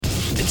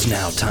It's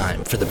now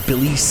time for the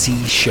Billy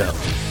C. Show,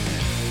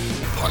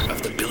 part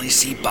of the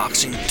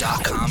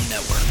BillyCBoxing.com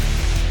network.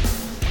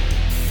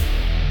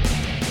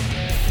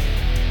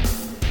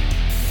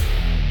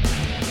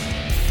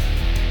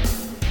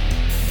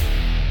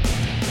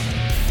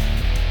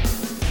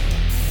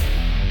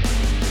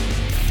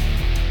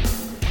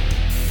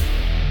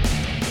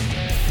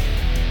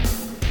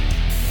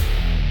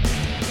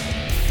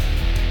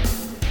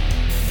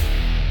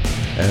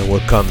 And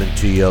we're coming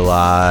to you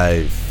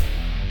live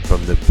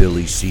from the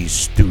Billy C.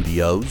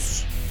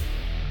 Studios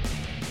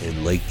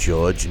in Lake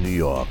George, New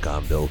York.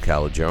 I'm Bill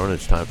Calogero, and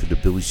it's time for the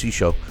Billy C.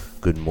 Show.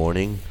 Good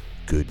morning,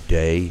 good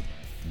day,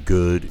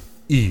 good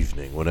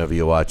evening. Whenever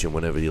you're watching,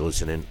 whenever you're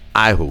listening,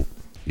 I hope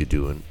you're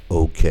doing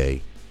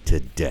okay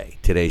today.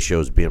 Today's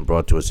show is being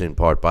brought to us in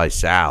part by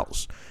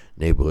Sal's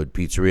Neighborhood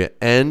Pizzeria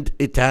and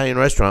Italian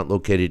Restaurant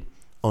located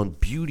on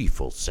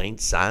beautiful St.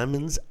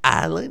 Simon's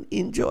Island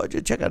in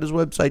Georgia. Check out his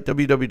website,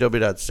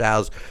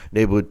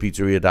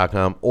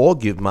 www.salsneighborhoodpizzeria.com, or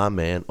give my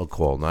man a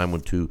call,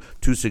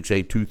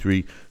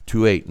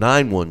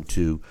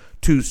 912-268-2328,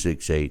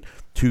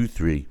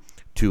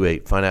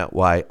 912-268-2328. Find out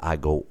why I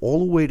go all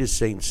the way to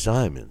St.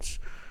 Simon's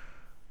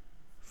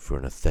for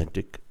an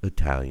authentic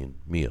Italian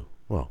meal.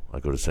 Well, I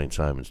go to St.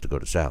 Simon's to go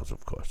to Sal's,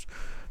 of course.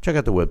 Check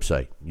out the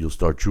website. You'll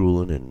start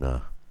drooling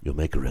and you'll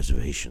make a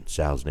reservation,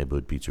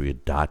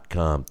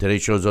 salsneighborhoodpizzeria.com.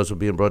 Today's show is also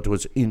being brought to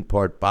us in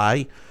part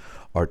by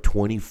our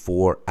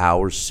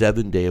 24-hour,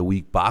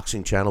 7-day-a-week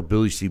boxing channel,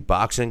 Billy C.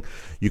 Boxing.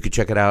 You can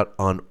check it out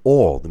on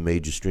all the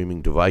major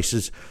streaming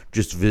devices.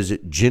 Just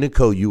visit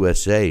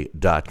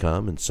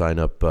GynecoUSA.com and sign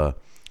up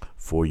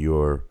for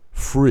your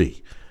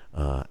free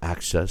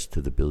access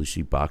to the Billy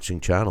C. Boxing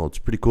channel. It's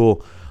pretty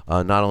cool.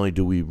 Not only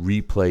do we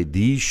replay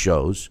these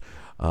shows,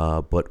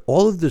 but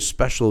all of the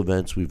special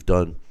events we've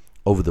done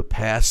over the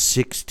past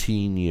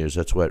 16 years.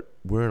 That's what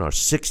we're in our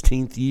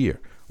 16th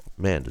year.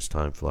 Man, does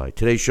time fly.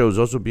 Today's show is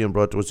also being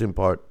brought to us in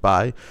part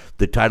by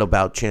the Title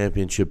Bout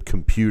Championship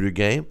computer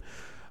game.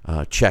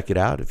 Check it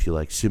out if you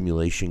like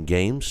simulation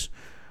games.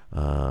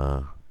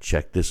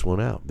 Check this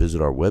one out.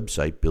 Visit our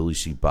website,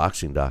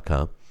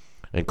 BillyCBoxing.com,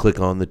 and click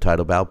on the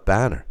Title Bout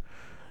banner.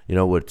 You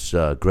know what's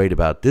great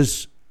about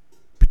this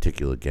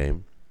particular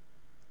game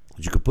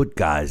is you could put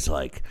guys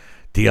like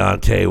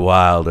Deontay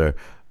Wilder.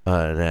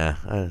 I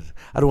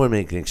don't want to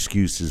make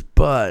excuses,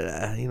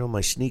 but,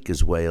 my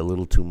sneakers weigh a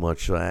little too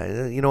much.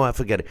 I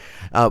forget it.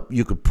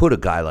 You could put a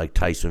guy like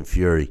Tyson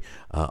Fury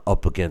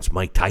up against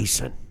Mike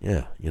Tyson,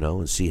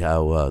 and see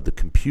how the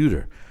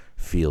computer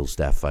feels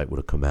that fight would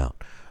have come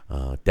out.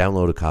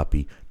 Download a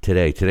copy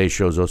today. Today's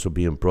show is also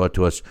being brought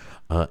to us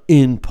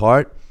in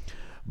part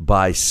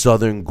by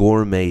Southern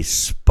Gourmet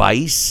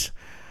Spice.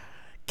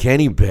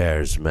 Kenny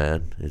Bears,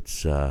 man.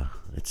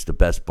 It's the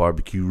best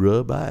barbecue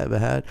rub I ever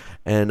had.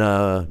 And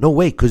no,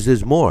 wait, because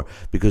there's more.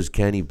 Because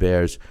Kenny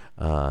Bears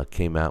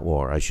came out,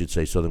 or I should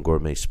say Southern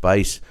Gourmet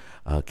Spice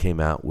came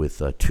out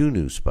with 2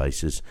 new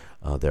spices.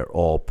 They're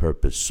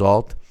all-purpose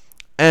salt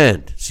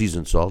and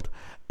seasoned salt,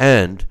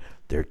 and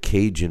they're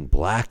Cajun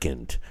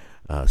blackened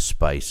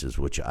spices,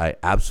 which I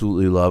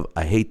absolutely love.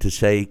 I hate to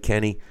say,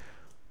 Kenny,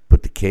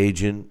 but the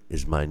Cajun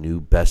is my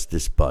new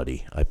bestest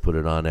buddy. I put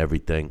it on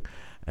everything.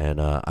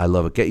 And I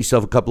love it. Get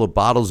yourself a couple of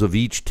bottles of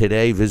each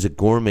today. Visit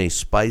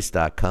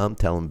gourmetspice.com.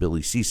 Tell them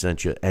Billy C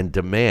sent you and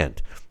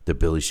demand the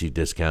Billy C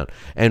discount.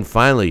 And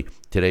finally,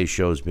 today's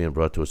show is being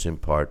brought to us in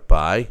part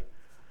by,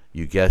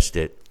 you guessed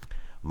it,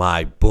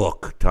 my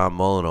book. Tom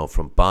Molyneux,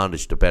 From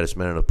Bondage to Baddest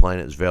Man on the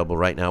Planet, is available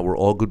right now where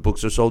all good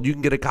books are sold. You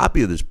can get a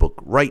copy of this book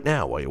right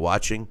now while you're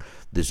watching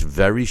this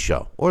very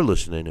show or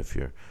listening if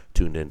you're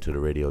tuned into the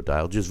radio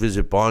dial. Just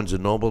visit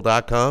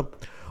barnesandnoble.com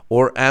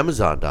or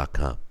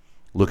amazon.com.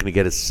 Looking to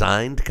get a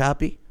signed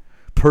copy?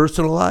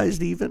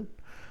 Personalized even?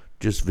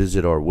 Just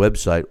visit our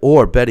website.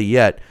 Or better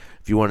yet,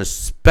 if you want a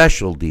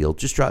special deal,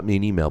 just drop me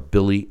an email,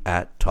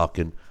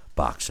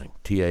 billy@talkinboxing,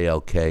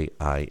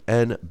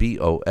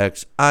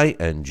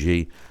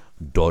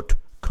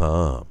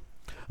 TALKINBOXING.com.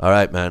 All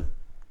right, man.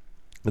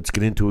 Let's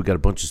get into it. We got a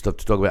bunch of stuff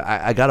to talk about.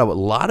 I got a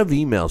lot of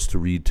emails to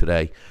read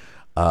today,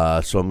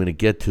 so I'm going to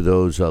get to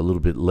those a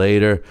little bit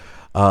later.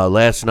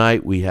 Last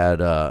night we had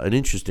an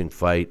interesting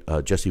fight.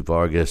 Jesse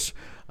Vargas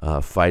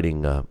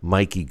fighting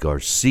Mikey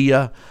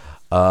Garcia.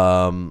 It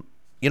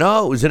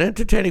was an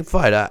entertaining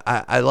fight.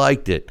 I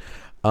liked it.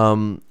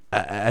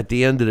 At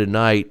the end of the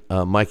night,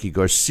 Mikey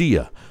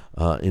Garcia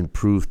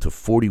improved to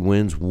 40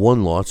 wins,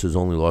 1 loss. His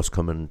only loss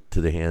coming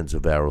to the hands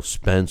of Errol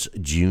Spence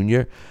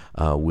Jr.,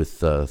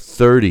 with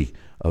 30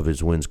 of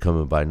his wins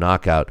coming by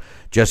knockout.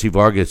 Jesse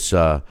Vargas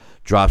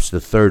drops the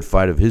 3rd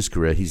fight of his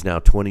career. He's now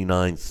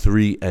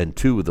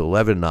 29-3-2 with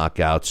 11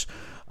 knockouts.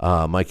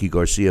 Mikey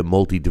Garcia,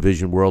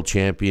 multi-division world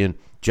champion.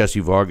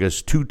 Jesse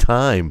Vargas,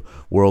 2-time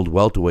world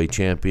welterweight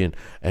champion,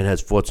 and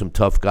has fought some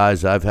tough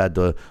guys. I've had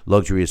the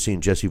luxury of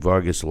seeing Jesse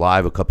Vargas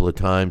live a couple of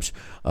times.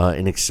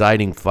 An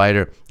exciting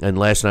fighter, and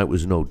last night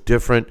was no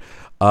different.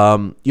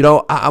 I'm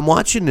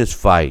watching this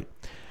fight,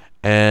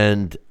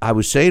 and I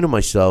was saying to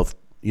myself,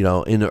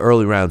 in the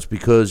early rounds,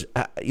 because,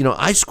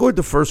 I scored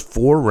the first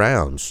 4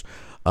 rounds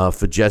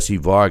for Jesse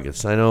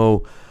Vargas. I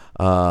know,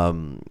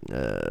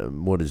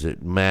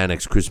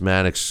 Chris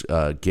Mannix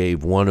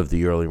gave one of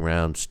the early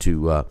rounds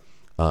to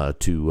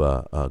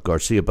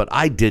Garcia, but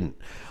I didn't.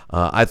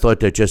 I thought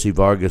that Jesse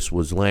Vargas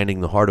was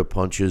landing the harder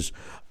punches,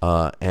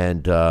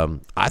 and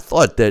I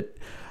thought that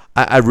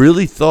I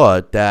really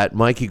thought that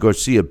Mikey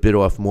Garcia bit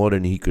off more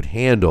than he could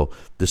handle.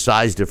 The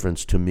size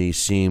difference to me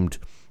seemed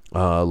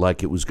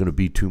like it was going to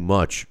be too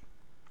much.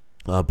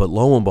 But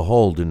lo and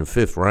behold, in the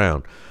fifth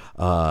round,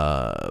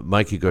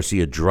 Mikey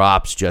Garcia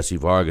drops Jesse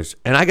Vargas.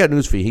 And I got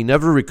news for you. He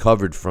never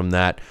recovered from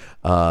that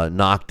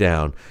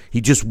knockdown.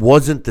 He just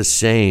wasn't the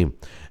same.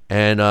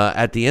 And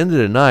at the end of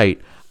the night,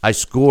 I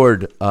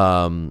scored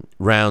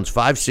rounds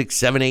 5, 6,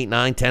 7, 8,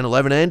 9, 10,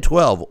 11, and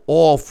 12,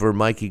 all for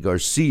Mikey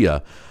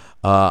Garcia.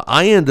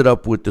 I ended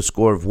up with the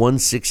score of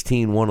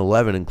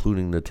 116-111,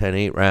 including the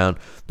 10-8 round.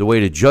 The way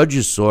the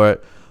judges saw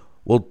it,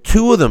 well,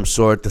 two of them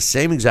saw it the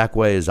same exact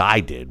way as I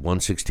did,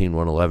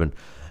 116-111.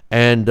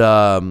 And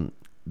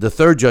the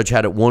third judge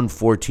had it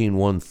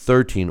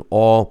 114-113,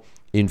 all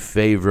in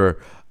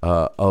favor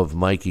of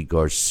Mikey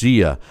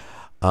Garcia.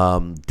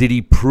 Did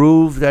he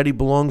prove that he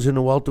belongs in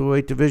the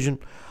welterweight division?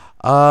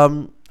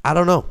 I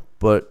don't know,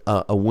 but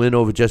a win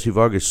over Jesse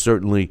Vargas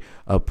certainly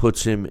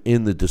puts him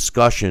in the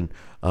discussion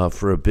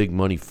for a big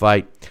money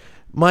fight.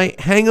 My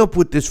hang-up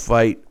with this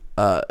fight,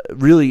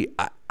 really,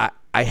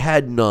 I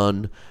had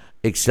none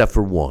except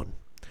for one,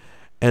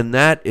 and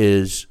that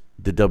is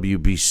the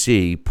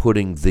WBC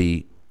putting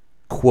the,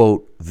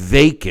 quote,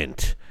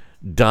 vacant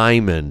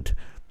diamond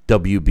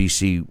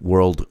WBC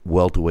World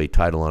Welterweight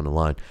title on the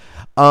line.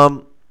 I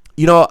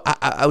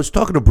was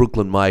talking to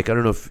Brooklyn Mike. I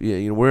don't know if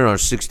we're in our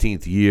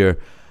 16th year,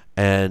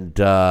 and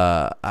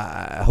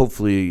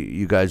hopefully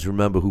you guys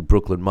remember who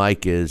Brooklyn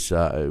Mike is.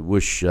 I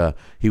wish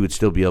he would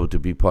still be able to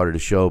be part of the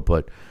show,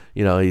 but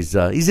he's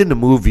in the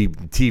movie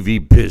TV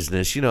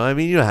business. You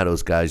know how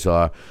those guys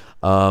are,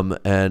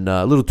 and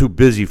a little too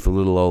busy for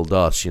little old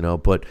us.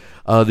 But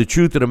the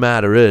truth of the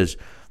matter is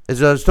I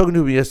was talking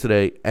to him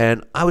yesterday,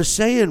 and I was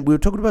saying we were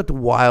talking about the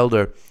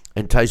Wilder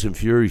and Tyson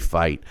Fury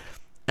fight,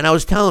 and I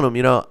was telling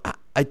him,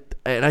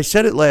 I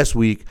said it last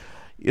week,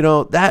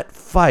 that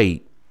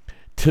fight,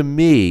 to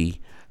me,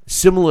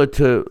 similar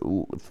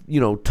to,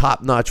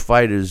 top-notch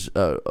fighters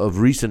of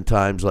recent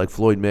times like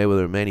Floyd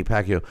Mayweather and Manny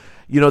Pacquiao,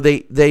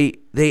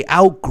 they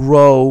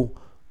outgrow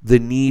the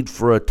need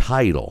for a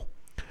title.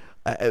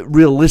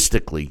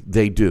 Realistically,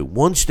 they do.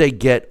 Once they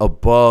get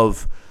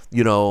above,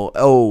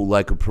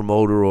 like a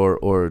promoter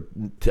or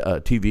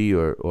TV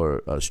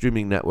or a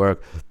streaming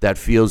network that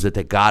feels that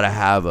they got to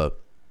have a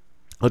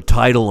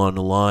title on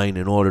the line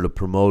in order to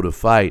promote a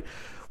fight,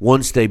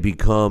 once they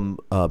become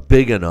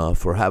big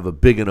enough or have a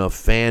big enough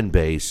fan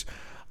base,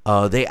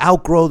 they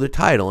outgrow the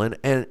title. And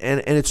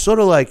it's sort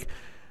of like,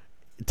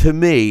 to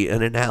me,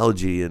 an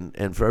analogy,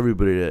 and for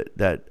everybody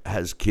that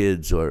has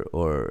kids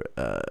or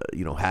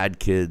had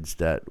kids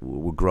that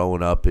were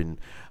growing up in,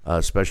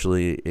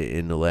 especially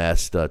in the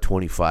last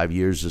 25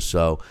 years or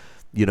so,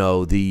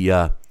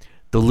 the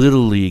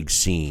little league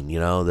scene,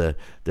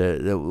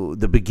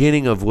 the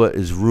beginning of what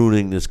is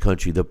ruining this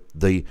country,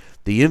 the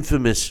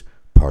infamous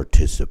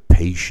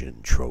participation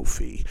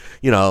trophy,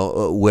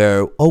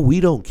 where,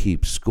 we don't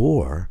keep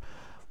score,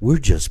 we're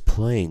just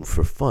playing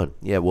for fun.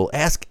 Yeah, well,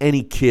 ask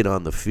any kid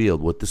on the field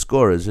what the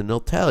score is, and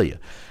they'll tell you.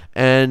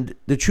 And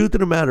the truth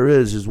of the matter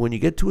is when you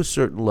get to a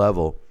certain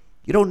level,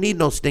 you don't need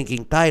no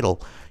stinking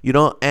title,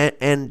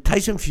 and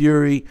Tyson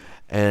Fury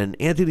and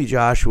Anthony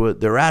Joshua,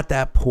 they're at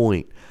that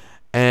point.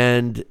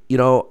 And,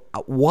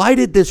 why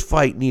did this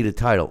fight need a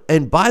title?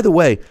 And by the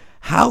way,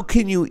 how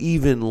can you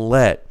even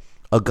let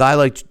a guy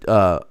like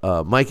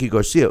Mikey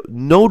Garcia,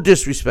 no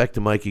disrespect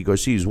to Mikey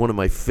Garcia, he's one of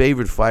my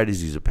favorite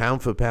fighters, he's a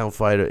pound-for-pound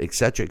fighter, et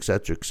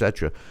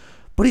cetera,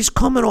 but he's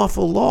coming off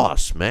a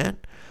loss, man.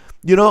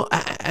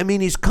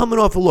 He's coming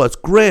off a loss.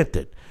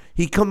 Granted,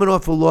 he's coming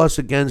off a loss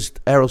against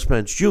Errol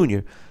Spence Jr.,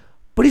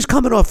 but he's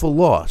coming off a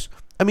loss.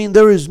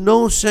 There is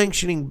no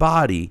sanctioning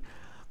body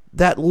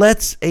that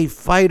lets a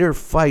fighter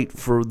fight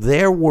for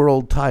their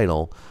world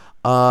title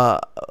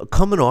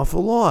coming off a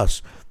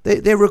loss.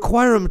 They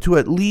require him to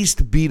at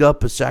least beat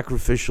up a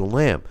sacrificial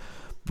lamb.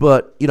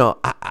 But,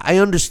 I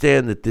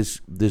understand that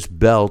this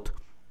belt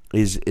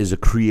is a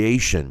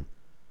creation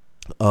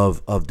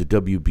of the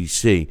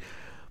WBC.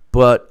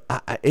 But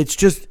it's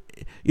just,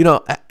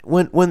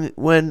 when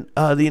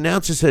the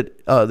announcer said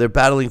they're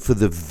battling for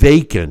the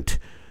vacant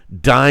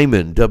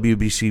diamond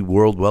WBC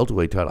World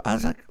Welterweight title, I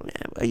was like,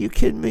 man, are you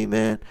kidding me,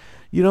 man?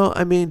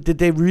 Did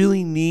they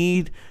really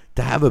need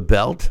to have a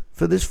belt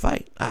for this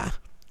fight?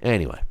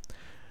 Anyway,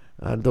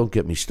 don't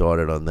get me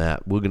started on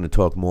that. We're going to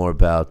talk more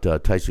about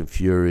Tyson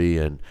Fury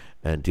and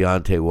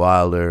Deontay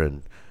Wilder,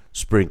 and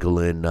sprinkle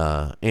in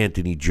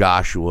Anthony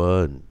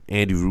Joshua and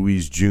Andy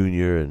Ruiz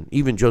Jr. and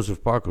even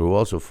Joseph Parker, who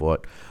also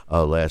fought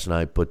last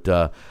night. But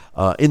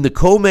in the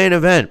co-main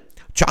event,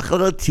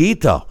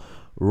 Chocolatito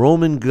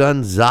Roman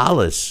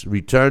Gonzalez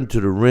returned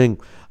to the ring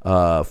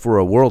for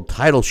a world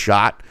title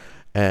shot,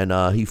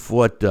 and he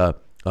fought the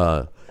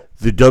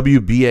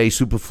WBA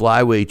Super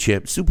Flyweight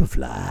champ,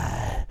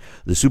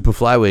 the super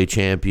flyweight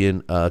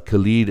champion,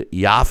 Khalid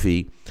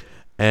Yafai.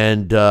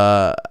 And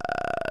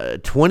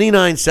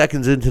 29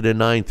 seconds into the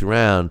ninth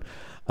round,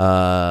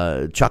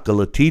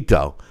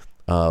 Chocolatito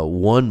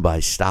won by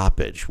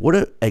stoppage. What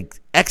an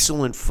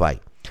excellent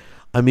fight.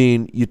 I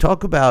mean, you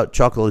talk about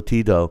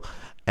Chocolatito,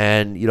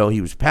 and,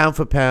 he was pound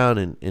for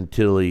pound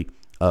until he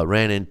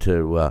ran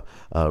into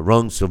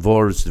Rung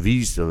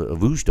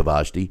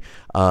Vustavashti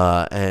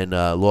and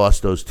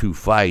lost those two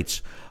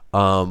fights,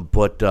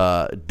 but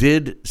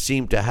did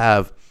seem to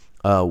have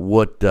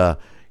what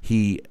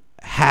he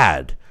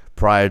had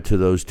prior to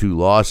those two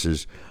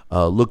losses.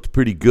 Looked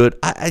pretty good.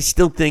 I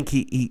still think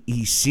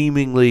he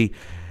seemingly,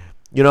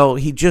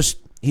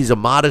 he's a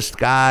modest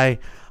guy.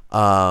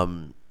 I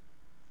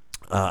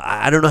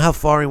don't know how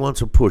far he wants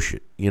to push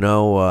it.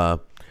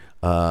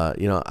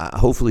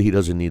 Hopefully he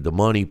doesn't need the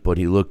money, but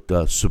he looked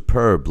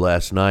superb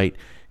last night.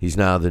 He's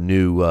now the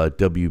new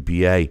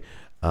WBA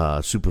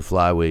super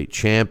flyweight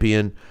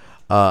champion.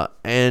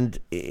 And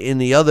in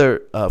the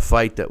other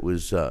fight that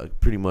was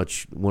pretty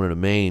much one of the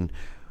main,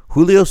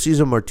 Julio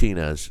Cesar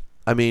Martinez.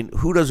 I mean,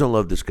 who doesn't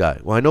love this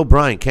guy? Well, I know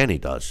Brian Kenny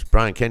does.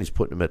 Brian Kenny's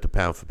putting him at the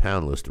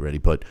pound-for-pound list already,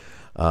 but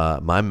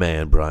my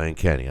man, Brian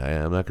Kenny.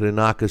 I'm not going to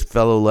knock his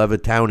fellow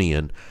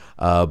Levittown,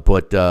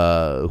 but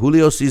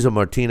Julio Cesar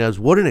Martinez,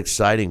 what an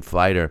exciting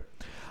fighter.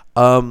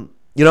 I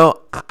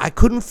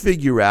couldn't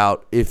figure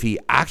out if he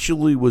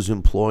actually was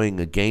employing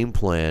a game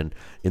plan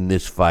in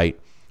this fight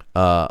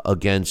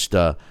against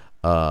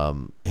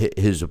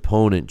his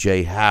opponent,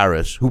 Jay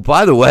Harris, who,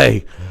 by the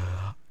way,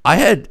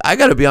 I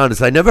got to be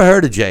honest, I never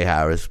heard of Jay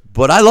Harris,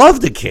 but I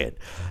love the kid.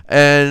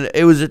 And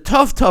it was a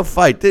tough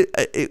fight.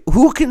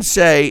 Who can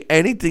say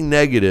anything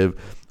negative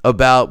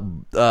about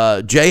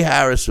Jay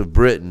Harris of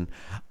Britain?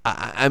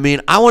 I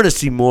mean, I want to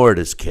see more of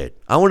this kid.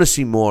 I want to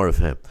see more of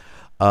him.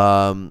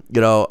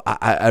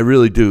 I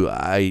really do.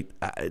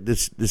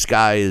 This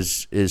guy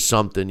is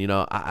something.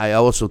 I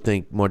also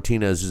think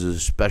Martinez is a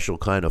special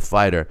kind of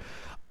fighter.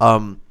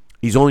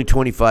 He's only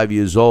 25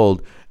 years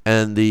old.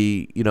 And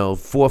the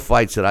 4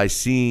 fights that I've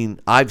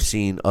seen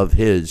of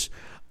his,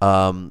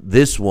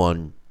 this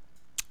one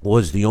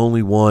was the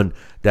only one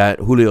that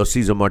Julio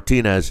Cesar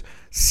Martinez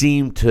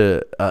seemed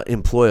to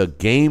employ a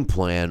game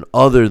plan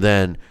other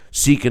than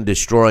seek and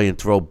destroy and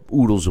throw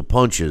oodles of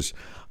punches.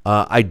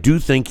 I do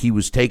think he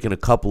was taking a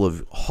couple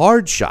of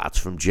hard shots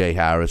from Jay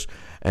Harris,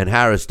 and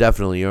Harris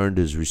definitely earned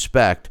his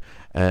respect.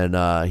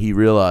 And he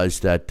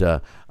realized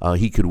that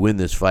he could win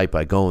this fight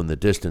by going the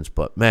distance.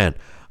 But man,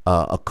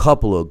 a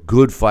couple of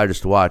good fighters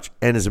to watch.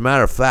 And as a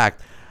matter of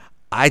fact,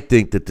 I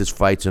think that this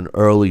fight's an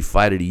early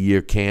Fight of the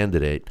Year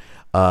candidate.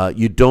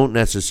 You don't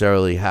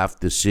necessarily have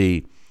to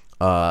see,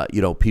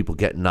 people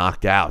get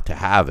knocked out to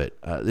have it.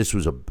 This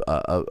was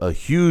a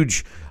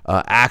huge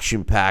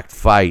action-packed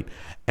fight.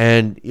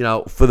 And,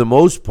 for the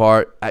most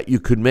part, you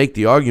could make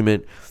the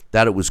argument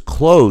that it was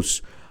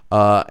close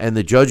and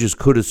the judges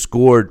could have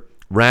scored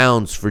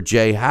rounds for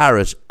Jay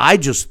Harris. I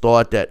just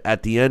thought that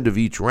at the end of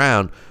each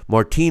round,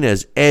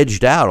 Martinez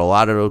edged out a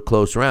lot of those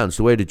close rounds.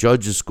 The way the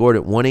judges scored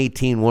it,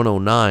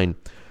 118-109,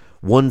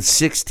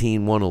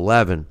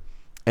 116-111,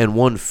 and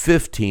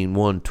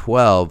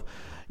 115-112.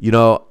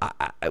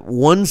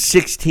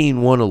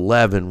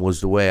 116-111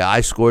 was the way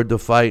I scored the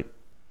fight.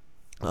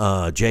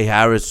 Jay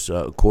Harris,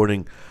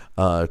 according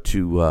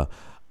to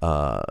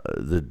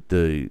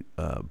the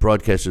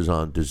broadcasters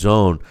on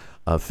DAZN,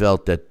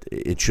 felt that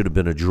it should have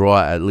been a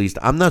draw at least.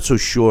 I'm not so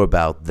sure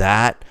about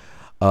that,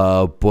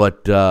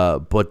 but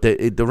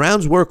the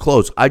rounds were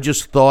close. I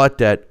just thought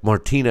that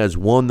Martinez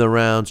won the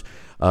rounds.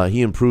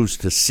 He improves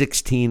to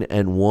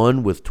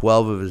 16-1 with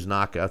 12 of his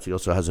knockouts. He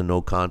also has a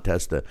no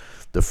contest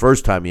the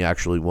first time he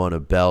actually won a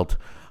belt,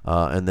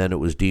 and then it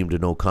was deemed a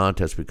no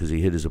contest because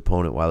he hit his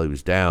opponent while he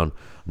was down.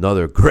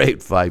 Another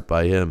great fight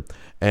by him.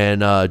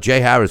 And Jay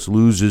Harris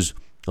loses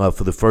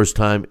for the first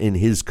time in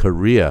his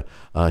career.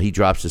 He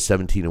drops to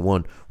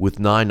 17-1 with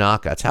 9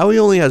 knockouts. How he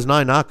only has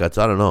 9 knockouts,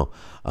 I don't know.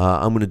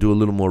 I'm going to do a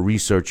little more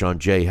research on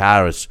Jay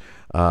Harris.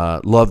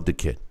 Loved the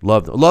kid.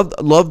 Loved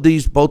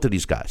both of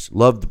these guys.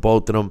 Loved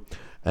both of them.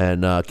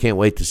 And can't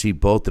wait to see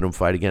both of them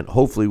fight again.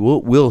 Hopefully,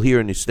 we'll here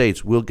in the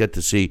States, we'll get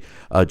to see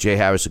Jay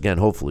Harris again,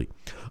 hopefully.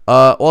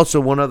 Also,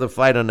 one other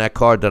fight on that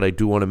card that I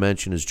do want to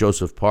mention is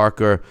Joseph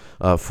Parker,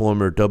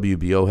 former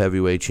WBO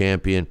heavyweight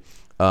champion.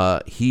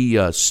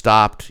 He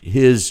stopped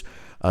his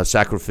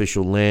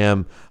sacrificial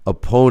lamb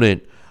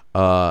opponent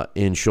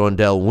in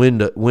Shondell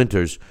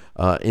Winters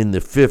in the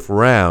 5th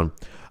round.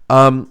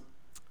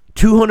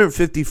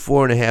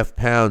 254.5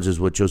 pounds is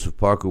what Joseph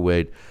Parker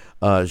weighed.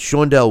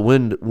 Shondell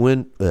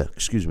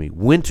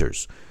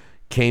Winters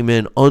came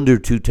in under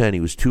 210. He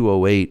was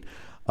 208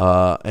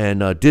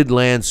 and did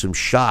land some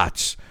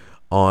shots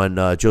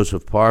on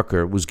Joseph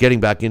Parker. Was getting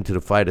back into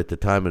the fight at the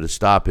time of the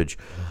stoppage.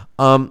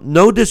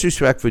 No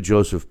disrespect for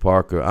Joseph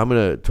Parker. I'm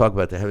going to talk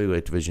about the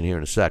heavyweight division here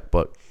in a sec,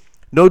 but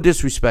no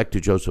disrespect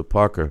to Joseph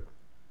Parker.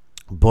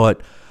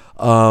 But,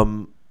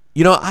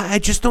 I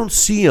just don't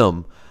see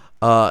him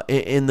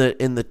in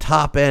the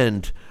top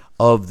end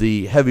of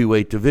the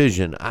heavyweight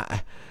division.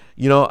 I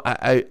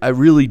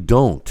really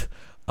don't.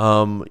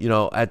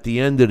 At the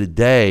end of the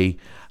day,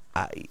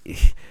 I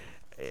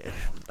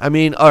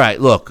mean, all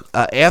right, look,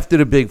 after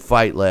the big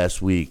fight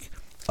last week,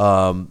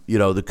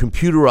 the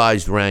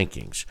computerized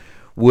rankings,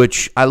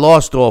 which I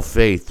lost all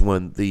faith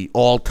when the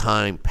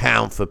all-time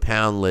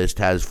pound-for-pound list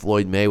has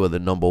Floyd Mayweather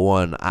number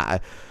one. I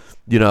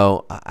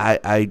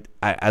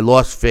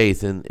lost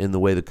faith in the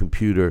way the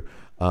computer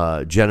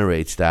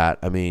generates that.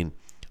 I mean,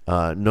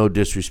 no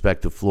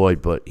disrespect to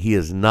Floyd, but he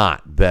is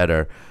not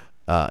better.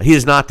 He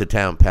is not the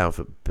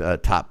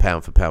top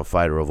pound-for-pound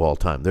fighter of all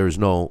time. There is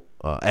no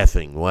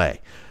effing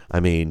way. I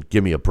mean,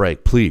 give me a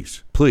break,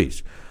 please.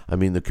 I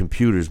mean, the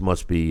computers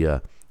must be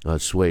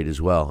swayed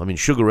as well. I mean,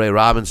 Sugar Ray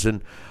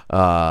Robinson,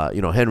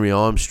 Henry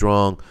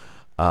Armstrong,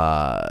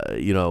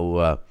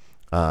 there's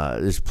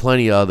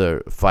plenty of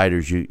other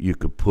fighters you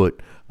could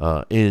put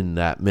in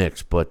that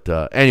mix. But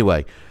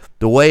anyway,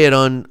 the way it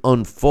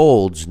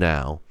unfolds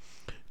now,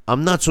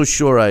 I'm not so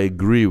sure I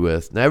agree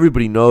with. Now,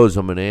 everybody knows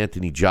I'm an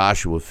Anthony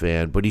Joshua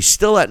fan, but he's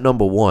still at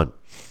number one.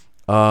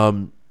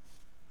 I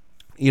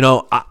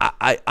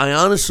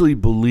honestly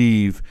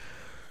believe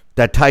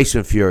that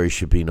Tyson Fury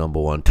should be number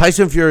one.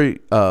 Tyson Fury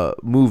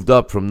moved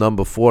up from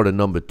number 4 to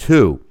number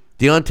 2.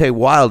 Deontay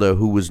Wilder,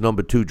 who was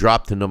number 2,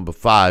 dropped to number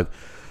 5.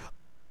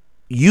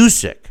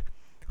 Usyk,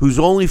 who's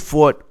only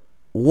fought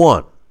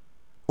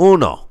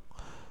uno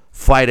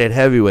fight at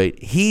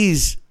heavyweight,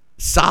 he's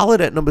solid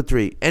at number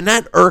 3, and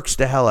that irks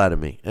the hell out of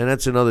me. And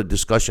that's another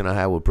discussion I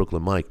had with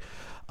Brooklyn Mike.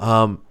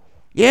 The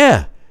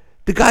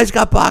guy's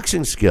got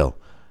boxing skill.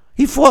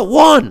 He fought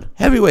one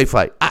heavyweight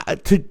fight.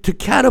 To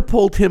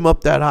catapult him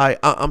up that high,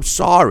 I'm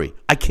sorry.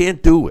 I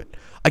can't do it.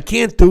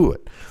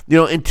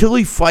 Until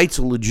he fights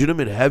a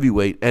legitimate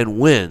heavyweight and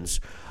wins,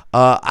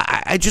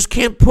 I just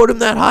can't put him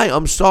that high.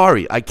 I'm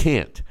sorry. I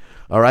can't.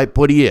 All right?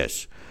 But he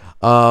is.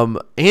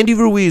 Andy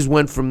Ruiz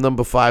went from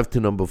number 5 to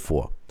number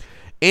 4.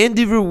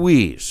 Andy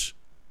Ruiz,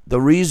 the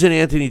reason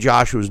Anthony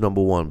Joshua is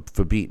number 1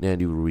 for beating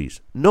Andy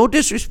Ruiz. No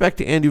disrespect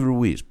to Andy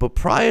Ruiz, but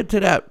prior to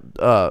that,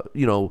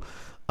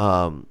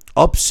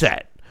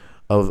 upset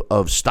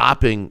of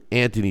stopping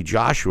Anthony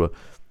Joshua,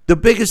 the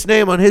biggest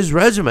name on his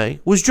resume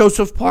was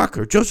Joseph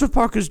Parker. Joseph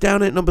Parker's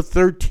down at number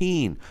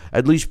 13,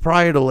 at least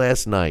prior to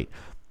last night.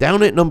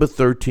 Down at number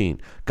 13.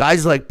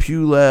 Guys like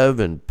Pulev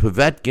and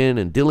Povetkin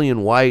and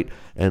Dillian White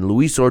and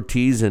Luis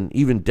Ortiz and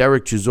even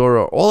Derek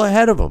Chisora are all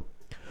ahead of him.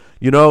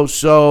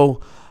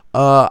 So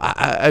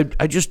I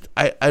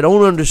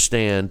don't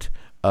understand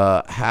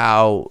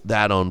how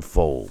that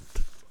unfolds.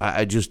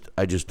 I just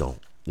don't.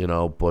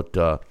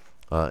 But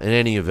in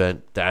any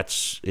event,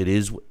 it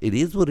is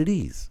what it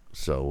is.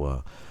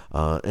 So,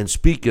 and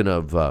speaking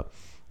of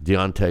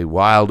Deontay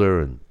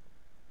Wilder and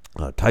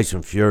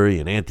Tyson Fury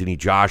and Anthony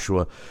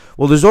Joshua,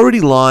 well, there's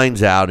already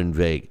lines out in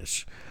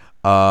Vegas.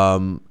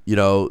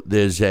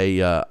 There's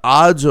a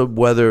odds of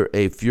whether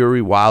a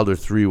Fury Wilder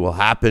 3 will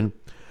happen,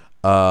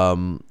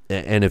 and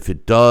if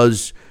it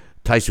does,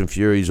 Tyson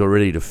Fury's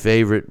already the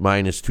favorite,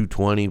 minus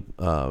 220.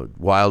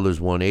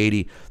 Wilder's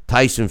 180.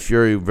 Tyson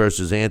Fury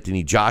versus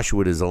Anthony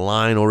Joshua, there's a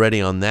line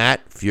already on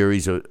that.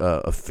 Fury's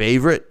a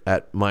favorite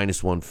at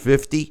minus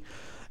 150.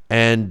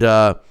 And,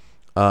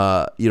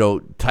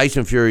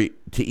 Tyson Fury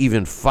to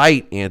even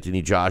fight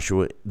Anthony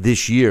Joshua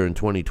this year in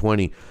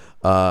 2020,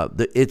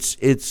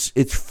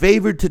 it's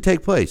favored to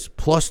take place,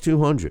 plus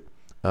 200.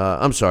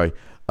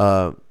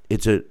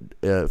 It's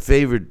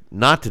favored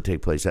not to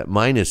take place at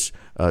minus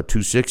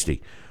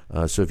 260.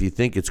 So if you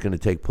think it's going to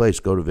take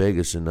place, go to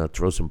Vegas and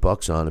throw some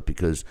bucks on it,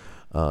 because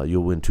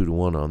you'll win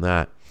 2-1 on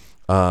that.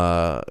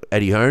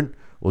 Eddie Hearn,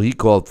 well, he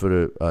called for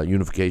the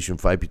unification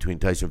fight between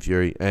Tyson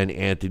Fury and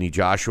Anthony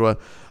Joshua.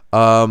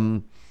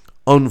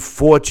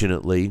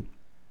 Unfortunately,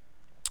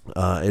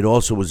 it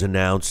also was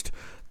announced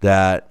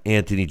that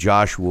Anthony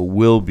Joshua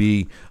will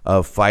be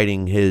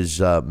fighting his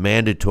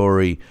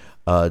mandatory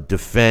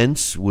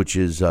defense, which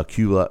is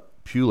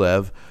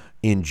Pulev,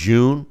 in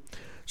June.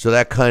 So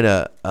that kind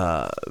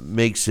of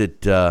makes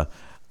it a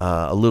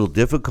little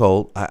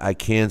difficult. I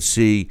can't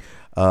see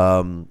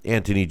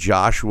Anthony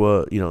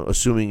Joshua,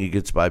 assuming he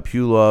gets by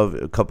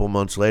Pulev a couple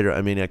months later.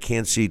 I mean, I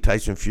can't see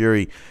Tyson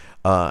Fury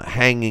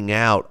hanging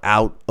out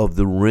of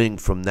the ring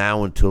from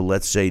now until,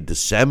 let's say,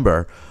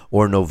 December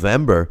or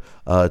November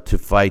to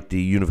fight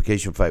the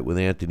unification fight with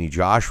Anthony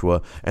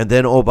Joshua. And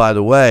then, oh, by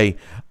the way,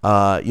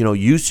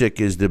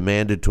 Usyk is the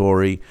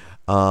mandatory,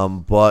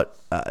 but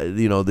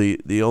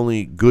the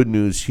only good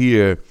news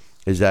here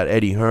is that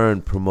Eddie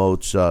Hearn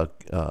promotes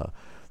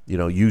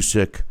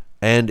Usyk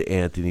and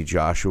Anthony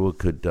Joshua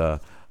could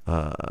but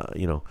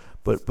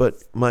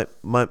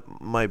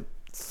my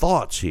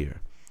thoughts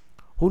here.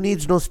 Who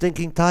needs no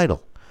stinking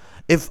title?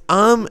 If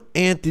I'm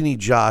Anthony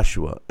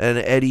Joshua and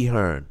Eddie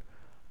Hearn,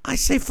 I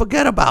say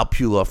forget about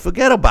Pulev.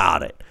 Forget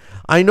about it.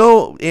 I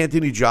know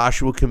Anthony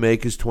Joshua can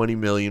make his $20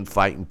 million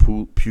fighting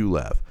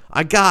Pulev.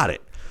 I got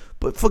it.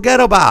 But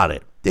forget about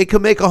it. They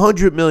can make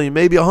 $100 million,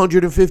 maybe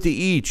 $150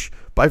 each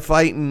by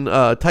fighting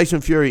Tyson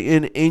Fury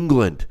in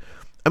England.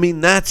 I mean,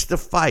 that's the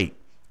fight.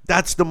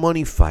 That's the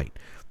money fight.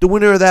 the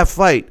winner of that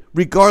fight,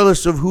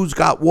 regardless of who's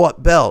got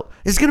what belt,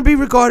 is going to be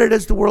regarded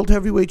as the world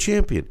heavyweight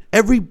champion.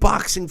 Every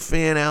boxing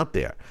fan out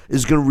there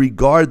is going to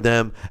regard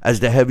them as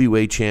the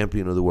heavyweight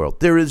champion of the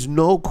world. There is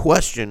no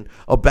question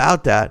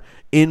about that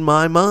in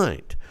my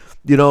mind.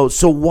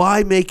 So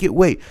why make it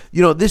wait?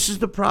 This is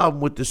the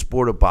problem with the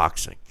sport of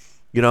boxing.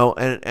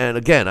 And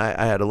again,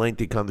 I had a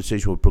lengthy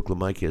conversation with Brooklyn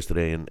Mike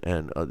yesterday,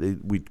 and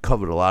we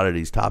covered a lot of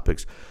these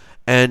topics.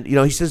 And,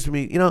 he says to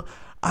me,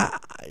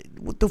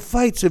 with the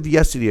fights of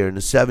yesteryear in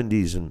the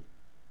 70s and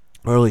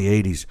early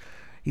 80s,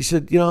 he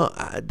said,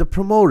 the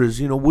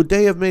promoters, would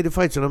they have made the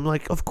fights? And I'm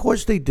like, of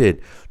course they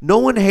did. No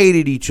one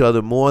hated each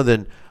other more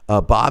than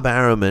Bob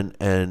Arum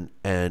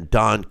and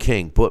Don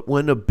King. But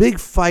when a big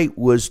fight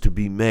was to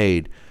be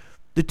made,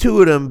 the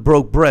two of them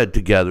broke bread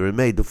together and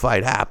made the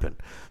fight happen.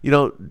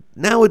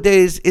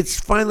 Nowadays, it's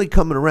finally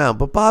coming around.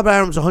 But Bob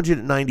Arum's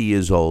 190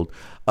 years old.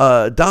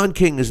 Don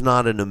King is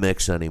not in the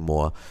mix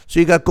anymore. So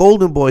you got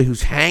Golden Boy,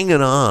 who's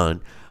hanging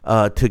on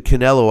to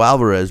Canelo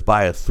Alvarez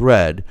by a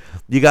thread.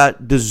 You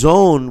got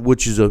DAZN,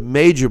 which is a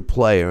major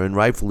player, and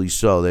rightfully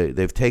so.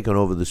 They've taken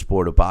over the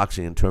sport of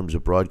boxing in terms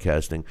of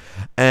broadcasting.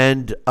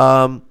 And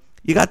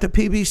you got the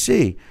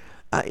PBC.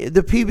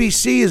 The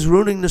PBC is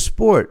ruining the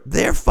sport.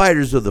 Their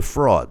fighters are the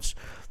frauds.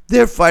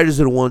 Their fighters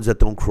are the ones that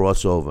don't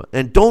cross over.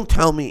 And don't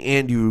tell me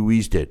Andy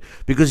Ruiz did,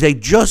 because they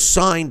just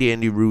signed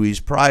Andy Ruiz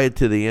prior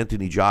to the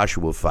Anthony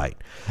Joshua fight.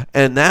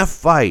 And that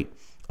fight,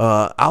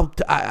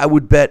 I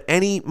would bet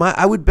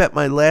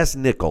my last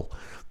nickel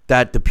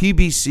that the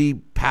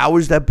PBC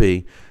powers that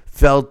be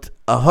felt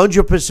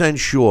 100%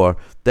 sure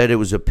that it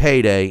was a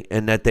payday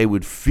and that they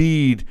would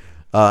feed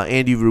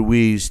Andy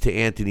Ruiz to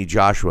Anthony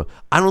Joshua.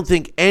 I don't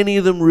think any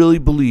of them really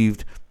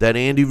believed that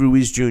Andy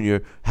Ruiz Jr.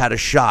 had a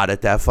shot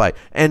at that fight.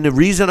 And the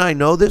reason I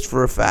know this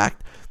for a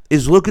fact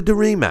is look at the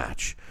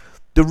rematch.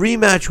 The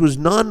rematch was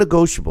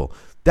non-negotiable.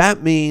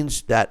 That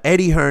means that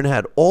Eddie Hearn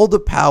had all the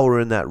power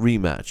in that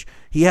rematch.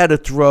 He had to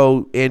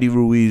throw Andy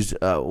Ruiz,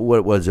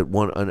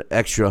 an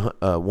extra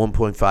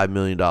 $1.5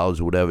 million or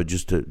whatever,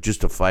 just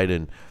to fight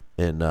in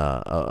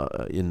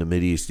the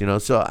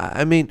Mideast. So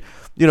I mean,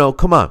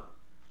 come on.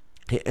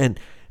 And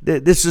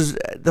this is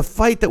the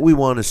fight that we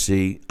want to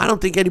see. I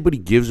don't think anybody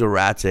gives a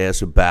rat's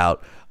ass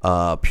about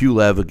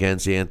Pulev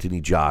against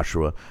Anthony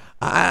Joshua.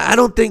 I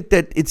don't think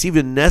that it's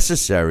even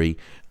necessary,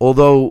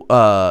 although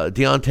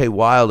Deontay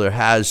Wilder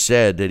has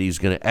said that he's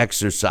going to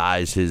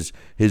exercise his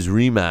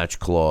rematch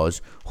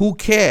clause. Who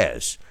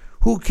cares?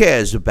 Who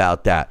cares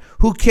about that?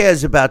 Who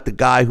cares about the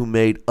guy who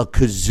made a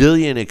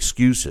gazillion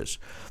excuses?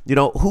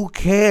 Who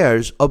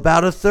cares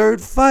about a third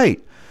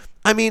fight?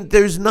 I mean,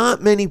 there's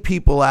not many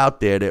people out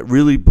there that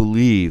really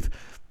believe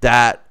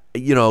that,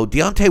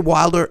 Deontay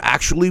Wilder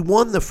actually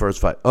won the first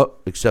fight. Oh,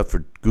 except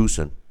for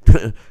Goosen.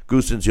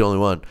 Goosen's the only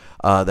one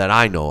that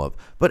I know of.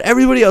 But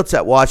everybody else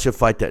that watched the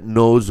fight that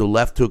knows the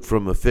left hook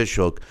from a fish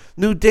hook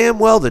knew damn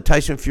well that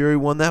Tyson Fury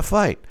won that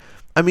fight.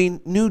 I mean,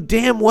 knew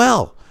damn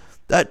well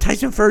that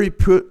Tyson Fury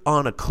put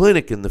on a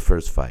clinic in the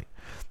first fight.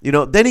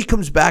 Then he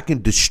comes back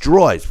and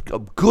destroys a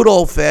good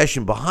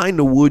old-fashioned behind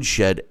the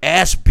woodshed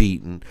ass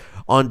beating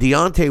on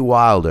Deontay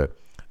Wilder.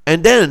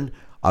 And then,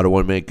 I don't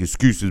want to make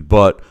excuses,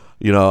 but,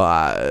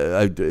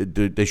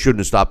 they shouldn't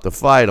have stopped the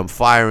fight. I'm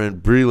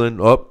firing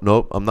Breland. Oh,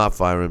 nope, I'm not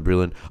firing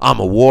Breland. I'm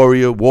a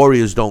warrior.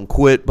 Warriors don't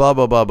quit. Blah,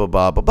 blah, blah, blah,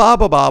 blah, blah,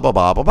 blah, blah, blah, blah,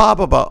 blah, blah,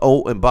 blah, blah.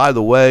 Oh, and by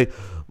the way,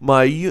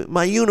 my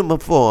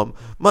uniform,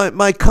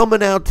 my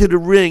coming out to the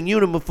ring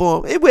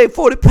uniform, it weighed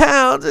 40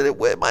 pounds, and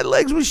my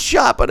legs were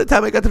shot by the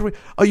time I got to the ring.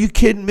 Are you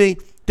kidding me?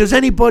 Does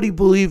anybody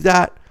believe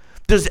that?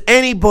 Does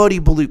anybody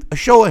believe? A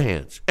show of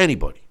hands.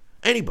 Anybody.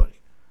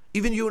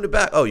 Even you in the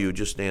back. Oh, you were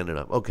just standing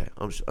up. Okay,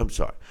 I'm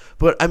sorry.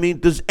 But, I mean,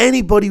 does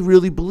anybody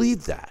really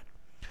believe that?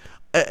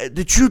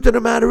 The truth of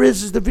the matter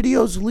is the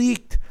video's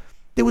leaked.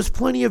 There was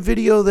plenty of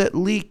video that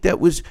leaked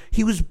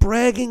he was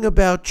bragging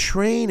about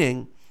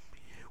training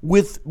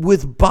with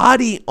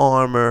body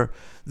armor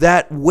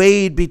that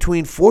weighed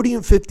between 40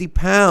 and 50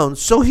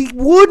 pounds so he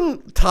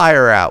wouldn't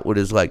tire out with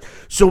his leg.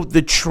 So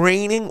the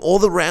training, all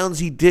the rounds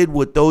he did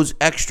with those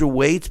extra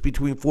weights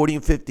between 40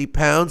 and 50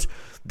 pounds,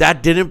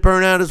 that didn't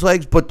burn out his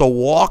legs, but the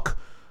walk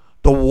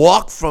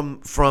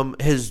from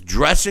his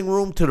dressing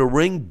room to the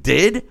ring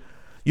did.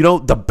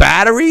 The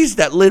batteries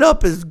that lit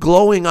up his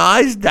glowing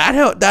eyes, that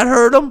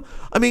hurt him.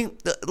 I mean,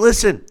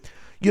 listen,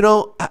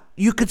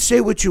 you could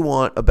say what you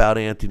want about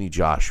Anthony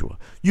Joshua.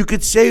 You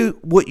could say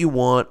what you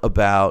want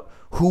about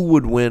who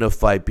would win a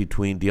fight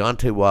between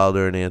Deontay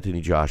Wilder and Anthony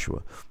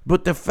Joshua.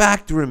 But the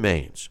fact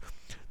remains,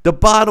 the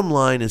bottom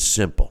line is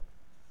simple.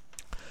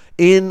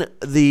 In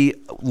the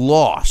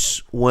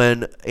loss,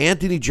 when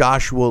Anthony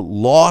Joshua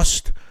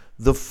lost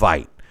the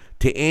fight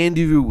to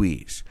Andy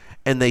Ruiz,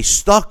 and they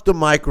stuck the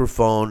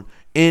microphone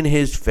in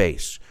his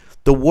face,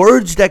 the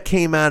words that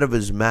came out of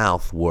his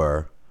mouth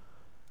were,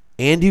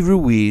 Andy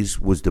Ruiz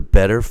was the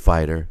better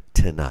fighter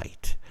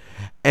tonight.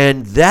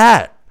 And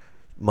that,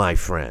 my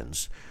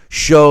friends,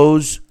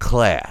 shows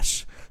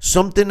class.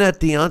 Something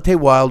that Deontay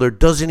Wilder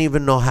doesn't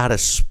even know how to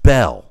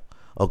spell,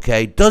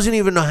 okay? Doesn't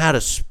even know how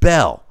to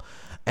spell.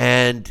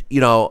 And,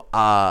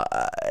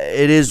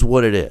 it is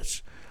what it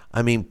is.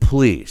 I mean,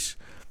 please.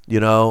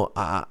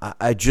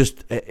 I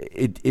just,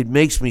 it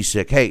makes me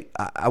sick. Hey,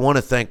 I want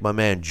to thank my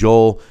man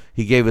Joel.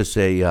 He gave us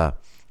a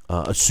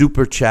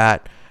super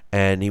chat,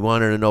 and he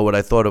wanted to know what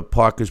I thought of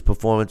Parker's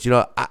performance.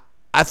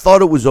 I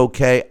thought it was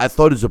okay. I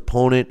thought his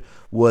opponent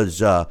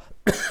was,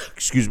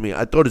 excuse me,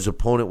 I thought his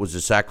opponent was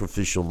a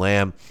sacrificial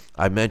lamb.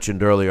 I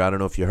mentioned earlier, I don't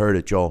know if you heard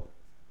it, Joel,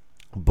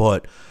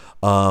 but,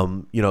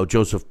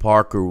 Joseph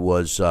Parker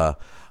was,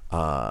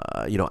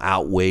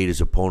 outweighed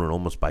his opponent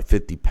almost by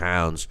 50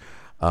 pounds.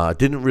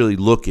 Didn't really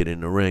look it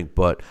in the ring,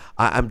 but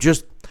I'm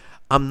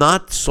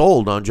not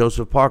sold on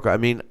Joseph Parker. I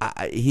mean,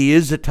 he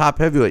is a top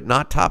heavyweight,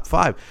 not top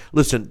 5.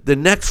 Listen, the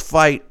next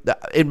fight,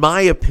 in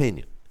my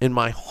opinion, in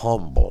my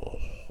humble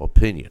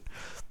opinion,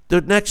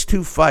 the next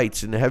 2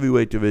 fights in the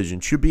heavyweight division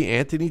should be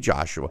Anthony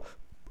Joshua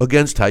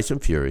against Tyson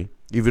Fury,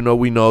 even though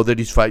we know that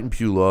he's fighting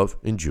Pulov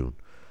in June.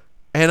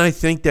 And I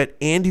think that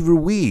Andy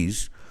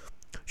Ruiz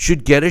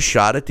should get a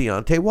shot at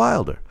Deontay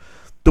Wilder.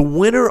 The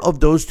winner of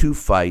those 2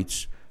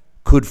 fights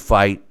could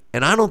fight,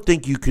 and I don't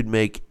think you could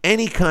make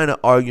any kind of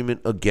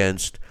argument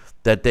against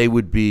that they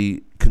would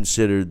be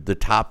considered the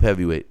top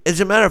heavyweight.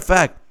 As a matter of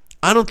fact,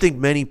 I don't think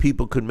many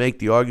people could make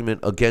the argument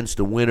against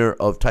the winner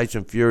of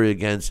Tyson Fury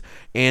against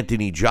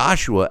Anthony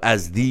Joshua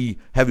as the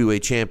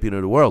heavyweight champion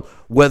of the world,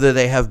 whether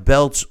they have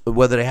belts,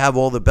 whether they have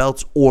all the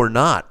belts or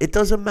not. It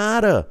doesn't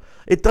matter.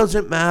 It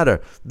doesn't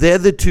matter. They're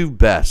the 2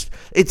 best.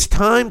 It's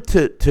time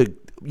to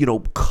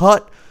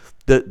cut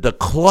the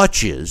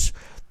clutches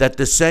that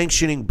the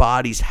sanctioning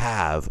bodies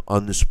have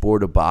on the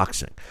sport of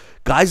boxing.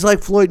 Guys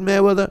like Floyd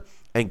Mayweather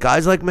and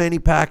guys like Manny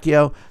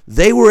Pacquiao,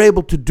 they were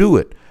able to do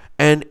it.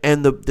 And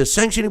the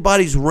sanctioning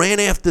bodies ran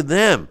after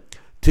them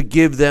to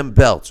give them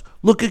belts.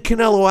 Look at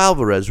Canelo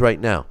Alvarez right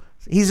now.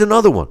 He's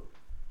another one.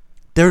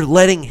 They're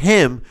letting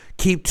him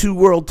keep 2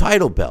 world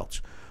title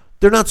belts.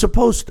 They're not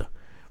supposed to.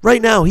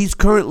 Right now, he's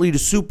currently the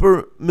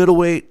super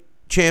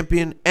middleweight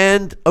champion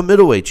and a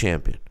middleweight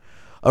champion.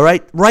 All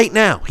right? Right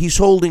now, he's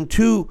holding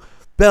 2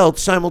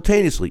 belts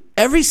simultaneously.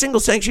 Every single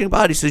sanctioning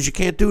body says you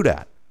can't do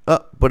that.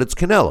 But it's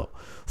Canelo.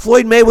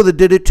 Floyd Mayweather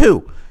did it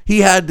too.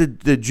 He had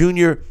the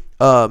junior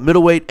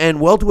middleweight and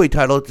welterweight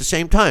title at the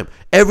same time.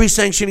 Every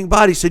sanctioning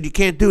body said you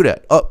can't do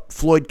that.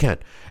 Floyd can.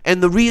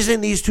 And the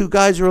reason these 2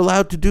 guys are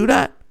allowed to do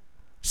that?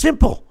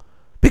 Simple.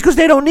 Because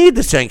they don't need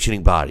the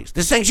sanctioning bodies.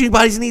 The sanctioning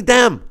bodies need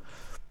them.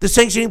 The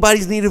sanctioning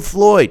bodies needed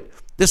Floyd.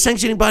 The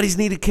sanctioning bodies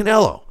needed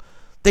Canelo.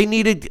 They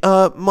needed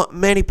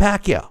Manny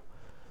Pacquiao.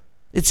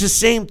 It's the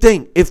same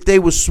thing. If they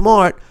were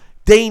smart,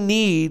 they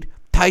need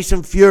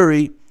Tyson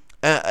Fury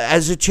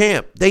as a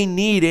champ. They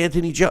need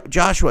Anthony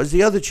Joshua as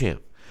the other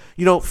champ.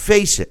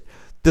 Face it.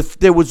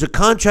 There was a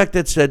contract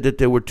that said that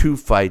there were 2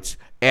 fights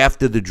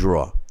after the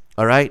draw.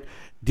 All right?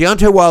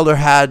 Deontay Wilder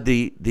had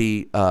the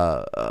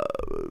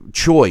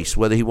choice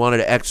whether he wanted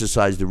to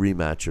exercise the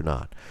rematch or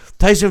not.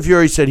 Tyson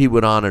Fury said he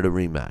would honor the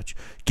rematch.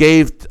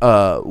 Gave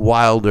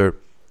Wilder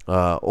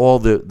all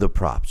the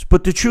props.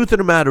 But the truth of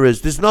the matter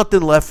is there's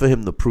nothing left for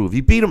him to prove.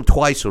 He beat him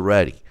twice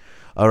already,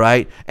 all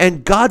right?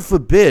 And God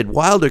forbid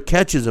Wilder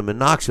catches him and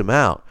knocks him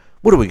out.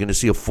 What are we going to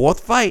see, a 4th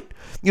fight?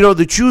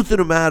 The truth of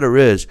the matter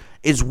is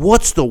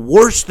what's the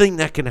worst thing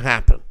that can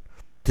happen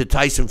to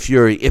Tyson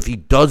Fury if he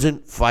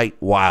doesn't fight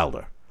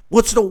Wilder?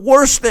 What's the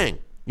worst thing?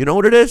 You know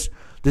what it is?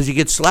 Does he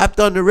get slapped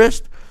on the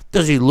wrist?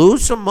 Does he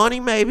lose some money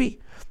maybe?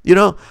 He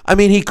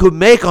could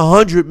make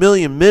 $100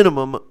 million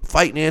minimum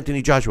fighting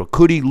Anthony Joshua.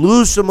 Could he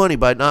lose some money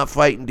by not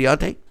fighting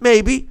Deontay?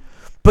 Maybe.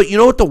 But you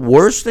know what the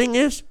worst thing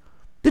is?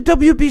 The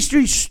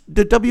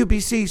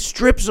WBC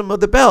strips him of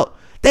the belt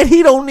that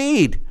he don't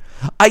need.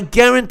 I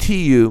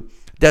guarantee you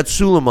that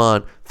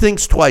Suleiman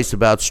thinks twice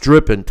about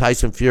stripping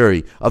Tyson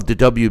Fury of the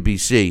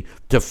WBC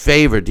to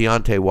favor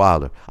Deontay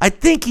Wilder. I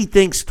think he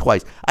thinks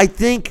twice. I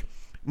think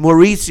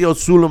Mauricio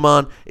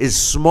Suleiman is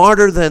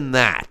smarter than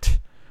that,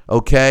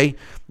 okay?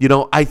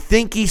 I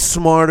think he's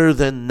smarter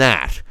than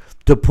that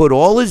to put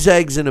all his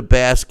eggs in a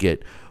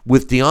basket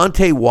with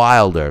Deontay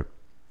Wilder,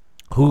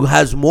 who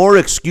has more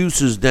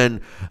excuses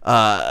than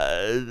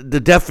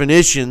the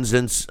definitions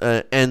and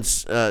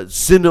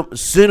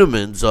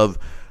synonyms of,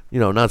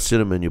 not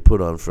cinnamon you put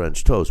on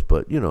French toast,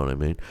 but you know what I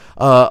mean,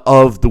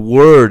 of the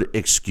word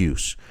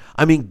excuse.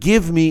 I mean,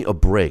 give me a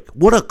break.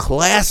 What a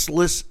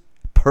classless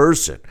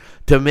person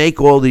to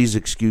make all these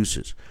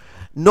excuses.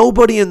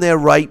 Nobody in their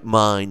right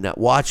mind that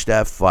watched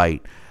that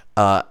fight,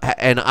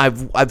 and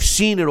I've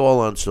seen it all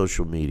on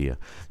social media.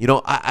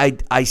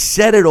 I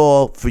said it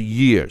all for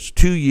years,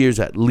 2 years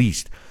at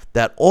least,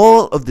 that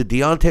all of the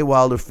Deontay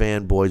Wilder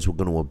fanboys were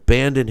going to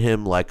abandon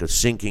him like a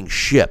sinking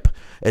ship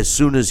as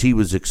soon as he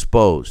was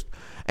exposed.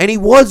 And he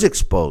was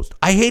exposed.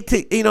 I hate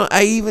to,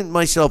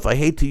 I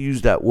hate to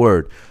use that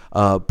word,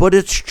 but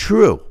it's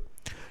true.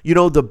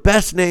 The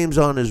best names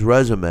on his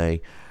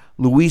resume,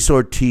 Luis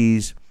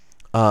Ortiz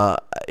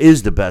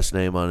is the best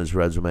name on his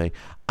resume.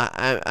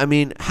 I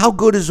mean, how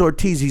good is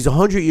Ortiz? He's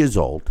 100 years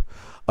old,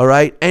 all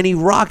right? And he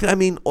rocked. I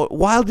mean,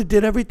 Wilder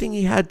did everything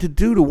he had to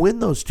do to win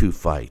those 2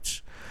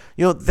 fights.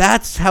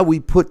 That's how we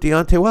put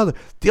Deontay Wilder.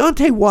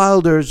 Deontay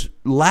Wilder's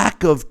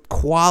lack of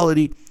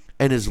quality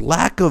and his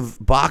lack of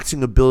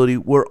boxing ability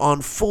were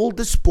on full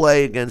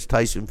display against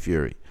Tyson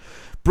Fury.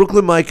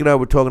 Brooklyn Mike and I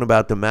were talking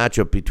about the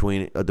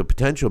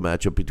potential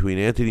matchup between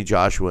Anthony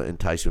Joshua and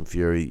Tyson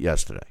Fury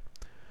yesterday.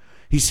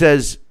 He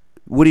says,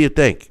 "What do you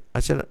think?" I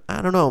said,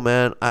 "I don't know,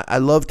 man. I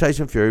love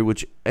Tyson Fury,"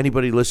 which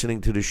anybody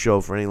listening to this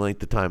show for any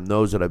length of time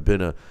knows that I've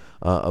been a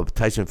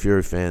Tyson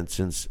Fury fan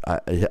since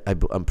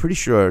I'm pretty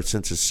sure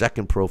since his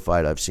second pro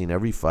fight. I've seen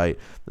every fight,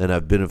 and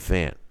I've been a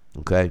fan.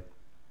 Okay.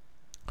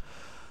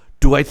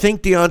 Do I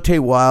think Deontay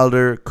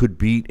Wilder could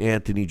beat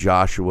Anthony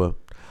Joshua?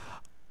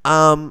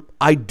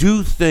 I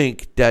do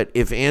think that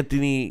if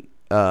Anthony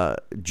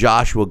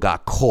Joshua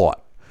got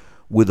caught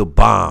with a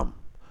bomb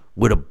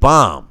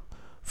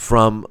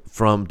from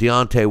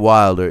Deontay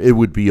Wilder, it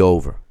would be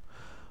over.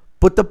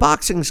 But the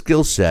boxing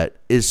skill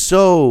set is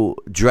so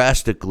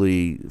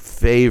drastically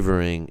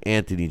favoring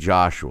Anthony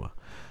Joshua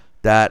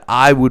that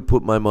I would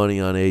put my money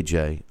on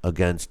AJ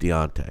against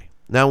Deontay.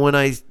 Now, when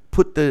I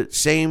put the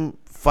same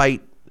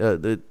fight,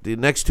 the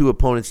next two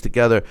opponents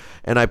together,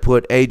 and I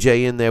put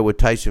AJ in there with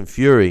Tyson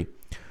Fury,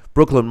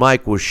 Brooklyn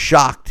Mike was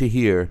shocked to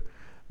hear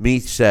me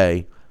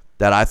say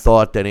that I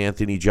thought that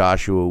Anthony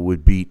Joshua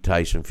would beat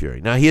Tyson Fury.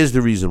 Now, here's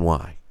the reason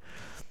why.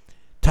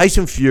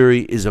 Tyson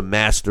Fury is a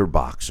master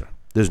boxer.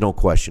 There's no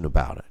question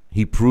about it.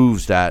 He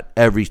proves that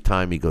every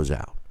time he goes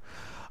out.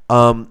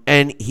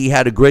 And he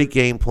had a great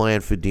game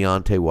plan for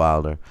Deontay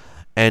Wilder.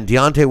 And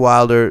Deontay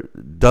Wilder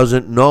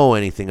doesn't know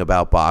anything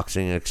about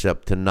boxing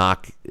except to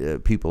knock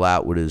people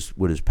out with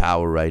his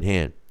power right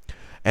hand.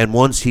 And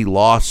once he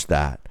lost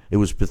that, it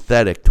was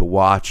pathetic to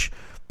watch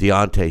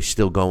Deontay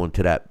still going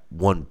to that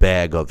one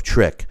bag of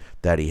trick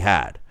that he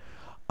had.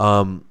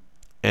 And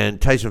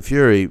Tyson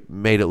Fury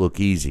made it look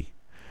easy.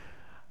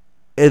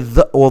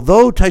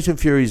 Although Tyson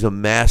Fury is a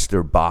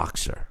master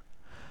boxer,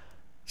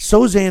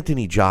 so is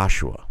Anthony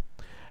Joshua.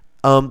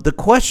 The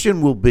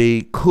question will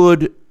be,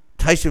 could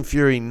Tyson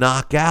Fury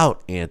knock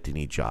out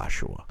Anthony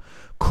Joshua?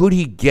 Could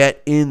he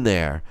get in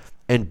there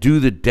and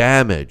do the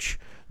damage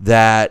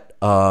that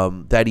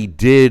he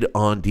did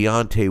on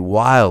Deontay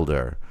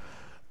Wilder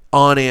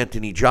on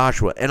Anthony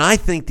Joshua? And I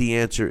think the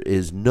answer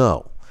is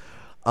no.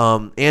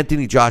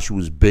 Anthony Joshua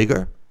is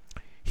bigger.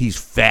 He's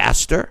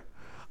faster.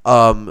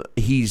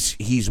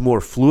 He's more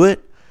fluid.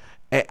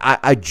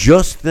 I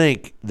just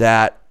think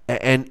that,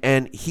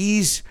 and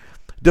he's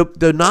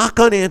the knock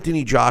on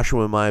Anthony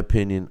Joshua, in my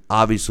opinion,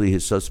 obviously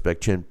his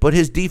suspect chin, but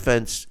his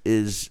defense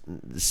is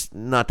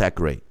not that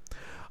great.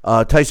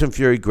 Tyson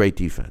Fury, great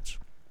defense.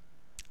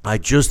 I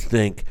just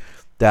think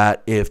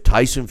that if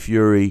Tyson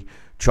Fury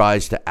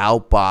tries to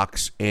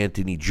outbox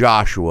Anthony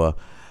Joshua,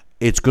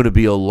 it's going to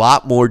be a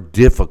lot more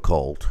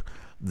difficult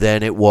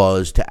than it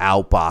was to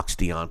outbox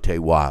Deontay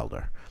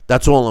Wilder.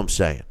 That's all I'm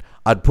saying.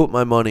 I'd put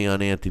my money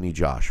on Anthony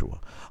Joshua.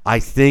 I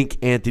think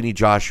Anthony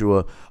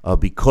Joshua,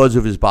 because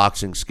of his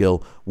boxing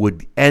skill,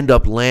 would end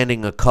up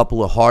landing a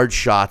couple of hard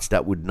shots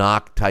that would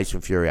knock Tyson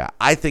Fury out.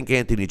 I think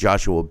Anthony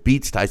Joshua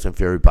beats Tyson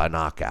Fury by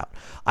knockout.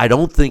 I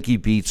don't think he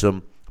beats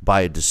him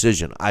by a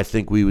decision. I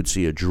think we would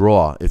see a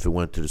draw if it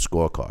went to the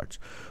scorecards.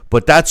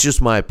 But that's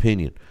just my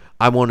opinion.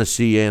 I want to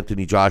see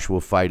Anthony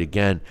Joshua fight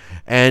again.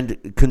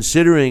 And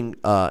considering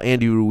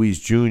Andy Ruiz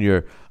Jr.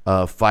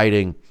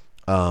 Fighting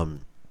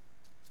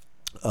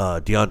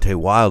Deontay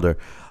Wilder,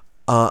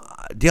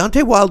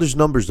 Deontay Wilder's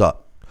number's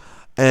up.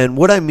 And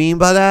what I mean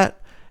by that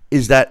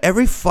is that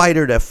every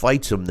fighter that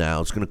fights him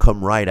now is going to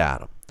come right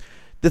at him.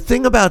 The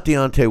thing about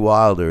Deontay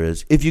Wilder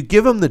is if you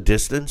give him the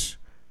distance,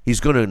 he's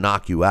going to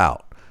knock you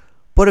out.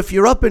 But if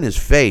you're up in his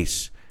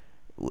face,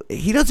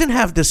 he doesn't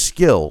have the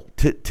skill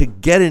to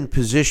get in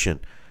position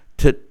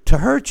to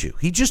hurt you.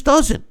 He just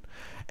doesn't.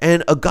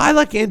 And a guy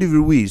like Andy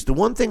Ruiz, the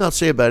one thing I'll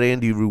say about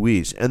Andy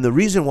Ruiz, and the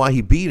reason why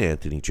he beat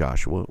Anthony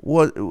Joshua,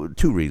 was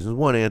two reasons.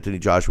 One, Anthony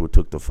Joshua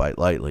took the fight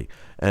lightly,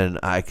 and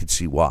I could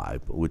see why,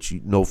 which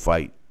no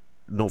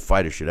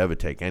fighter should ever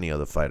take any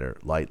other fighter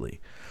lightly.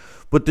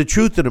 But the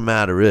truth of the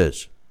matter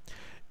is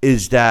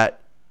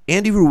that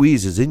Andy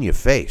Ruiz is in your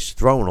face,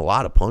 throwing a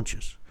lot of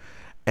punches.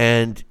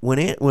 And when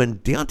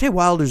Deontay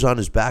Wilder's on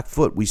his back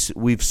foot,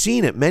 we've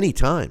seen it many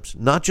times,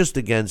 not just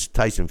against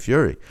Tyson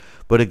Fury,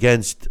 but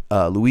against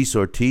Luis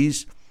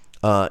Ortiz,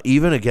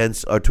 even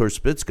against Artur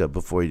Spitska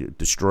before he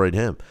destroyed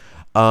him.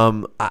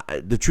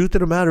 The truth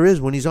of the matter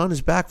is, when he's on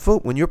his back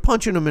foot, when you're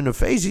punching him in the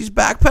face, he's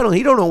backpedaling.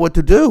 He don't know what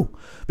to do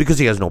because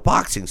he has no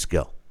boxing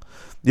skill.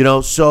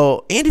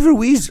 So Andy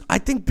Ruiz, I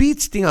think,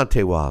 beats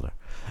Deontay Wilder.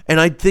 And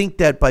I think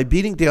that by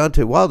beating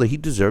Deontay Wilder, he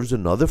deserves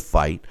another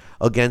fight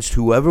against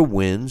whoever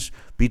wins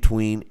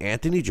between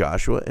Anthony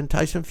Joshua and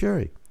Tyson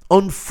Fury.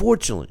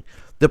 Unfortunately,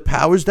 the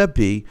powers that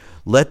be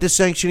let the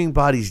sanctioning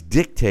bodies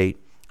dictate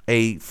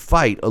a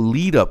fight, a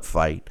lead-up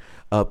fight,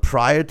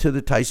 prior to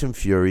the Tyson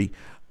Fury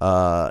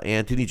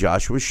Anthony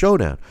Joshua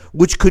showdown,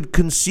 which could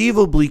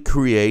conceivably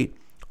create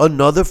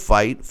another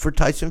fight for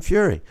Tyson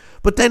Fury.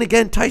 But then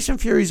again, Tyson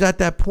Fury's at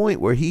that point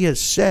where he has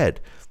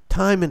said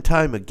time and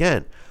time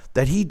again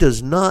that he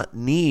does not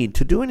need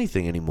to do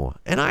anything anymore.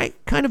 And I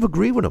kind of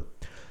agree with him.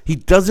 He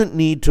doesn't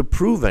need to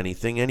prove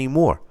anything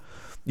anymore.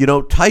 You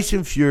know,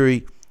 Tyson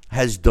Fury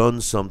has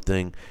done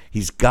something.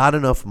 He's got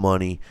enough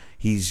money.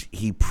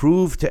 He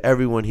proved to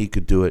everyone he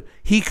could do it.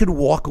 He could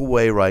walk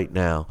away right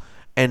now,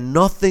 and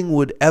nothing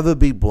would ever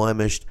be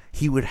blemished.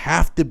 He would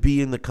have to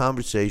be in the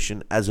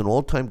conversation as an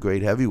all-time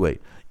great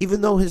heavyweight,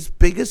 even though his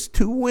biggest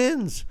two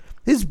wins.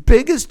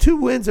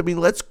 I mean,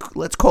 let's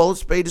call a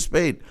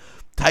spade.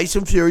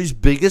 Tyson Fury's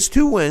biggest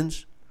two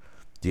wins,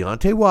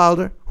 Deontay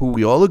Wilder, who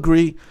we all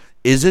agree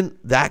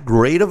isn't that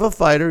great of a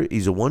fighter.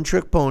 He's a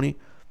one-trick pony.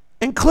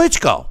 And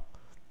Klitschko.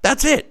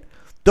 That's it.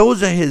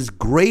 Those are his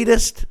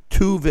greatest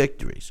two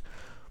victories.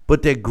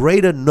 But they're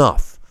great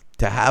enough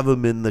to have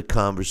him in the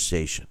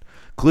conversation.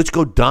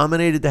 Klitschko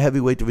dominated the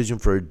heavyweight division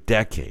for a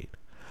decade.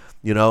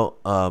 You know,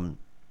 and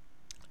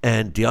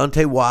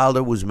Deontay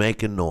Wilder was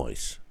making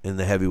noise in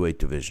the heavyweight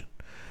division.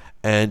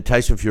 And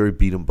Tyson Fury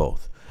beat them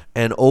both.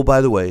 And, oh, by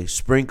the way,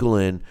 sprinkle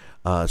in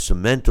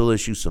some mental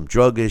issues, some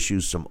drug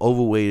issues, some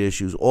overweight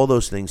issues, all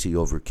those things he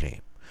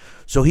overcame.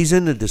 So he's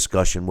in the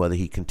discussion whether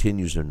he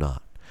continues or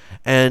not.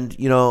 And,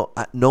 you know,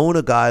 knowing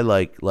a guy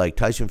like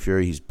Tyson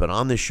Fury, he's been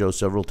on this show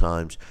several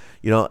times.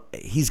 You know,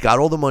 he's got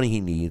all the money he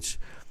needs.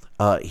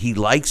 He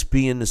likes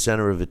being the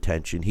center of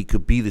attention. He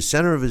could be the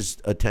center of his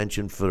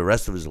attention for the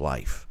rest of his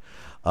life.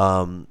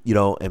 You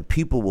know, and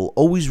people will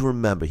always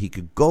remember he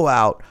could go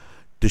out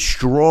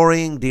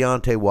destroying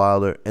Deontay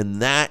Wilder,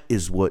 and that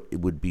is what it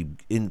would be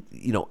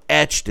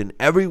etched in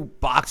every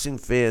boxing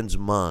fan's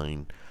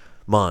mind,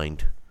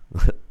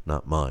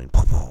 not mine,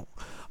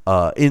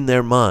 in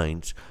their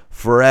minds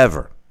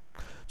forever.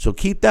 So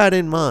keep that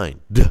in mind.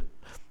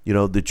 You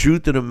know, the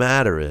truth of the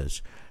matter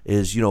is,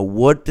 you know,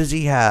 what does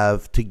he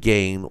have to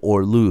gain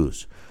or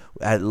lose?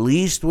 At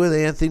least with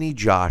Anthony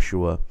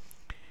Joshua,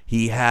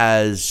 he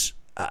has,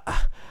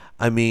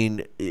 I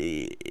mean,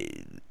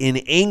 in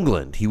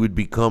England, he would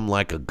become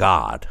like a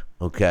god,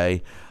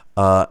 okay?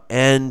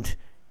 And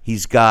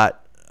he's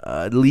got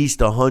at least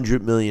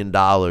 $100 million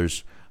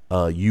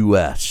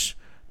U.S.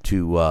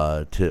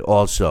 to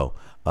also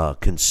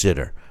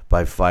consider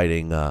by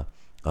fighting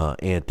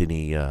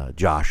Anthony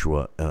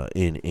Joshua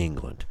in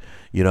England.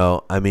 You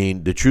know, I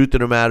mean, the truth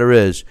of the matter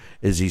is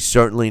he's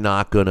certainly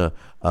not going to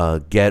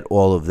get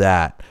all of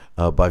that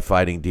by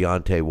fighting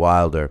Deontay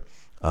Wilder.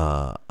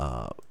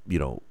 You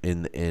know,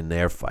 in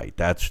their fight,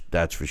 that's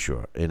for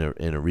sure, in a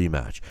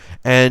rematch.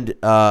 And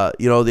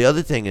you know, the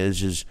other thing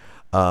is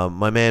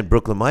my man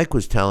Brooklyn Mike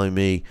was telling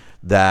me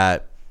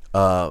that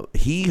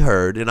he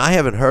heard, and I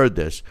haven't heard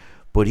this,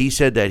 but he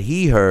said that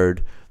he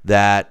heard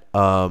that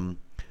the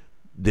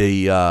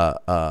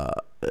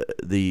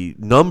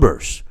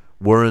numbers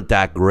weren't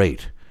that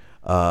great,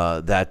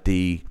 that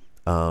the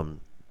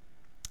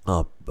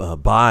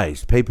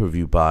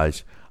pay-per-view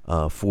buys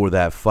for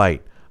that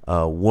fight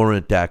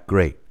weren't that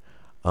great.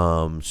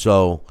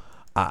 So,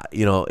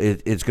 you know,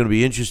 it's going to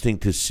be interesting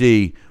to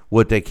see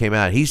what they came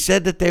out. He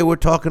said that they were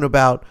talking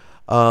about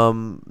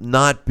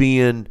not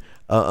being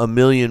a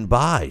million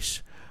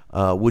buys,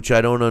 which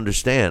I don't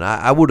understand.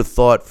 I would have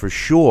thought for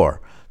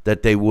sure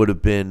that they would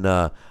have been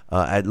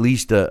at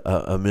least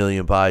a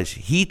million buys.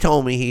 He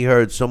told me he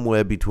heard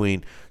somewhere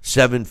between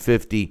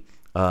 750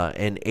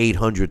 and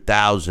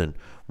 800,000,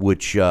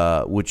 which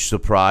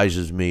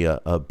surprises me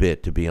a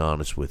bit, to be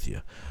honest with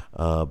you.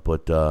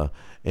 But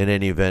in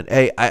any event,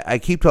 hey, I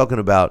keep talking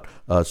about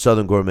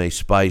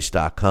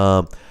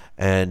SouthernGourmetSpice.com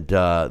and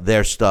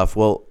their stuff.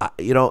 Well,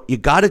 you know, you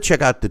got to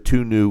check out the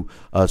two new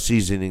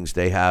seasonings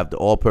they have, the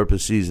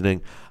all-purpose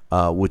seasoning,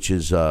 which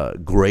is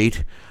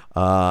great,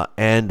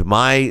 and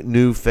my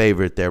new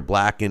favorite, their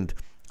blackened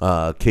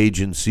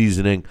Cajun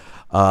seasoning.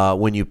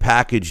 When you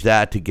package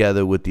that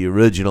together with the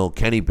original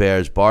Kenny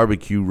Bear's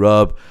barbecue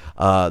rub,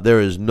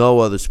 there is no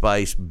other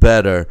spice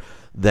better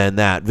than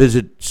that.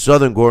 Visit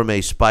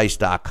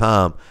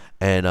SouthernGourmetSpice.com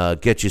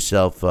and get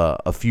yourself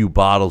a few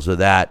bottles of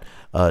that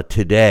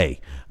today,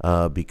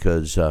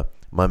 because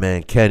my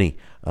man Kenny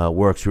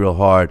works real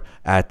hard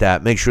at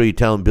that. Make sure you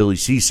tell him Billy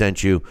C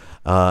sent you,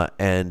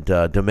 and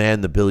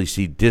demand the Billy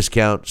C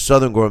discount.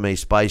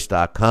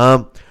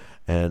 SouthernGourmetSpice.com,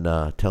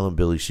 and tell him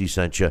Billy C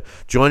sent you.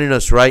 Joining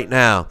us right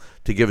now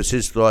to give us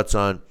his thoughts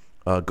on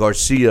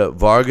Garcia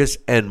Vargas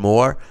and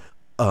more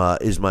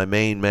is my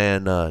main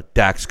man,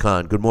 Dax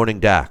Khan. Good morning,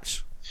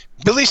 Dax.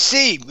 Billy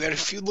C, we had a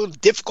few little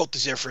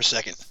difficulties there for a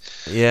second.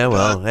 Yeah,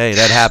 well, hey,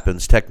 that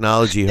happens.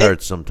 Technology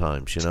hurts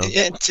sometimes, you know.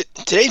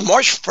 Today's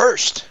March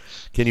 1st.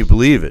 Can you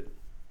believe it?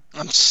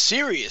 I'm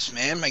serious,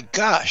 man. My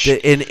gosh.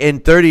 In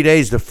 30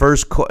 days, the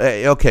first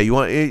okay, you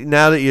want,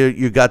 now that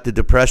you got the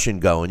depression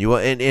going, you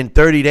want, in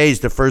 30 days,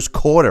 the first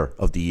quarter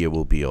of the year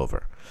will be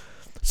over.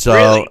 So,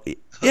 really?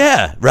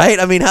 Yeah, right?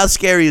 I mean, how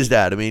scary is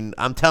that? I mean,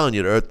 I'm telling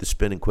you, the earth is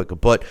spinning quicker.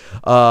 But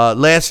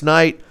last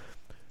night,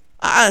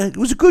 it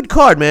was a good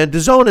card, man.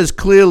 DAZN is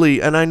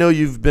clearly, and I know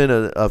you've been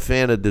a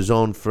fan of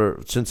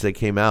DAZN since they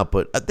came out,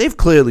 but they've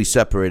clearly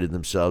separated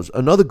themselves.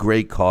 Another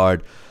great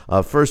card.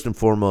 First and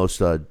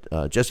foremost,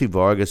 Jesse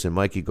Vargas and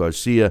Mikey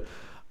Garcia.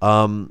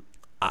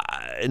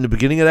 in the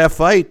beginning of that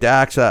fight,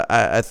 Dax,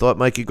 I thought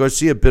Mikey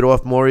Garcia bit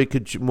off more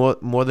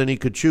than he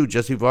could chew.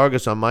 Jesse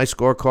Vargas on my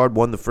scorecard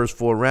won the first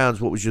 4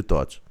 rounds. What was your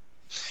thoughts?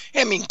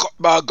 I mean,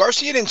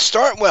 Garcia didn't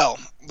start well.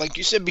 Like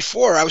you said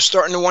before, I was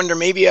starting to wonder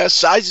maybe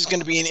size is going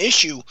to be an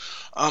issue.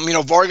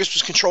 Vargas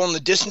was controlling the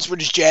distance with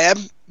his jab,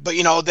 but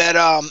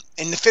that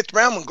in the 5th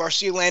round when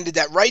Garcia landed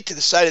that right to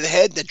the side of the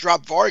head that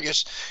dropped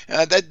Vargas,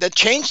 that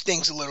changed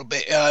things a little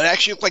bit. It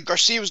actually looked like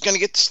Garcia was going to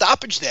get the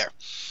stoppage there.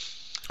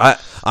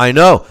 I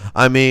know.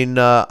 I mean,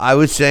 I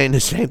was saying the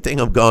same thing.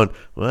 I'm going,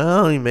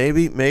 well,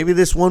 maybe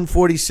this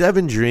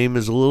 147 dream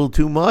is a little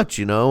too much,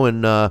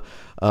 and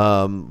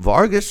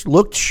Vargas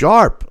looked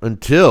sharp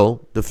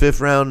until the 5th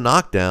round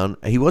knockdown.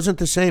 He wasn't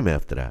the same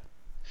after that.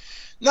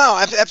 No,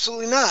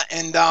 absolutely not.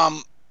 And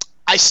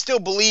I still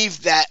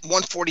believe that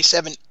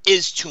 147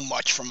 is too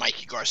much for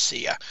Mikey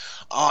Garcia.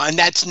 And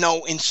that's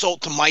no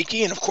insult to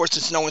Mikey. And, of course,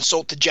 it's no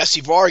insult to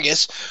Jesse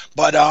Vargas.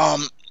 But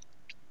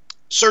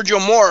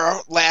Sergio Mora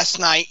last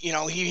night,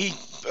 he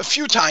a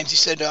few times he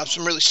said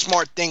some really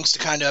smart things to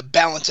kind of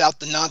balance out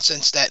the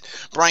nonsense that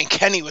Brian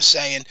Kenny was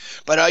saying.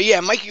 But,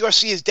 Mikey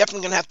Garcia is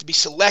definitely going to have to be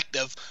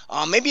selective.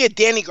 Maybe a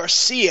Danny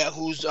Garcia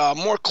who's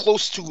more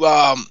close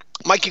to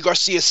Mikey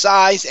Garcia's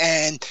size,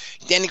 and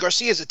Danny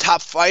Garcia is a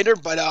top fighter,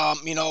 but,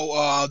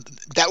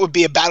 that would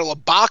be a battle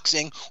of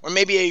boxing, or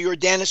maybe a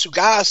Yordenis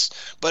Ugas.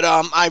 But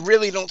I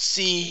really don't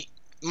see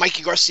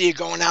Mikey Garcia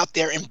going out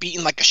there and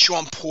beating like a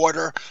Sean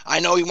Porter. I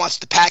know he wants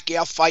the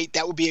Pacquiao fight.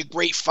 That would be a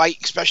great fight,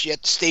 especially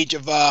at the stage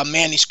of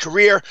Manny's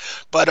career.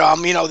 But,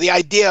 the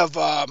idea of,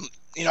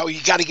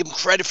 you got to give him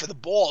credit for the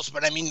balls.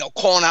 But,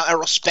 calling out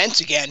Errol Spence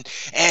again.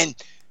 And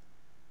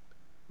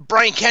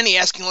Brian Kenny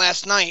asking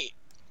last night,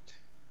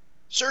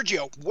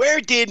 Sergio, where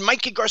did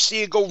Mikey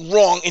Garcia go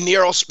wrong in the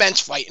Errol Spence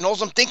fight? And all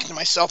I'm thinking to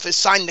myself is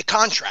sign the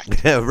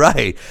contract. Yeah,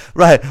 right.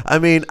 I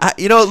mean,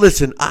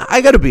 listen, I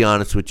got to be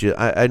honest with you.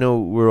 I know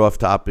we're off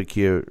topic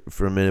here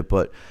for a minute,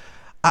 but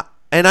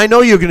I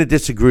know you're going to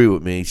disagree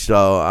with me,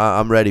 so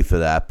I'm ready for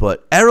that.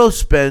 But Errol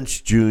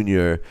Spence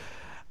Jr.,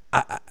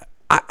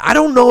 I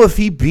don't know if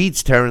he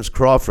beats Terrence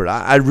Crawford.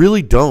 I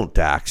really don't,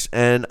 Dax.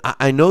 And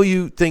I know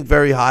you think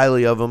very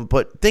highly of him,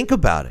 but think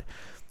about it.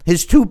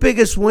 His 2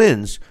 biggest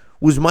wins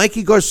was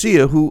Mikey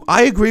Garcia, who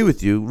I agree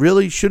with you,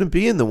 really shouldn't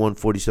be in the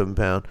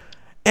 147-pound,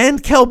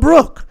 and Kell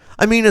Brook.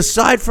 I mean,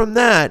 aside from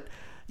that,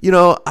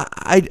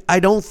 I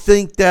don't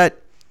think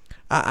that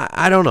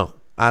I don't know.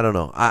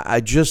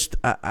 I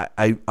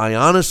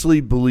honestly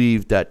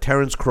believe that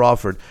Terrence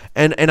Crawford,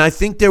 and I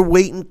think they're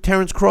waiting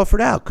Terrence Crawford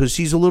out because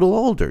he's a little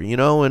older,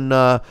 and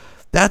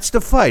that's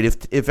the fight.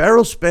 If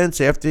Errol Spence,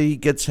 after he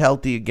gets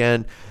healthy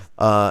again,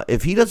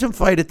 if he doesn't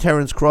fight a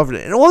Terrence Crawford,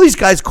 and all these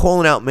guys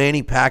calling out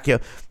Manny Pacquiao,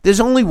 there's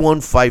only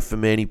one fight for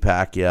Manny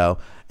Pacquiao,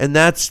 and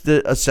that's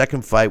a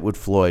second fight with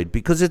Floyd,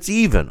 because it's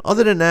even.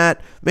 Other than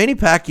that, Manny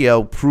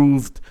Pacquiao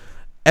proved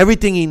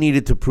everything he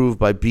needed to prove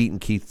by beating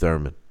Keith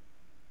Thurman.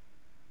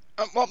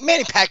 Well,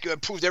 Manny Pacquiao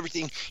had proved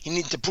everything he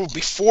needed to prove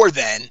before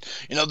then.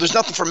 There's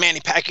nothing for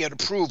Manny Pacquiao to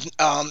prove.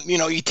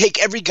 You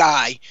take every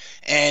guy,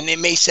 and it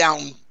may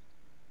sound,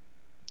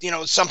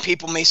 some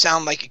people may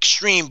sound like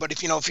extreme, but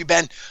if you've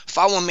been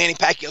following Manny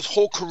Pacquiao's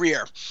whole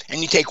career,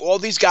 and you take all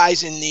these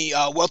guys in the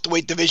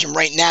welterweight division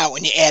right now,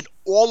 and you add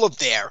all of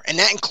and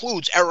that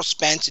includes Errol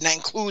Spence, and that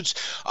includes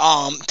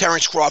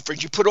Terrence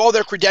Crawford, you put all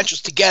their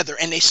credentials together,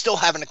 and they still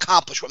haven't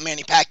accomplished what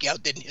Manny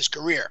Pacquiao did in his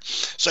career.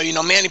 So,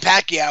 Manny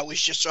Pacquiao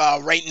is just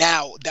right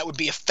now, that would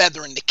be a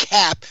feather in the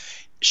cap,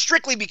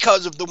 strictly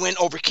because of the win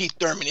over Keith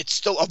Thurman. It's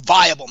still a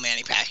viable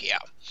Manny Pacquiao.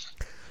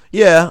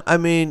 Yeah, I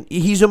mean,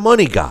 he's a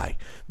money guy.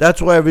 That's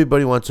why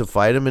everybody wants to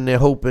fight him, and they're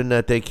hoping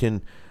that they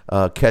can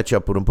catch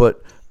up with him.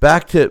 But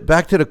back to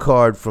the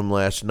card from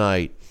last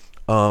night,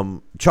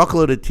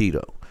 Chocolate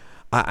Tito.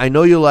 I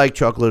know you like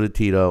Chocolate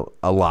Tito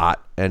a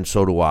lot, and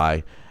so do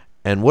I.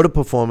 And what a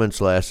performance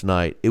last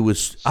night. It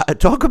was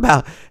talk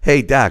about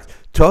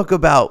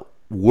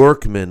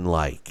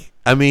workman-like.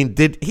 I mean,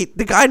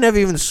 the guy never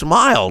even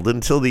smiled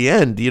until the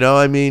end,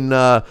 I mean,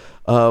 what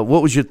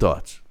was your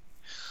thoughts?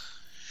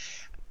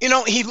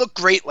 He looked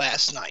great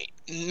last night.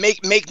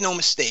 Make no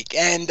mistake.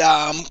 And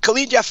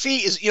Khalid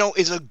Yafai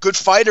is a good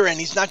fighter, and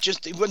he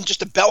wasn't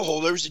just a belt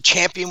holder, he was a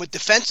champion with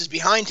defenses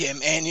behind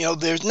him. And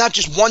there's not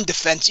just one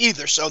defense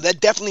either, so that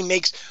definitely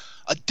makes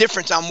a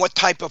difference on what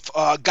type of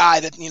guy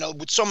that,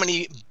 with so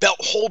many belt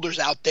holders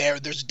out there,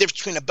 there's a difference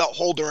between a belt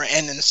holder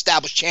and an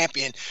established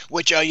champion,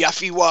 which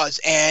Yafai was,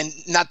 and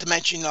not to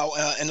mention,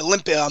 an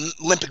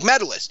Olympic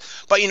medalist.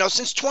 But,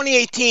 since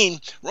 2018,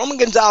 Roman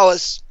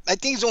Gonzalez, I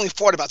think he's only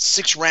fought about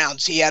 6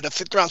 rounds. He had a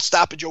 5th-round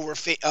stoppage over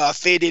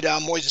faded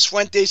Moises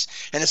Fuentes,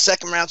 and a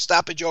 2nd-round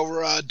stoppage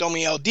over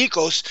Domiel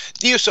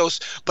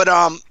Diossos. But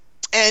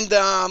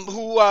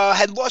who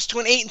had lost to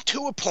an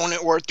 8-2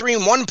 opponent or a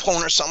 3-1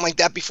 opponent or something like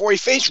that before he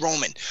faced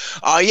Roman.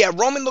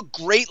 Roman looked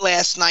great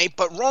last night,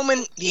 but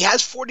Roman, he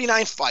has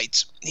 49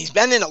 fights. He's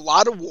been in a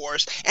lot of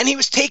wars, and he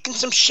was taking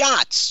some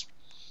shots.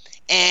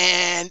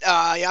 And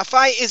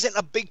Yafai isn't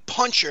a big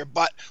puncher,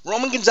 but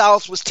Roman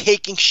Gonzalez was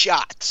taking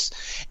shots.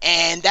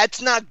 And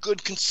that's not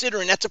good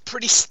considering that's a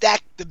pretty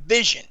stacked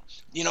division.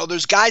 You know,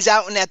 there's guys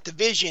out in that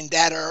division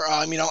that are,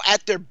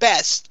 at their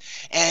best,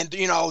 and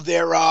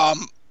they're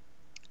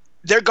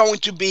going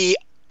to be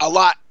a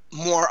lot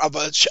more of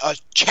a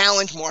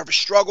challenge, more of a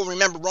struggle.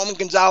 Remember, Roman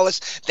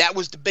Gonzalez, that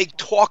was the big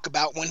talk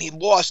about when he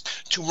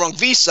lost to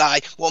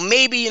Rungvisai. Well,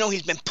 maybe,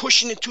 he's been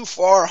pushing it too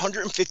far,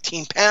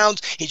 115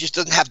 pounds. He just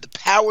doesn't have the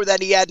power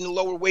that he had in the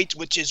lower weights,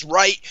 which is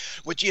right,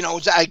 which,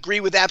 I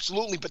agree with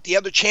absolutely. But the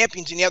other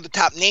champions and the other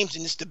top names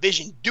in this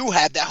division do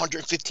have that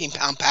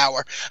 115-pound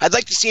power. I'd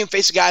like to see him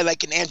face a guy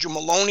like an Andrew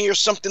Maloney or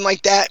something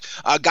like that,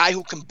 a guy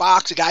who can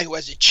box, a guy who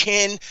has a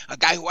chin, a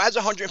guy who has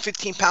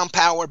 115-pound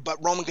power,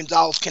 but Roman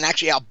Gonzalez can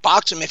actually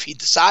outbox him if he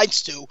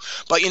decides to.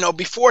 But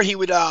before he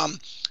would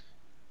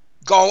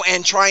go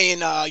and try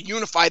and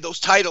unify those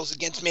titles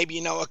against maybe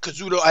a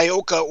Kazuto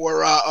Ioka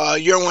or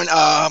Yerwin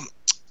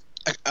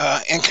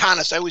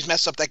Ancanis. I always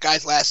mess up that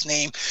guy's last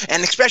name.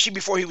 And especially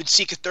before he would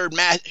seek a third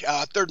match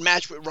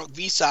with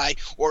Rungvisai,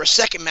 or a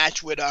second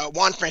match with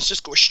Juan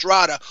Francisco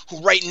Estrada, who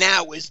right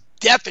now is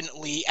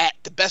definitely at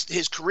the best of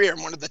his career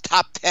and one of the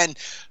top 10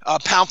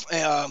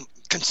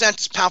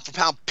 consensus pound for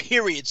pound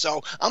period.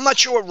 So I'm not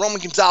sure what Roman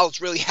Gonzalez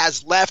really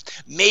has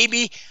left.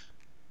 Maybe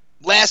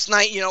last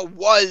night,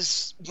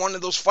 was one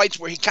of those fights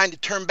where he kind of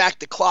turned back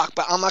the clock,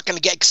 but I'm not going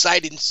to get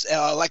excited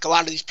like a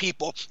lot of these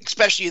people,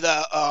 especially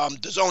the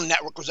DAZN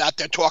network was out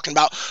there talking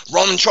about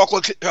Roman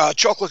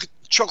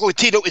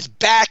Chocolatito is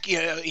back.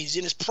 He's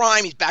in his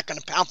prime. He's back on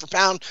a pound for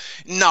pound.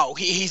 No,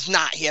 he's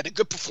not. He had a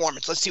good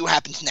performance. Let's see what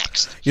happens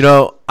next.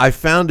 I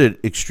found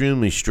it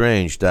extremely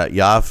strange that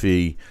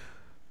Yaffe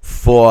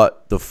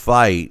fought the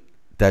fight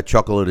that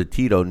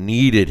Chocolatito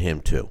needed him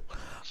to.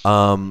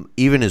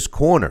 Even his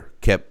corner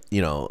kept,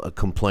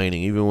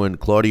 complaining. Even when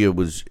Claudia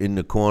was in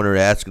the corner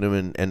asking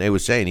him, and they were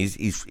saying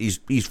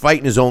he's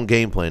fighting his own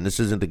game plan. This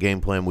isn't the game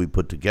plan we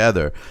put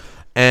together.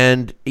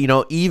 And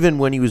even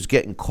when he was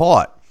getting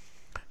caught,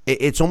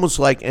 it's almost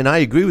like, and I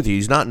agree with you,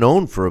 he's not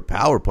known for a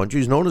power puncher.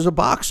 He's known as a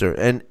boxer,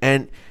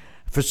 and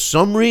for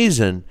some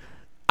reason,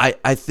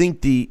 I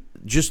think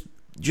just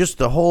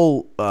the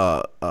whole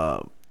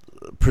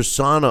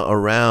persona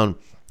around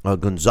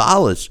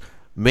Gonzalez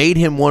made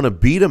him want to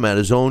beat him at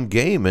his own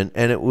game, and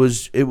it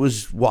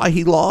was why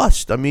he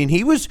lost. I mean,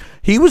 he was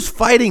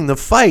fighting the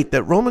fight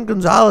that Roman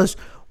Gonzalez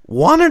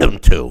wanted him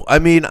to. I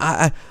mean,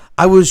 I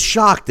was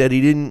shocked that he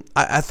didn't.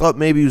 I thought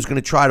maybe he was going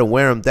to try to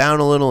wear him down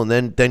a little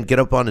and then get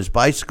up on his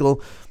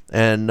bicycle,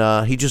 and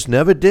he just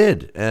never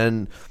did.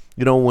 And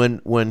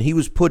when he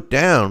was put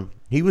down,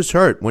 he was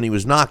hurt when he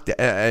was knocked.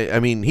 I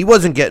mean, he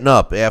wasn't getting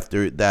up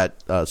after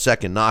that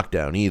second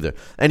knockdown either.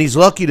 And he's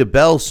lucky the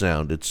bell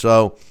sounded.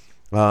 So,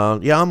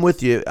 I'm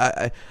with you.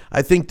 I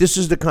think this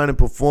is the kind of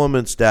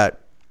performance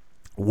that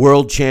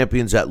world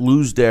champions that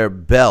lose their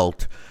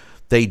belt,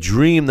 they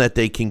dream that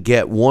they can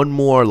get one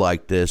more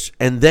like this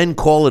and then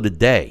call it a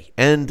day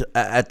and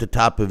at the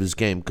top of his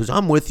game. Because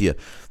I'm with you.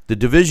 The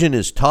division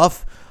is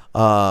tough.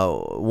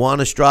 Juan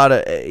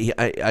Estrada,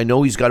 I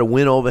know he's got a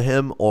win over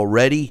him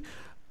already,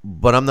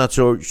 but I'm not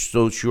so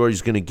sure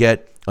he's going to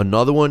get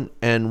another one.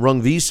 And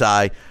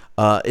Rungvisai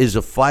is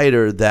a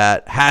fighter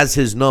that has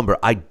his number.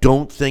 I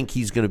don't think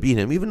he's going to beat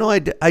him, even though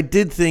I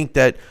did think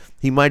that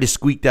he might have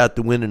squeaked out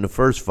the win in the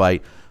first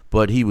fight,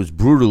 but he was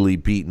brutally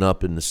beaten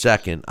up in the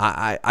second.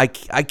 I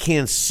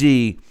can't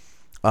see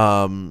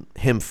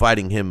him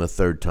fighting him a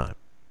third time.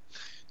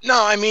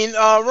 No, I mean,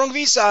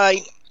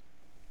 Rungvisai,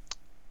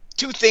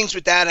 two things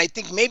with that. I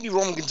think maybe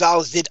Roman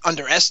Gonzalez did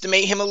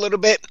underestimate him a little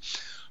bit,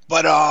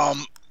 but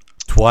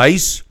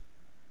twice?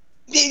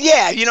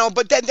 Yeah,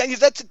 but that's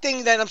the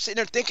thing that I'm sitting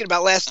there thinking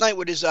about last night.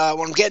 What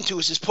I'm getting to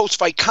is his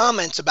post-fight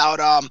comments about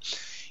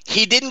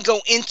he didn't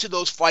go into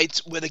those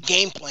fights with a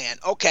game plan.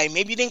 Okay,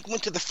 maybe you didn't go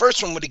into the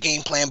first one with a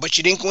game plan, but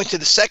you didn't go into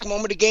the second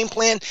one with a game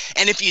plan.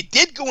 And if you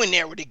did go in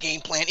there with a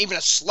game plan, even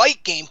a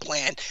slight game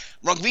plan,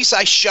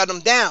 Rungvisai shut him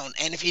down.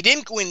 And if you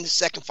didn't go in the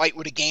second fight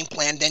with a game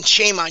plan, then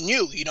shame on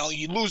you.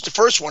 You lose the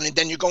first one, and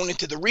then you're going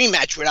into the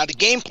rematch without a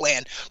game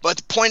plan. But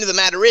the point of the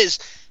matter is,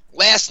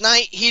 last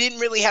night, he didn't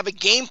really have a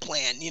game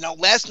plan.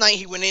 Last night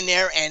he went in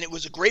there and it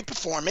was a great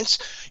performance.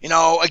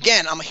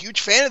 Again, I'm a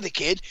huge fan of the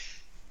kid,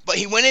 but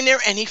he went in there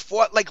and he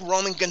fought like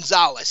Roman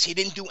Gonzalez. He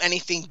didn't do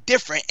anything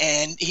different,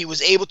 and he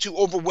was able to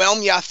overwhelm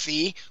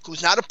Yaffe,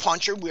 who's not a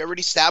puncher. We already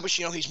established,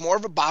 he's more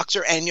of a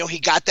boxer, and, he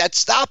got that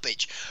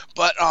stoppage.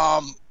 But,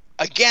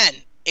 again,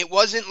 it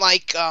wasn't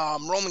like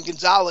Roman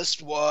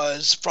Gonzalez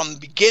was from the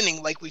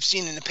beginning, like we've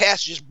seen in the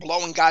past, just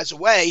blowing guys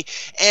away.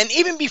 And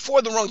even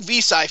before the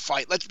Rungvisai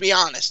fight, let's be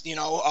honest,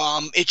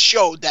 it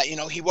showed that,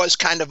 he was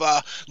kind of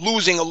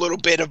losing a little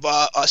bit of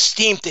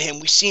steam to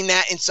him. We've seen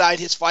that inside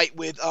his fight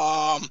with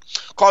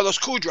Carlos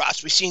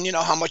Cudras. We've seen,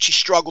 how much he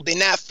struggled in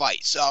that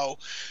fight. So,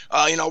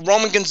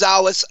 Roman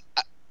Gonzalez,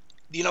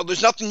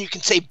 There's nothing you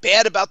can say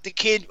bad about the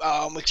kid,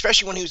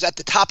 especially when he was at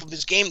the top of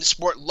his game. The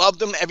sport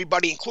loved him.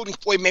 Everybody, including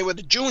Floyd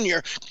Mayweather Jr.,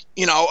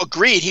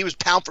 agreed he was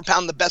pound for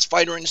pound the best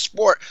fighter in the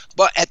sport.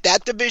 But at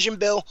that division,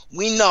 Bill,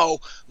 we know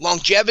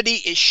longevity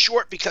is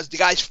short because the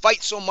guys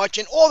fight so much,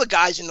 and all the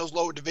guys in those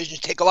lower divisions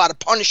take a lot of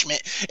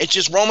punishment. It's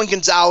just Roman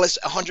Gonzalez,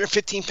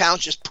 115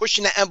 pounds, just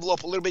pushing the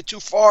envelope a little bit too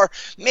far.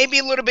 Maybe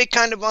a little bit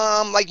kind of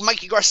like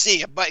Mikey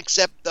Garcia, but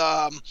except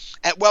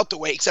at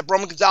welterweight. Except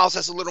Roman Gonzalez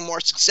has a little more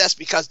success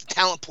because the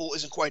talent pool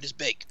isn't quite as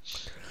big.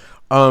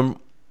 How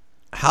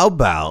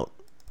about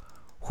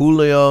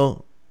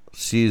Julio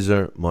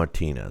Cesar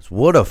Martinez?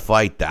 What a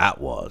fight that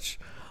was!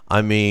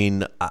 I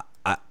mean,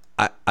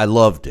 I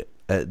loved it.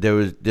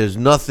 There's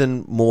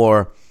nothing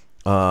more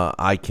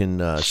I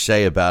can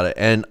say about it.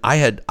 And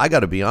I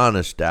got to be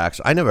honest,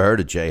 Dax. I never heard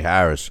of Jay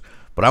Harris,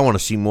 but I want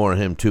to see more of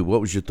him too.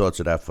 What was your thoughts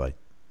of that fight?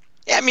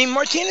 Yeah, I mean,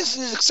 Martinez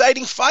is an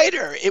exciting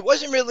fighter. It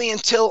wasn't really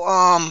until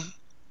I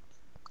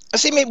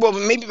say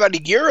maybe about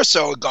a year or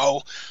so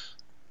ago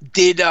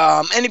did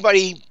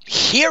anybody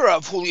hear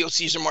of Julio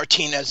Cesar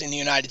Martinez in the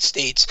United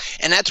States.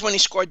 And that's when he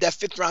scored that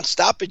 5th-round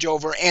stoppage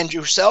over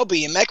Andrew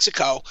Selby in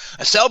Mexico.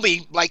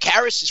 Selby, like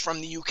Harris, is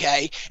from the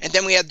UK. And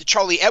then we had the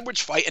Charlie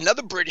Edwards fight,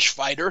 another British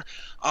fighter.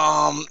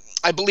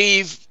 I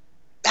believe...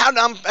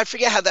 I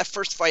forget how that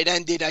first fight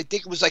ended. I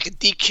think it was like a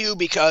DQ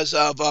because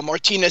of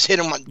Martinez hit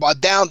him while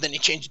down. Then he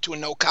changed it to a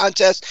no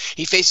contest.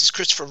 He faces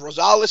Christopher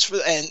Rosales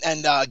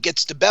and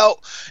gets the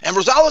belt. And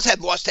Rosales had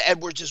lost to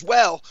Edwards as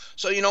well.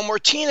 So,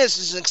 Martinez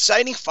is an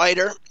exciting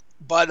fighter,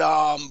 but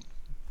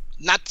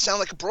not to sound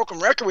like a broken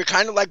record, we're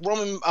kind of like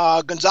Roman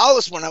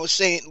Gonzalez when I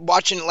was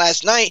watching it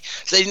last night.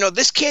 Said,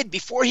 this kid,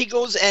 before he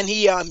goes and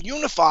he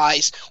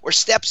unifies or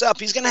steps up,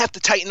 he's going to have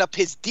to tighten up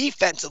his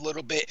defense a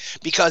little bit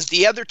because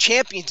the other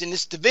champions in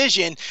this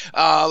division,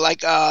 like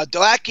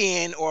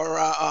Dalakian or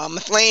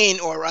Methane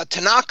or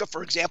Tanaka,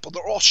 for example,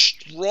 they're all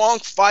strong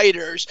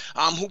fighters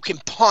who can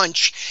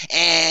punch,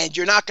 and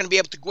you're not going to be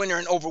able to go in there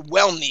and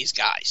overwhelm these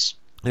guys.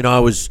 I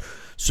was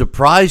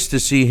surprised to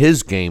see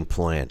his game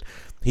plan.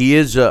 He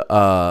is a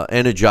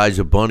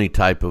Energizer Bunny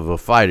type of a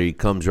fighter. He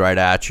comes right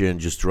at you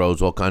and just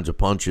throws all kinds of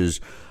punches.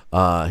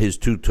 His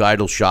 2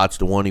 title shots,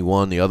 the one he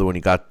won, the other one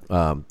he got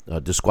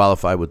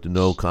disqualified with the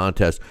no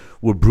contest,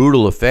 were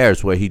brutal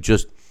affairs where he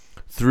just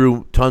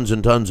threw tons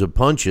and tons of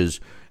punches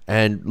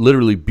and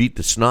literally beat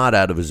the snot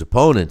out of his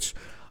opponents.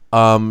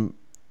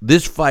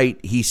 This fight,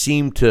 he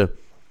seemed to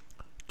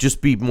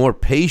just be more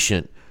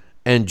patient.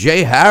 And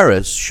Jay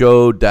Harris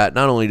showed that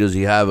not only does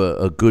he have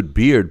a good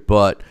beard,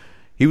 but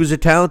he was a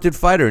talented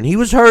fighter, and he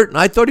was hurt.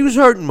 I thought he was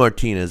hurting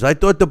Martinez. I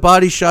thought the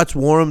body shots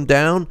wore him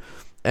down,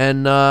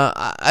 and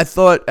I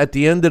thought at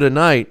the end of the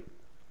night,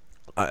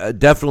 I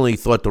definitely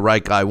thought the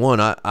right guy won.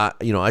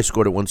 I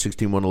scored at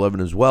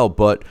 116-111 as well,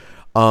 but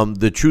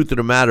the truth of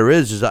the matter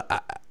is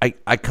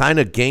I kind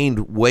of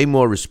gained way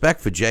more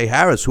respect for Jay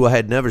Harris, who I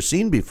had never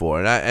seen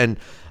before, and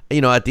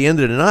at the end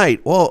of the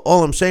night,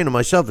 all I'm saying to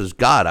myself is,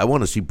 God, I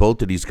want to see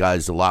both of these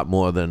guys a lot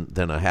more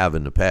than I have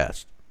in the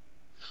past.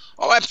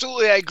 Oh,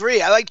 absolutely, I agree.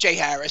 I like Jay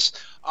Harris.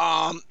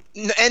 I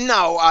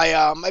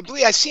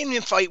believe I've seen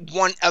him fight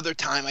one other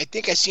time. I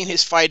think I've seen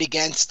his fight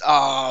against, who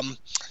am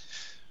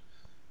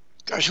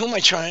I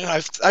trying?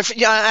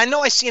 I know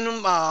I've seen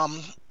him.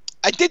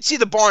 I did see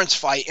the Barnes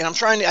fight, and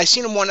I've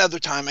seen him one other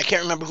time. I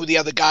can't remember who the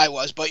other guy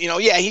was, but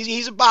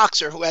he's a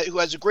boxer who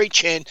has a great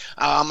chin.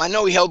 I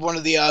know he held one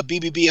of the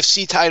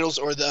BBBFC titles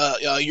or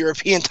the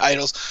European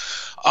titles,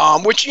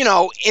 which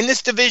in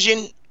this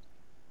division.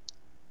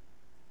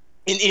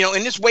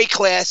 In this weight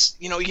class,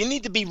 you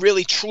need to be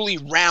really truly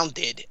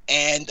rounded,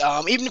 and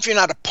even if you're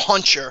not a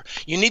puncher,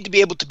 you need to be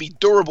able to be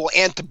durable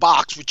and to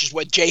box, which is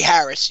what Jay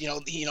Harris,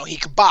 he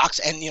could box,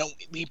 and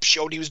he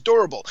showed he was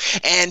durable.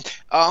 And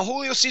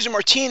Julio Cesar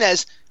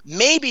Martinez,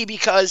 maybe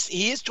because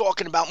he is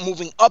talking about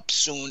moving up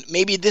soon,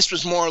 maybe this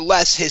was more or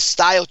less his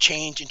style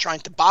change and trying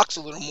to box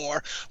a little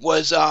more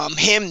was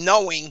him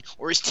knowing,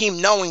 or his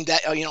team knowing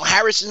that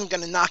Harris isn't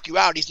going to knock you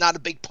out. He's not a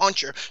big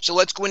puncher, so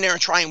let's go in there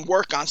and try and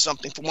work on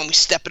something for when we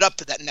step it up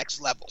to that next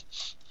level.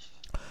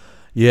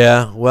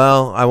 Yeah,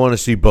 well, I want to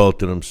see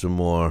both of them some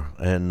more.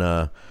 And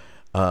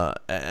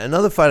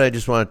another fight I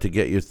just wanted to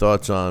get your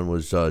thoughts on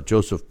was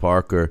Joseph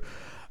Parker.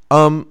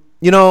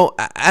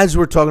 As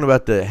we're talking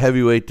about the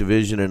heavyweight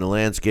division and the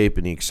landscape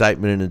and the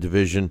excitement in the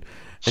division,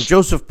 and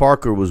Joseph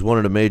Parker was one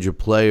of the major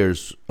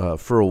players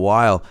for a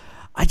while,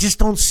 I just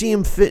don't see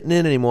him fitting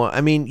in anymore.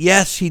 I mean,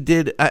 yes, he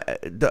did.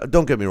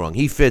 Don't get me wrong.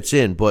 He fits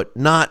in, but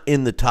not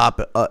in the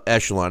top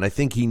echelon. I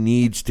think he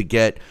needs to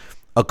get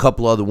a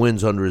couple other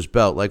wins under his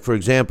belt. Like, for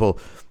example,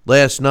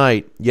 last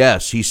night,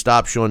 yes, he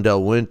stopped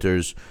Shondell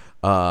Winters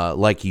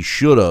like he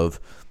should have,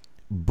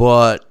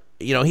 but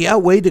he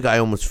outweighed the guy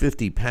almost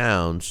 50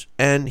 pounds,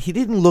 and he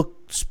didn't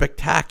look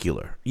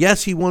spectacular.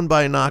 Yes, he won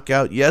by a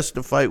knockout. Yes,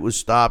 the fight was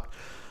stopped.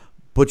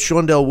 But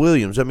Shondell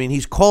Williams, I mean,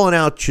 he's calling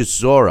out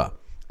Chisora.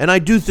 And I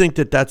do think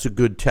that that's a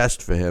good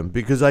test for him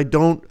because I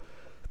don't,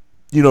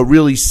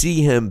 really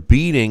see him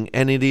beating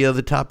any of the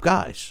other top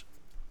guys.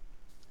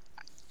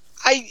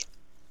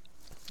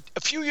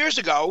 a few years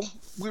ago,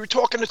 we were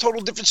talking a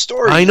total different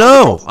story. I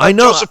know.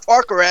 Joseph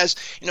Parker as,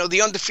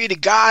 the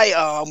undefeated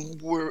guy.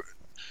 We're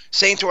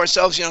saying to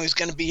ourselves, he's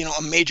going to be,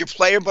 a major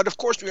player. But, of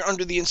course, we were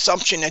under the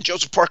assumption that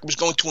Joseph Parker was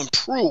going to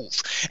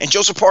improve. And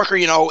Joseph Parker,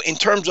 in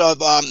terms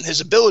of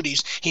his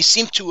abilities, he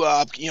seemed to,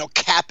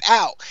 cap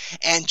out.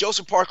 And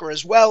Joseph Parker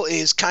as well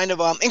is kind of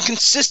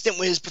inconsistent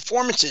with his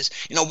performances.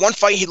 One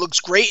fight he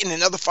looks great, and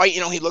another fight,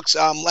 he looks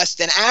less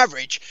than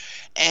average.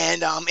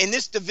 And in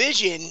this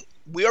division,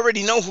 we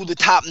already know who the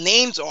top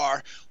names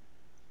are.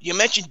 You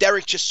mentioned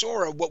Derek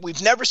Chisora. What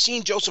we've never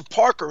seen Joseph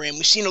Parker in,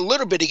 we've seen a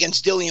little bit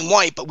against Dillian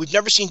White, but we've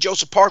never seen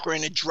Joseph Parker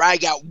in a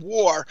drag-out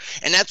war,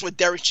 and that's what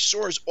Derek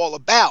Chisora is all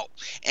about.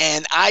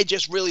 And I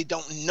just really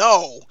don't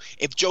know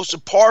if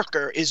Joseph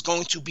Parker is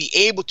going to be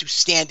able to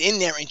stand in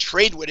there and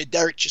trade with a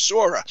Derek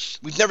Chisora.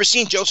 We've never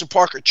seen Joseph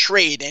Parker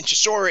trade, and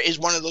Chisora is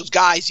one of those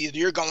guys, either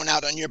you're going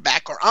out on your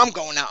back or I'm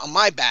going out on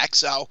my back.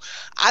 So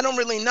I don't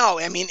really know.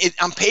 I mean,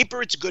 on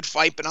paper, it's a good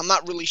fight, but I'm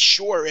not really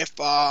sure if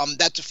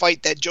that's a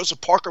fight that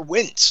Joseph Parker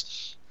wins.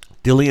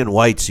 Dillian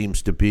White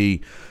seems to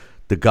be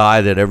the guy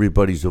that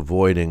everybody's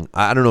avoiding.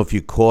 I don't know if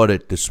you caught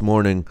it this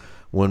morning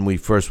when we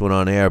first went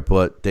on air,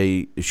 but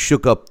they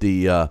shook up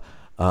the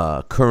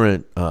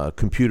current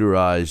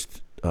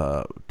computerized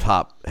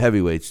top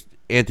heavyweights.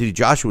 Anthony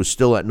Joshua is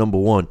still at number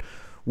 1,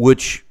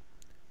 which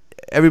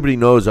everybody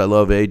knows I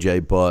love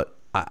AJ, but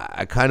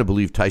I kind of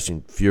believe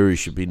Tyson Fury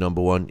should be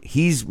number 1.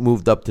 He's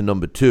moved up to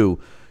number 2.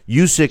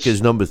 Usyk is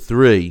number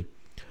 3.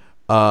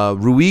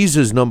 Ruiz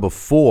is number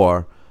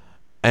 4.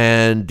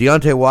 And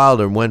Deontay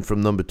Wilder went from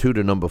number 2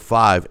 to number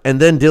 5. And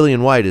then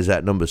Dillian White is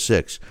at number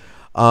 6.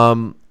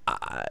 What's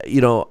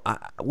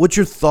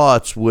your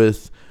thoughts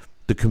with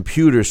the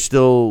computer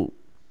still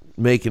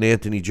making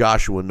Anthony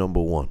Joshua number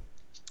 1?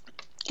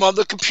 Well,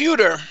 the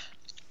computer,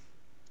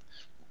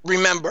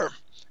 remember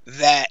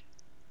that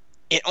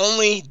it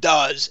only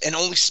does and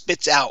only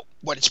spits out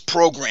what it's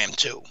programmed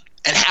to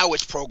and how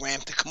it's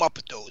programmed to come up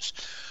with those.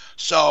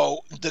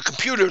 So the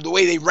computer, the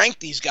way they rank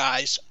these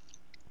guys,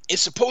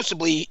 is supposed to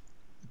be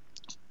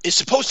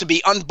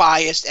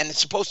unbiased, and it's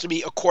supposed to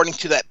be according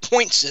to that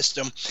point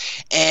system.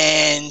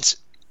 And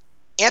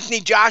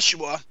Anthony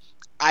Joshua,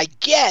 I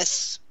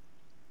guess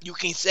you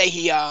can say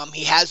he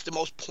has the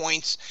most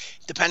points,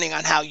 depending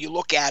on how you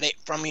look at it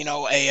from an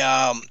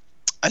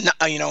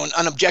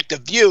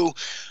unobjective view.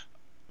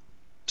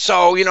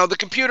 So the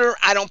computer,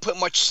 I don't put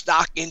much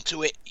stock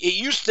into it. It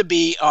used to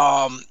be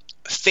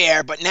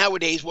fair, but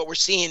nowadays what we're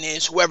seeing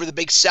is whoever the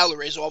big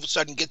seller is all of a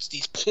sudden gets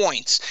these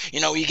points.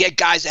 You get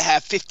guys that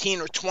have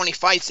 15 or 20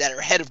 fights that are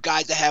ahead of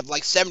guys that have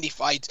like 70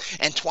 fights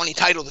and 20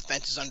 title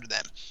defenses under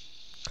them.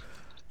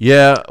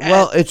 Yeah,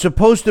 well, it's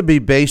supposed to be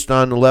based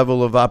on the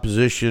level of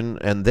opposition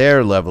and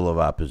their level of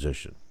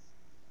opposition.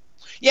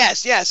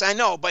 Yes, I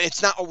know, but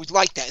it's not always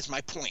like that is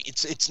my point.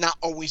 It's not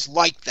always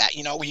like that.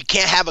 You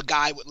can't have a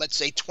guy with, let's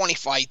say, 20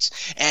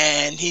 fights,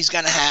 and he's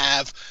going to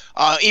have,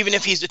 even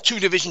if he's a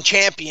 2-division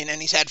champion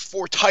and he's had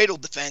 4 title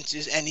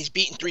defenses and he's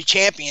beaten 3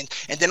 champions,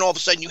 and then all of a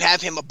sudden you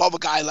have him above a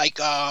guy like,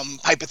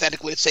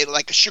 hypothetically, let's say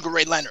like a Sugar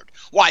Ray Leonard.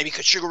 Why?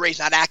 Because Sugar Ray's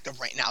not active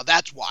right now.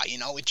 That's why,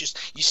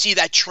 you see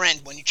that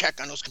trend when you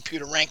check on those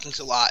computer rankings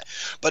a lot.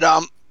 But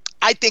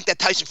I think that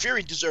Tyson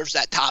Fury deserves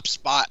that top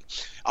spot.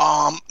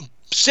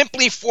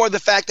 Simply for the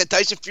fact that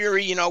Tyson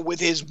Fury, with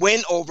his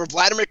win over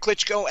Vladimir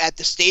Klitschko at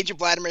the stage of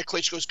Vladimir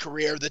Klitschko's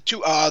career,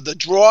 the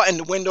draw and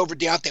the win over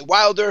Deontay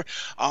Wilder,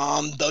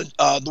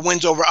 the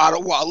wins over Otto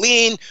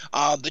Wallin,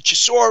 the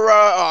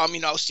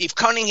Chisora, Steve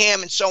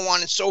Cunningham, and so on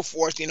and so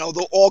forth. They're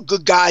all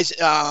good guys,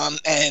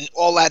 and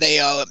all at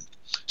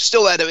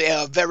still at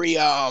a very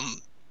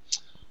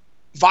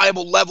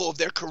viable level of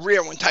their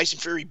career when Tyson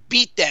Fury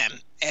beat them.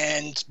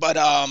 But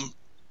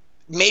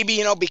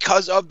maybe,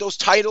 because of those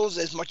titles,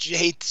 as much as you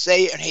hate to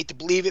say it and hate to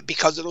believe it,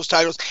 because of those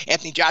titles,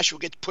 Anthony Joshua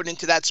gets put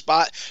into that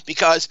spot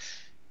because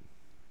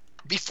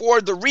before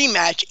the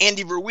rematch,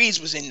 Andy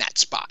Ruiz was in that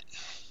spot.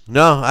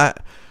 No,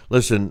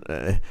 listen,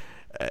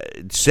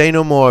 say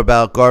no more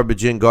about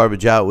garbage in,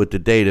 garbage out with the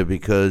data,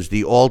 because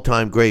the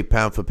all-time great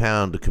pound for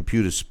pound, the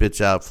computer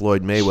spits out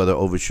Floyd Mayweather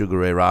over Sugar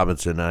Ray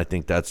Robinson, and I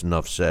think that's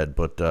enough said.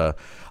 But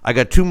I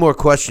got 2 more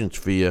questions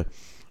for you.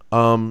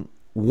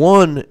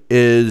 One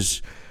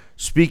is,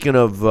 speaking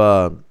of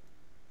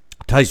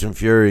Tyson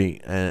Fury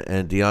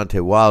and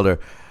Deontay Wilder,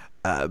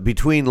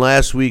 between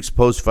last week's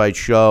post-fight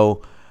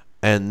show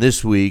and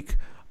this week,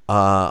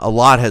 a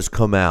lot has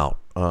come out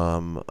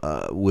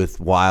with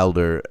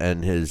Wilder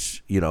and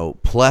his,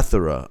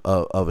 plethora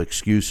of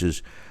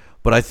excuses.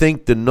 But I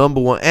think the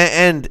number one,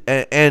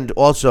 and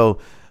also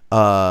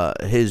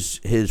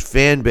his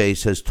fan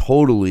base has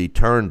totally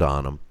turned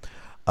on him.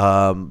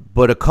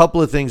 But a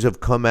couple of things have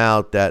come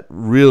out that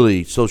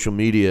really social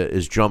media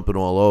is jumping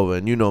all over.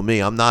 And you know me,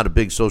 I'm not a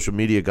big social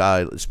media guy,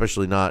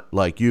 especially not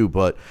like you,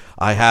 but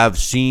I have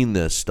seen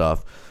this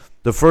stuff.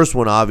 The first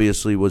one,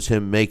 obviously, was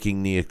him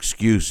making the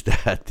excuse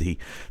that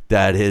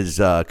his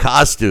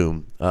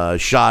costume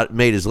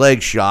made his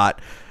leg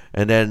shot,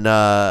 And then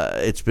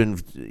it's been,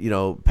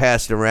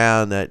 passed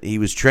around that he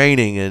was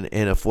training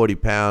in a 40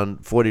 to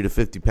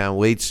 50-pound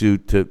weight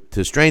suit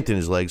to strengthen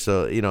his legs.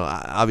 So,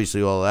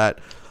 obviously all that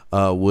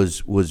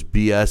was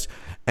BS.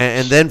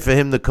 And then for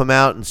him to come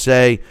out and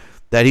say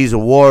that he's a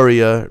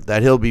warrior,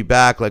 that he'll be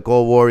back like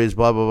all warriors,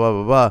 blah, blah, blah,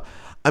 blah, blah.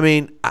 I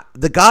mean,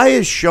 the guy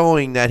is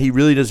showing that he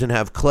really doesn't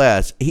have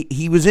class.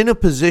 He was in a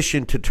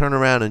position to turn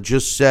around and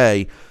just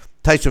say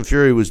Tyson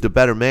Fury was the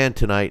better man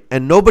tonight,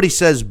 and nobody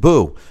says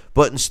boo.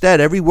 But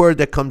instead, every word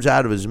that comes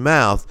out of his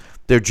mouth,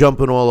 they're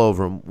jumping all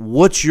over him.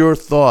 What's your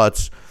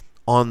thoughts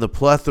on the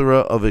plethora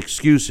of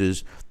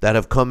excuses that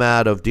have come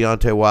out of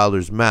Deontay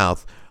Wilder's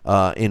mouth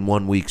in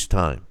 1 week's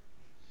time?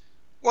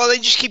 Well, they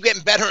just keep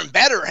getting better and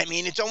better. I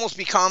mean, it's almost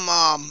become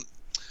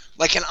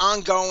like an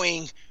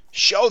ongoing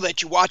show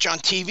that you watch on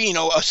TV,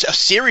 a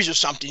series or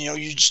something.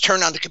 You just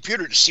turn on the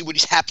computer to see what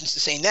he happens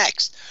to say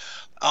next.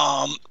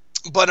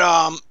 But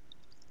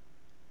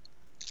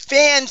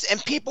fans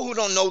and people who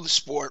don't know the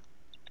sport,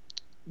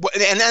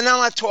 and I'm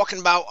not talking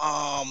about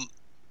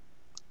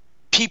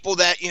people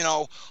that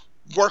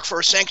work for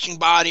a sanctioning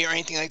body or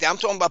anything like that. I'm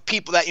talking about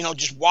people that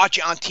just watch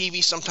it on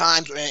TV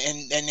sometimes,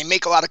 and they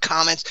make a lot of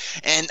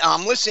comments. And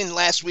I'm listening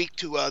last week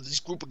to this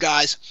group of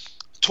guys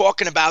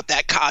talking about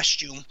that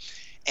costume.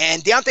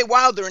 And Deontay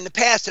Wilder in the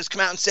past has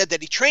come out and said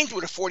that he trained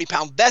with a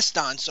 40-pound vest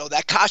on, so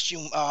that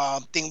costume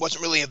thing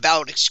wasn't really a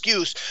valid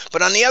excuse.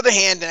 But on the other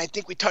hand, and I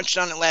think we touched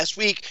on it last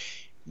week,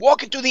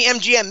 walking through the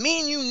MGM, me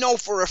and you know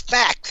for a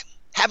fact,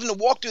 having to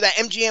walk through that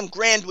MGM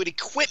Grand with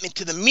equipment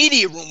to the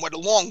media room, what a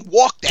long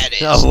walk that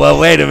is. Oh, well,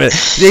 wait a minute.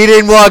 He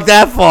didn't walk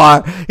that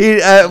far.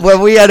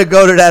 When we had to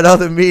go to that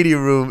other media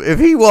room, if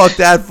he walked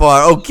that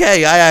far,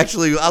 okay,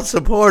 I'll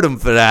support him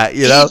for that,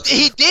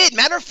 He did.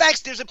 Matter of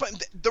fact, there's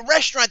the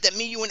restaurant that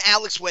me, you, and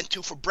Alex went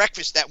to for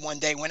breakfast that one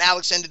day when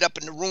Alex ended up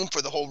in the room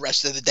for the whole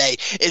rest of the day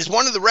is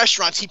one of the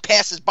restaurants he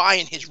passes by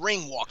in his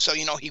ring walk. So,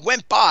 he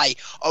went by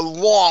a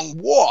long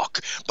walk.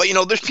 But,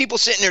 there's people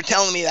sitting there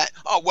telling me that,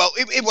 oh, well,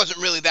 it wasn't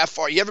really that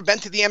far. You ever been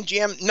to the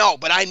MGM? No,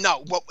 but I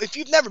know. Well, if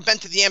you've never been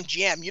to the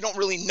MGM, you don't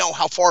really know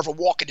how far of a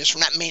walk it is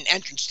from that main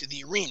entrance to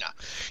the arena.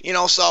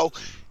 So,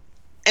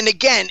 and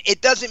again,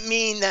 it doesn't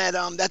mean that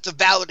that's a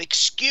valid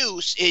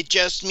excuse. It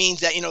just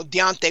means that,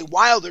 Deontay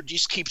Wilder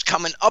just keeps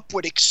coming up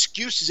with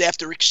excuses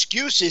after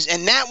excuses.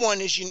 And that one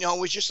is,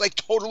 is just like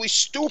totally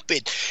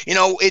stupid.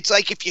 It's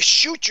like if you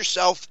shoot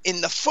yourself in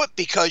the foot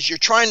because you're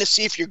trying to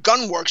see if your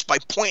gun works by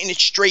pointing it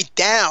straight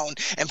down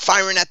and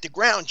firing at the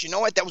ground. You know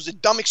what? That was a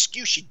dumb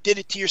excuse. You did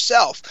it to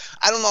yourself.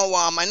 I don't know.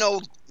 I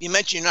know you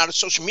mentioned you're not a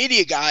social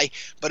media guy,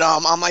 but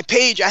on my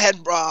page I had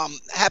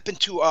happened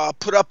to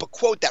put up a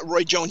quote that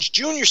Roy Jones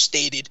Jr.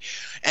 stated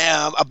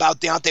about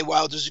Deontay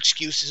Wilder's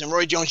excuses. And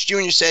Roy Jones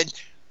Jr. said,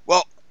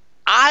 well,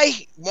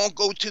 I won't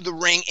go to the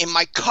ring in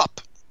my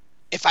cup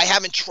if I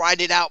haven't tried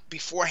it out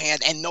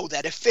beforehand and know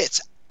that it fits.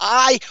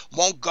 I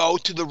won't go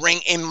to the ring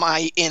in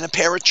a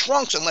pair of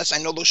trunks unless I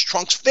know those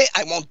trunks fit.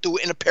 I won't do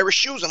it in a pair of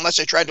shoes unless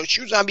I tried those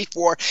shoes on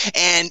before.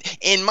 And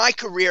in my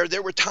career,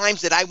 there were times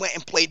that I went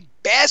and played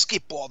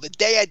basketball the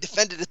day I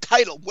defended the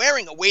title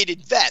wearing a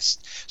weighted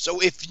vest.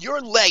 So if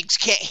your legs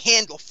can't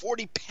handle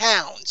 40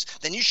 pounds,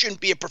 then you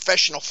shouldn't be a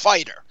professional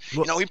fighter.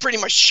 Well, he pretty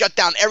much shut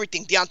down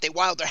everything Deontay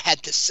Wilder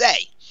had to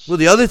say. Well,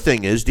 the other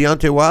thing is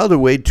Deontay Wilder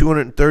weighed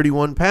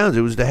 231 pounds.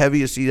 It was the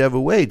heaviest he'd ever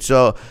weighed.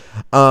 So,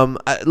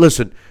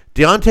 listen,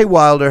 Deontay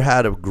Wilder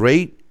had a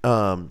great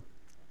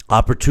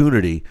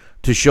opportunity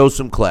to show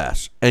some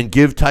class and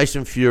give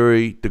Tyson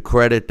Fury the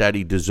credit that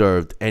he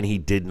deserved, and he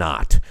did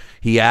not.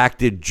 He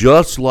acted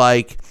just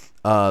like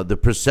the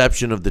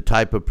perception of the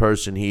type of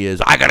person he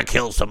is. I got to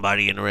kill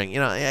somebody in the ring.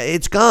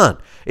 It's gone.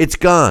 It's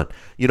gone.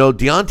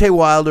 Deontay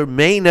Wilder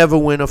may never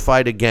win a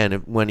fight again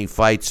when he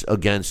fights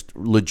against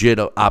legit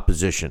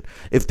opposition.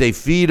 If they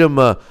feed him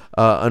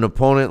an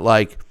opponent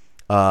like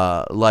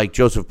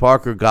Joseph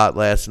Parker got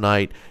last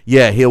night,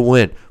 yeah, he'll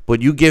win.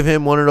 But you give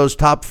him one of those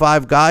top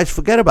 5 guys,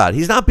 forget about it.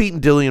 He's not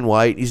beating Dillian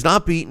White. He's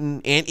not beating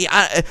Andy.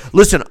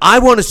 Listen, I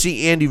want to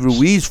see Andy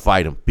Ruiz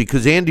fight him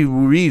because Andy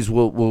Ruiz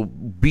will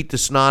beat the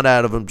snot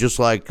out of him just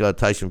like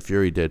Tyson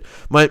Fury did.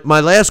 My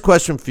last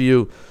question for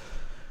you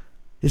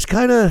is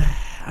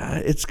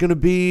it's going to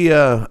be,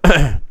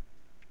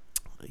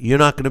 you're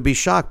not going to be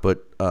shocked,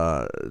 but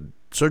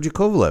Sergey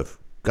Kovalev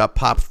got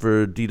popped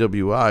for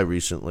DWI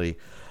recently.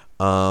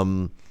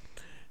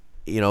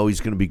 He's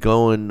going to be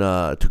going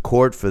to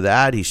court for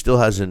that. He still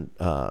hasn't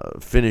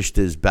finished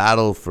his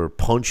battle for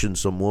punching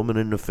some woman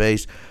in the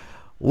face.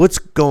 What's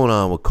going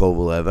on with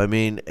Kovalev? I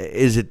mean,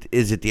 is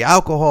it the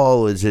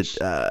alcohol? Is it?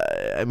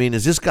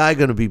 Is this guy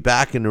going to be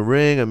back in the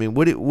ring? I mean,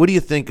 what do you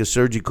think of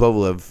Sergey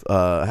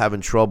Kovalev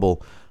having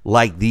trouble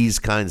like these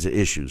kinds of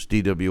issues,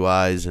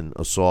 DWIs and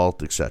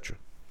assault, etc.?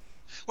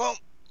 Well,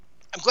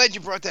 I'm glad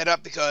you brought that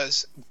up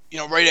because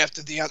right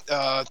after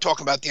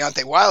talking about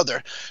Deontay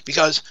Wilder,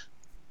 because.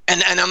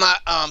 And I'm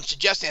not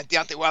suggesting that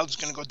Deontay Wilder is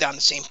going to go down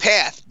the same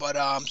path, but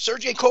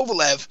Sergey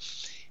Kovalev,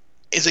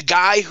 is a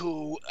guy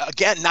who,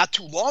 again, not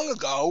too long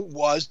ago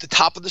was the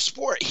top of the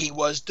sport. He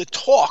was the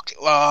talk.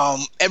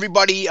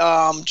 Everybody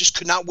just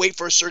could not wait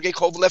for a Sergey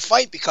Kovalev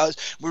fight because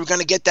we were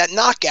going to get that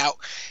knockout.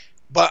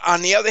 But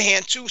on the other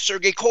hand, too,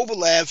 Sergey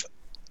Kovalev,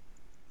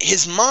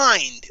 his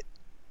mind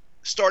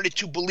started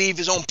to believe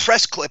his own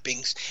press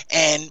clippings.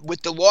 And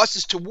with the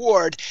losses to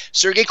Ward,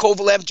 Sergey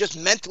Kovalev just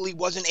mentally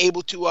wasn't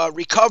able to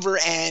recover.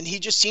 And he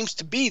just seems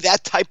to be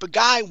that type of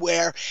guy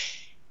where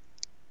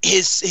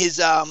his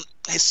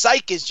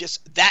psyche is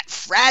just that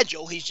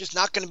fragile. He's just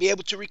not going to be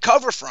able to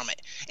recover from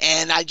it.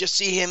 And I just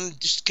see him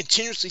just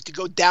continuously to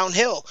go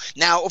downhill.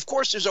 Now, of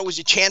course, there's always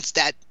a chance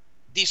that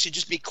these should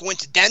just be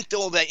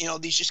coincidental, that,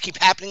 these just keep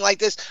happening like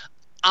this.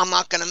 I'm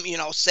not going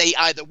to, say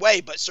either way,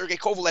 but Sergey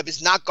Kovalev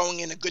is not going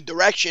in a good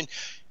direction,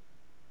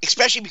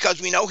 especially because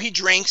we know he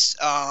drinks.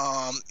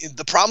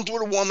 The problems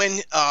with a woman,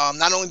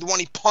 not only the one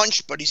he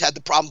punched, but he's had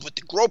the problems with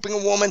the groping a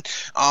woman.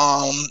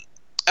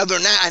 Other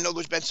than that, I know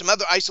there's been some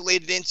other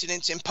isolated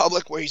incidents in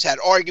public where he's had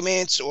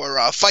arguments or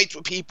fights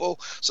with people.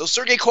 So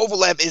Sergey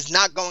Kovalev is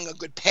not going a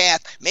good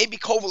path. Maybe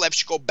Kovalev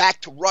should go back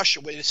to Russia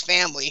with his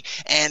family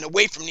and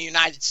away from the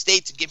United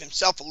States and give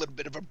himself a little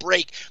bit of a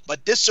break.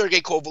 But this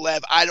Sergey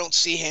Kovalev, I don't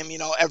see him,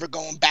 ever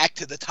going back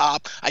to the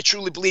top. I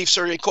truly believe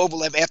Sergey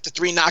Kovalev, after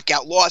 3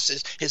 knockout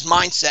losses, his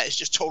mindset is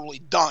just totally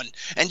done.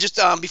 And just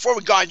before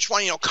we go, I just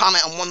want to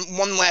comment on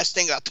one last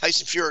thing about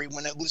Tyson Fury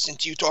when I listened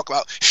to you talk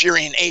about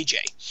Fury and AJ.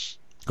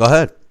 Go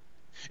ahead.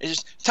 It's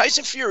just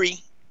Tyson Fury,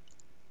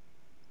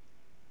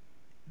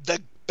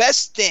 the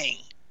best thing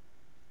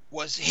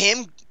was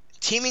him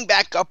teaming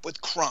back up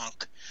with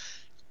Kronk.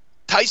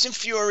 Tyson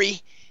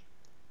Fury,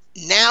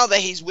 now that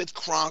he's with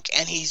Kronk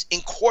and he's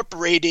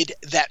incorporated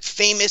that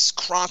famous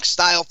Kronk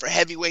style for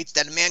heavyweights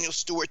that Emmanuel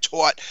Stewart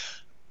taught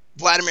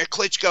Vladimir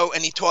Klitschko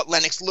and he taught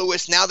Lennox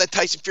Lewis. Now that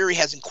Tyson Fury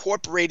has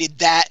incorporated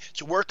that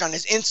to work on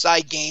his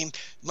inside game,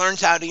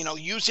 learns how to,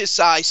 use his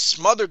size,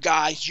 smother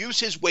guys, use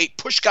his weight,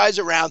 push guys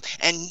around,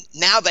 and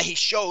now that he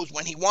shows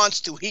when he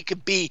wants to, he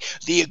could be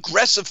the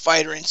aggressive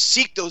fighter and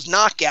seek those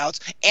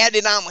knockouts,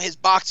 added on with his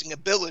boxing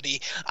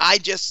ability. I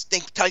just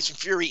think Tyson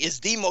Fury is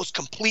the most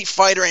complete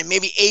fighter, and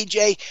maybe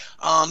AJ,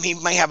 he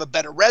might have a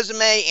better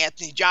resume.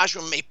 Anthony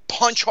Joshua may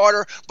punch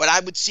harder, but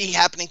I would see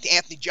happening to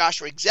Anthony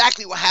Joshua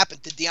exactly what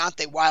happened to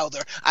Deontay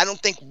Wilder. I don't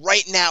think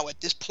right now at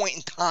this point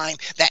in time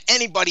that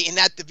anybody in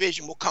that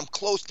division will come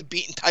close to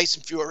beating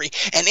Tyson Fury.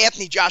 And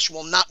Anthony Joshua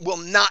will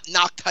not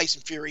knock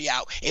Tyson Fury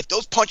out. If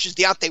those punches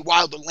Deontay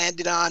Wilder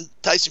landed on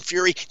Tyson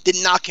Fury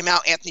didn't knock him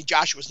out, Anthony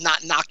Joshua's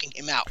not knocking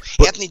him out.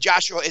 Anthony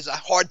Joshua is a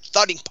hard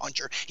thudding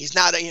puncher. He's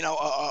not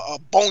a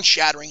bone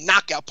shattering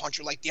knockout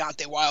puncher like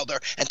Deontay Wilder.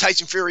 And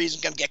Tyson Fury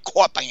isn't going to get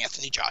caught by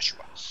Anthony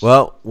Joshua.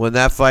 Well, when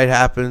that fight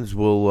happens,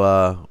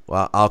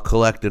 I'll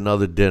collect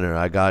another dinner.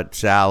 I got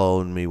Sal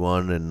owing me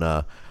one,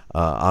 and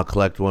I'll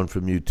collect one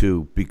from you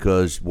too,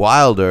 because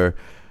Wilder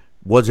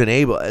wasn't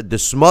able. The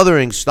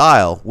smothering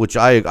style, which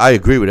I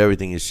agree with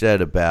everything you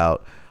said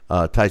about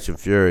Tyson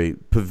Fury,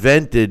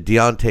 prevented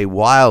Deontay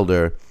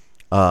Wilder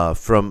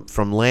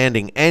from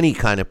landing any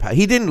kind of power.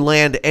 He didn't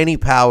land any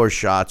power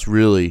shots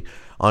really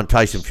on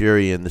Tyson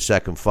Fury in the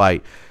second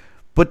fight,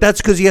 but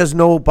that's because he has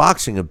no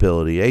boxing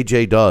ability.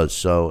 AJ does.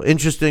 So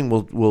interesting.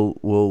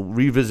 We'll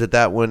revisit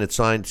that when it's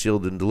signed,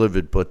 sealed, and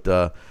delivered.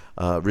 But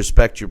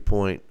respect your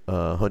point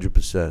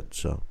 100%.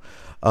 So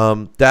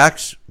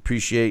Dax,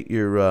 appreciate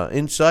your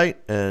insight,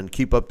 and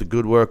keep up the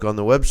good work on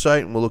the website,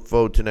 and we'll look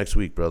forward to next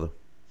week, brother.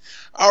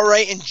 All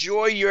right,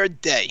 enjoy your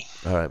day.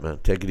 All right, man,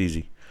 take it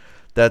easy.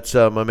 That's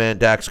my man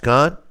Dax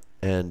Khan,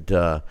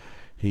 and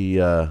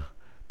he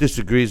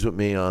disagrees with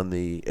me on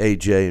the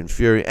AJ and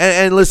Fury.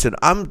 And listen,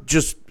 I'm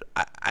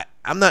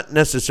not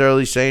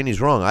necessarily saying he's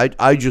wrong.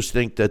 I just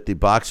think that the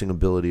boxing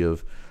ability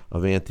of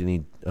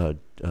Anthony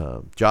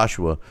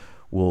Joshua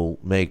will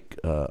make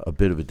a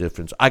bit of a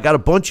difference. I got a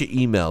bunch of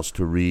emails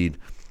to read.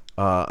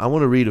 I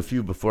want to read a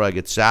few before I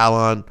get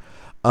Sal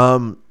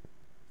on.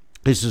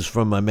 This is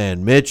from my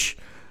man Mitch.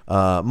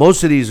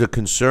 Most of these are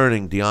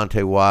concerning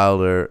Deontay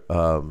Wilder,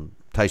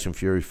 Tyson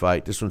Fury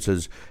fight. This one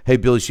says, "Hey,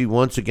 Billy C,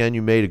 once again,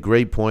 you made a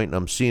great point, and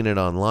I'm seeing it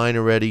online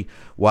already.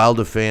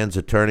 Wilder fans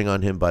are turning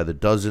on him by the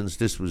dozens."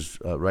 This was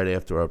right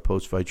after our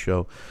post-fight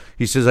show.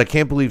 He says, "I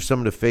can't believe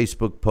some of the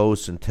Facebook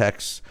posts and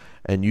texts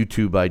and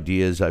YouTube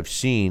ideas I've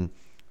seen.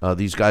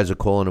 These guys are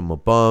calling him a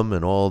bum,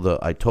 and all the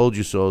I told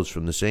you so's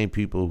from the same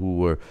people who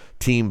were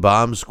Team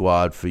Bomb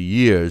Squad for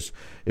years.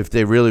 If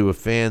they really were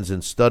fans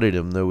and studied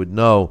him, they would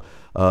know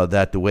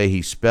that the way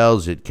he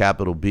spells it,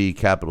 capital B,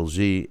 capital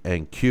Z,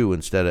 and Q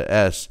instead of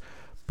S,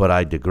 but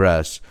I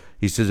digress."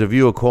 He says, "If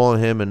you were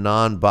calling him a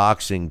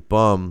non-boxing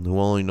bum who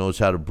only knows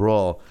how to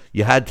brawl,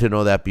 you had to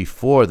know that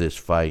before this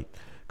fight.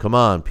 Come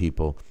on,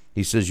 people."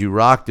 He says, "You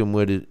rocked him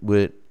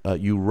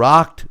you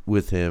rocked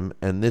with him,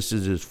 and this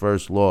is his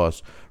first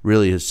loss,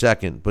 really his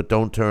second, but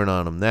don't turn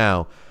on him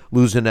now.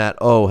 Losing that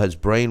has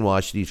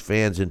brainwashed these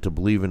fans into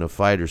believing a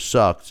fighter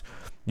sucks.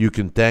 You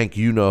can thank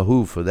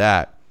you-know-who for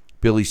that.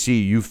 Billy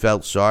C, you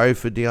felt sorry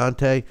for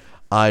Deontay?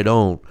 I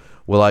don't.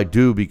 Well, I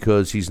do,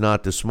 because he's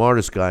not the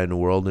smartest guy in the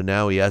world, and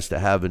now he has to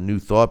have a new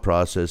thought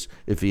process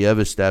if he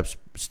ever steps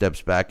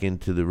back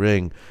into the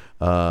ring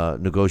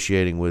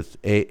negotiating with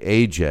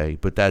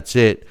AJ. But that's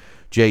it.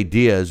 Jay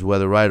Diaz,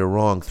 whether right or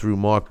wrong, threw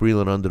Mark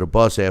Breland under the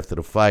bus after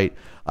the fight.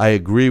 I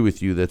agree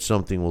with you that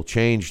something will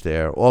change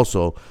there.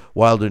 Also,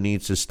 Wilder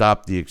needs to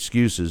stop the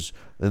excuses.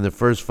 In the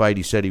first fight,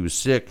 he said he was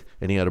sick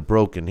and he had a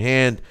broken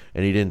hand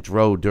and he didn't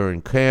throw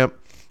during camp.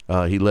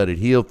 He let it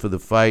heal for the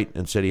fight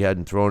and said he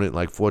hadn't thrown it in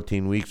like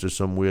 14 weeks or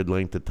some weird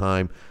length of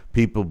time.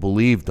 People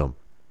believed him.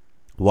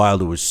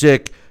 Wilder was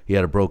sick. He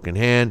had a broken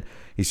hand.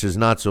 He says,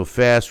 not so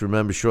fast.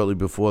 Remember, shortly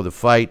before the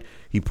fight,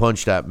 he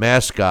punched that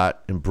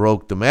mascot and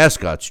broke the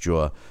mascot's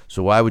jaw.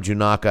 So why would you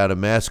knock out a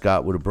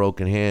mascot with a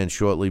broken hand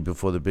shortly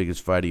before the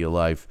biggest fight of your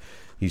life?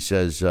 He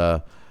says,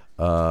 just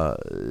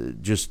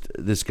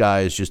this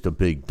guy is just a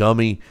big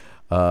dummy.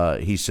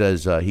 He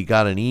says he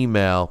got an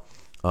email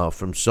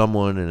from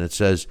someone, and it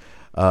says,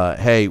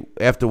 hey,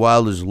 after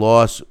Wilder's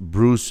loss,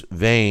 Bruce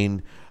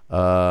Vane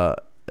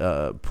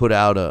put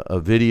out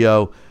a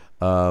video.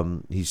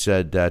 He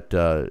said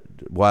that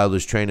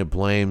Wilder's trainer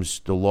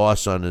blames the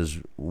loss on his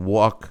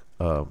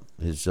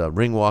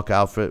ring walk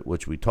outfit,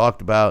 which we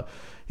talked about.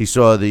 He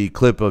saw the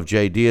clip of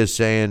Jay Diaz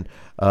saying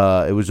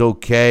it was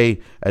okay.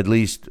 At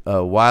least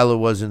Wilder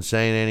wasn't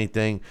saying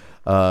anything.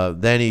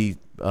 Then he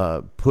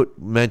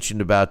mentioned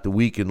about the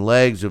weakened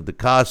legs of the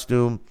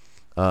costume.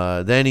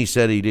 Then he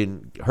said he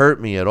didn't hurt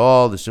me at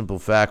all. The simple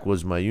fact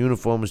was my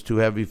uniform was too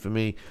heavy for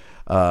me.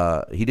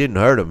 He didn't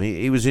hurt him.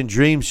 He was in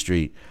Dream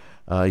Street.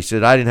 He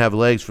said, I didn't have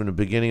legs from the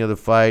beginning of the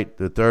fight.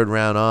 The third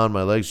round on,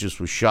 my legs just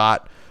were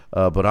shot.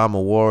 But I'm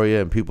a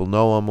warrior, and people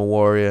know I'm a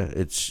warrior.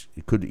 It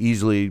could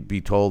easily be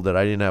told that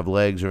I didn't have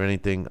legs or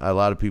anything. A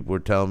lot of people were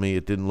telling me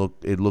it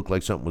looked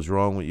like something was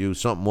wrong with you.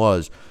 Something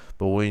was.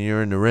 But when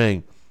you're in the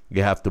ring,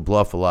 you have to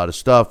bluff a lot of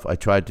stuff. I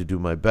tried to do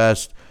my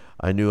best.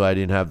 I knew I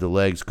didn't have the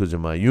legs because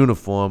of my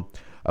uniform.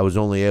 I was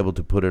only able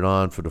to put it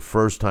on for the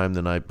first time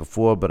the night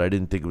before, but I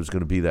didn't think it was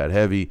going to be that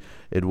heavy.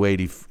 It weighed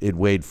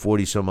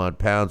 40-some-odd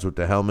pounds with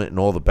the helmet and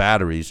all the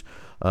batteries.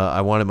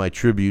 I wanted my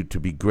tribute to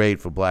be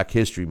great for Black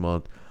History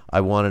Month.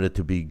 I wanted it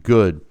to be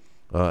good,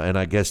 and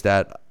I guess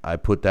that I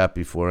put that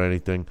before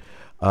anything.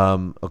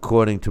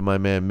 According to my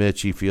man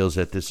Mitch, he feels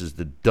that this is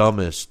the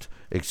dumbest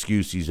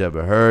excuse he's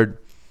ever heard,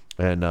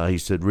 and he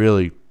said,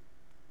 really,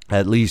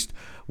 at least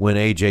when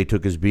AJ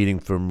took his beating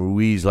from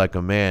Ruiz like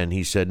a man,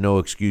 he said no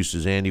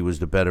excuses. Andy was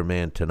the better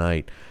man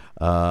tonight.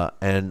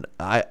 And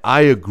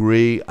I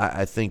agree.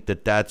 I think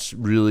that that's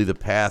really the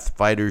path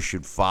fighters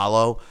should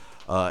follow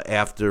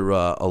after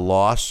a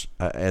loss,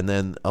 and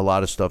then a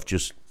lot of stuff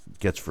just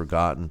gets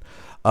forgotten.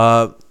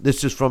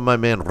 This is from my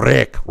man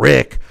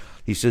Rick.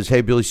 He says, hey,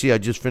 Billy C., I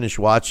just finished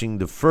watching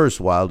the first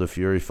Wilder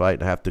Fury fight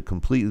and I have to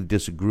completely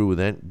disagree with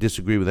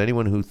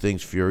anyone who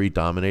thinks Fury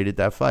dominated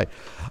that fight.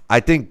 I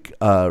think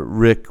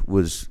Rick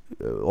was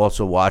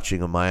also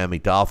watching a Miami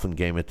Dolphin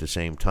game at the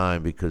same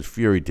time, because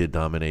Fury did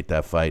dominate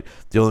that fight.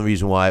 The only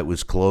reason why it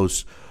was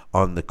close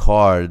on the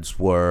cards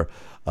were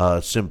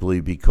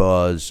simply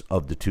because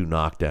of the two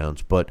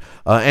knockdowns. But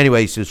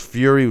anyway, he says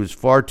Fury was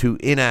far too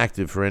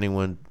inactive for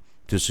anyone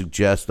to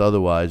suggest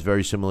otherwise.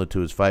 Very similar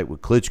to his fight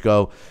with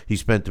Klitschko. He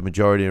spent the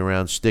majority of the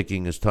round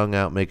sticking his tongue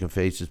out, making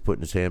faces,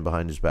 putting his hand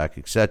behind his back,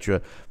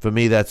 etc. For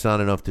me, that's not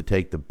enough to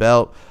take the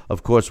belt.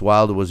 Of course,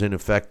 Wilder was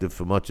ineffective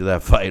for much of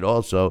that fight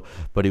also,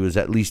 but he was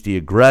at least the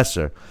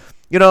aggressor.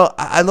 You know,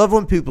 I love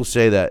when people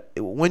say that.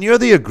 When you're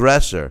the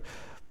aggressor,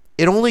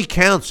 it only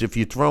counts if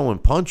you're throwing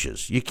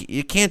punches. You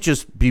can't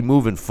just be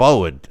moving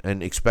forward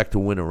and expect to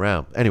win a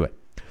round. Anyway,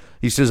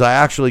 he says, I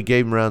actually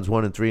gave him rounds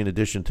 1 and 3 in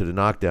addition to the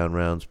knockdown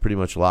rounds, pretty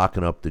much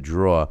locking up the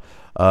draw.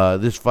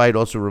 This fight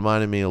also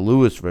reminded me of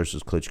Lewis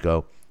versus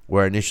Klitschko,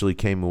 where I initially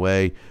came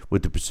away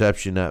with the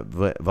perception that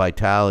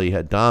Vitali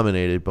had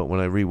dominated, but when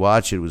I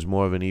rewatched it, it was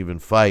more of an even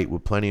fight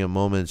with plenty of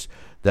moments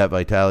that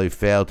Vitali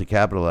failed to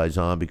capitalize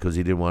on because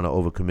he didn't want to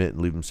overcommit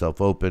and leave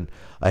himself open.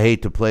 I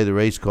hate to play the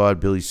race card,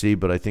 Billy C.,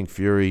 but I think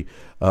Fury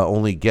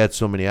only gets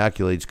so many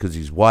accolades because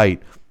he's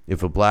white.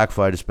 If a black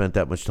fighter spent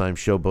that much time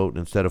showboating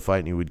instead of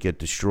fighting, he would get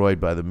destroyed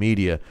by the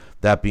media.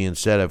 That being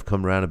said, I've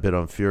come around a bit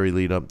on Fury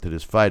lead up to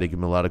this fight. I give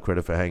him a lot of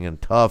credit for hanging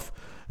tough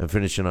and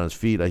finishing on his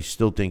feet. I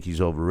still think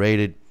he's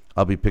overrated.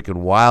 I'll be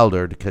picking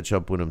Wilder to catch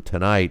up with him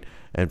tonight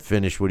and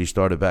finish what he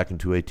started back in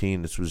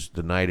 2018. This was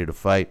the night of the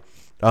fight.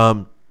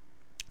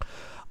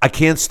 I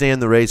can't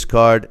stand the race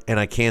card, and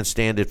I can't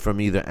stand it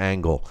from either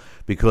angle,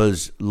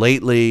 because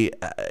lately,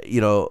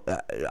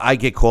 I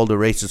get called a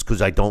racist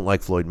because I don't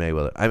like Floyd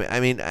Mayweather. I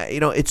mean,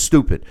 it's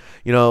stupid.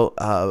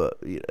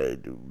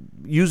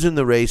 Using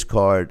the race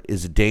card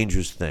is a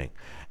dangerous thing.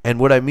 And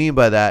what I mean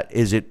by that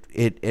is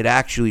it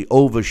actually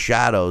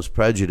overshadows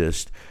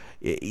prejudice.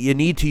 You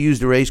need to use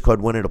the race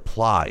card when it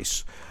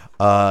applies.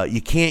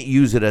 You can't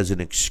use it as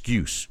an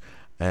excuse.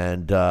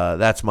 And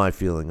that's my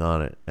feeling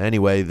on it.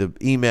 Anyway, the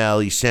email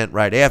he sent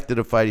right after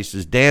the fight, he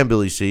says, "Damn,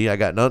 Billy C, I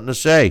got nothing to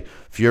say.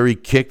 Fury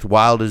kicked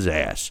Wilder's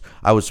ass.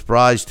 I was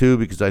surprised, too,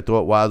 because I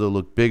thought Wilder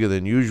looked bigger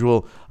than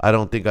usual. I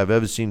don't think I've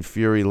ever seen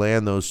Fury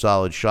land those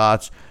solid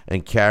shots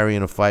and carry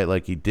in a fight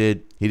like he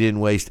did. He didn't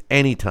waste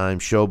any time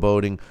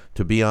showboating.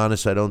 To be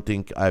honest, I don't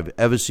think I've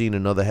ever seen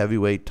another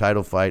heavyweight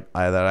title fight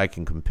that I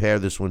can compare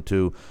this one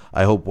to.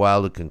 I hope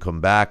Wilder can come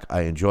back.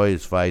 I enjoy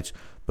his fights,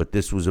 but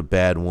this was a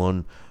bad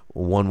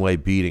one-way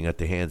beating at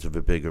the hands of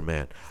a bigger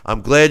man."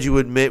 I'm glad you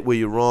admit where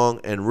you're wrong,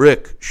 and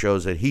Rick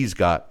shows that he's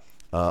got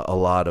a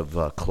lot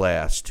of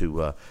class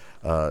to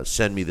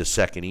send me the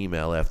second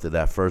email after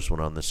that first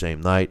one on the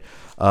same night.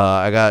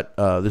 I got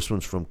this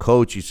one's from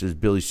Coach. He says,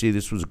 "Billy C,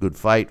 this was a good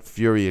fight.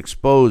 Fury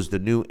exposed the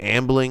new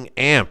ambling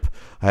amp.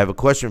 I have a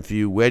question for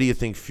you. Where do you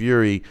think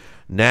Fury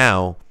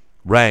now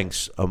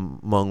ranks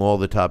among all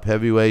the top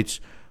heavyweights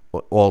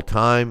all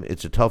time?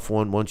 It's a tough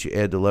one. Once you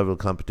add the level of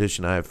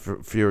competition, I have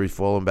Fury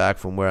falling back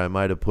from where I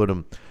might have put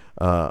him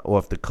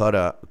off the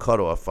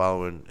cutoff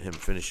following him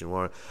finishing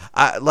Warren.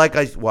 Like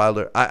I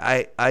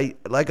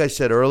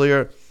said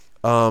earlier,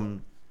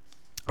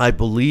 I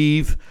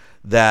believe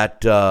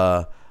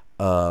that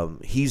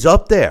he's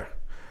up there.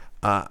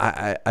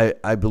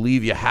 I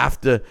believe you have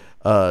to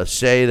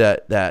say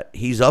that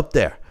he's up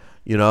there.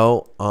 You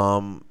know,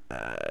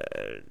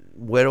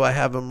 where do I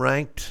have him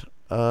ranked?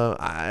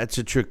 It's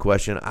a trick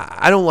question.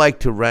 I don't like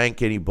to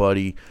rank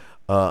anybody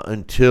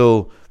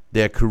until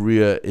their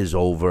career is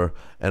over,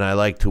 and I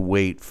like to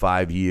wait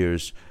 5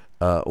 years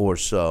or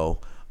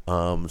so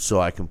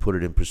I can put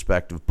it in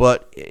perspective.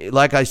 But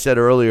like I said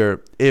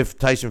earlier, if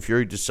Tyson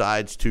Fury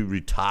decides to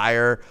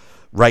retire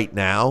right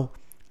now,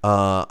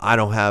 I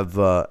don't have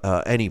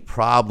any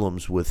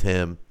problems with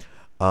him.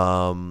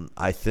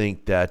 I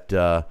think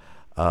that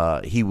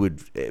he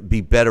would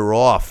be better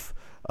off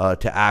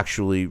to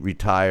actually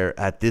retire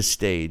at this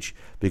stage,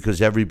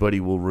 because everybody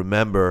will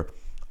remember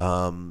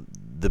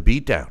the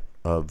beatdown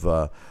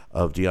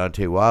of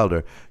Deontay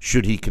Wilder.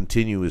 Should he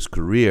continue his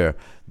career,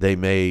 they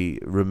may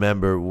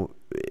remember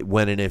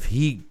when and if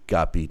he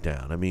got beat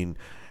down. I mean,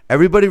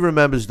 everybody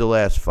remembers the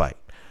last fight.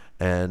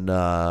 And,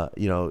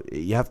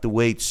 you have to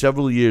wait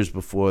several years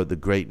before the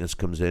greatness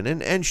comes in.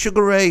 And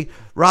Sugar Ray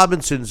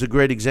Robinson's a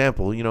great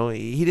example. You know,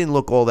 he didn't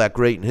look all that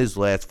great in his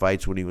last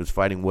fights when he was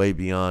fighting way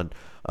beyond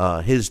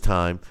his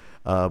time.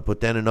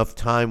 But then enough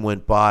time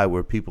went by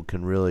where people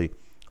can really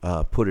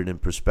put it in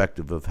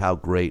perspective of how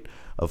great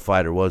a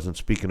fighter was. And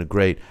speaking of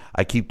great,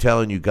 I keep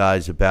telling you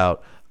guys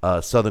about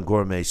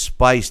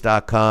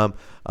SouthernGourmetSpice.com.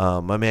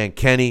 My man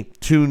Kenny,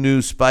 2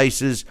 new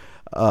spices.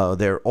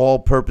 They're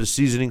all-purpose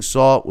seasoning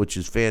salt, which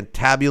is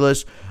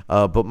fantabulous.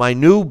 But my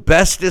new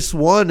bestest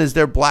one is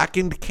their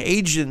blackened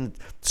Cajun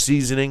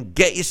seasoning.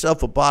 Get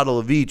yourself a bottle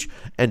of each,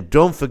 and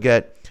don't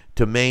forget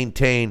to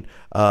maintain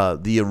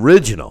the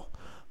original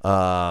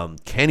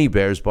Kenny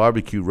Bear's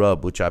barbecue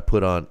rub, which I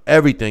put on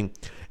everything,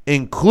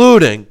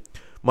 including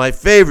my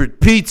favorite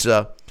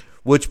pizza,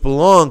 which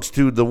belongs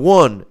to the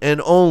one and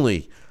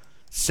only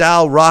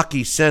Sal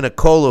Rocky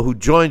Senecola, who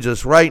joins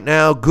us right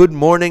now. Good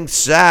morning,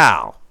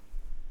 Sal.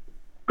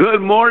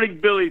 Good morning,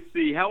 Billy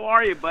C. How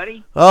are you,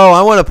 buddy? Oh,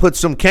 I want to put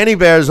some Kenny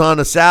Bears on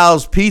a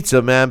Sal's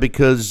pizza, man,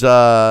 because,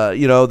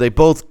 they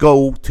both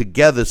go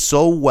together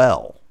so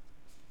well.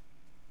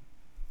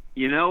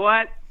 You know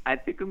what? I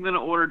think I'm going to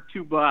order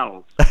 2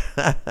 bottles.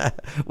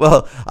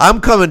 Well,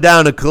 I'm coming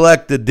down to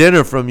collect the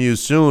dinner from you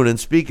soon. And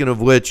speaking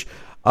of which,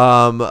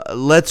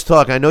 let's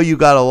talk. I know you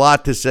got a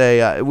lot to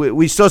say.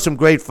 We saw some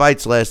great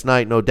fights last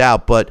night, no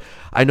doubt, but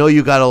I know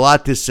you got a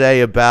lot to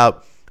say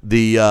about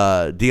the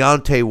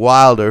Deontay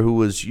Wilder, who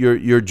was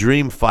your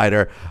dream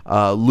fighter,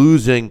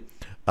 losing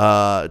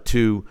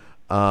to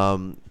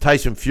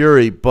Tyson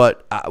Fury.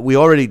 But we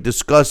already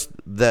discussed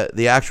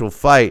the actual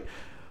fight.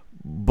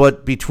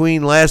 But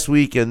between last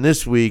week and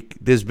this week,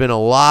 there's been a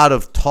lot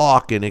of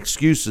talk and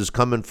excuses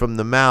coming from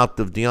the mouth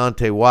of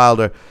Deontay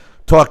Wilder.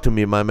 Talk to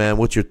me, my man.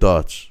 What's your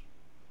thoughts?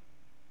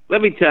 Let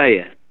me tell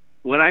you,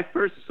 when I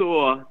first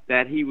saw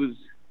that he was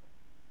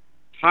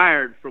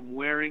tired from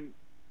wearing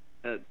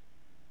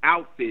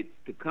outfits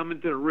to come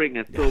into the ring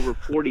that's over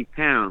 40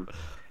 pounds,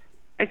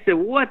 I said,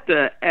 what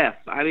the F?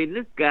 I mean,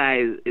 this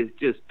guy is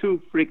just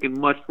too freaking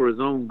much for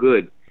his own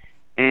good.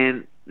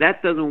 And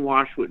that doesn't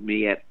wash with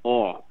me at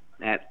all.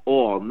 At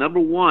all. Number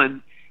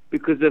one,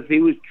 because if he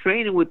was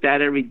training with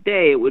that every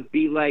day, it would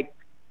be like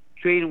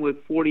training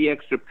with 40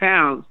 extra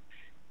pounds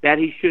that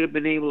he should have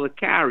been able to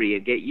carry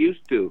and get used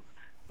to.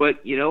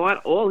 But you know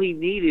what? All he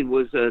needed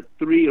was a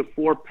 3 or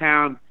 4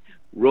 pound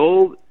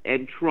robe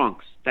and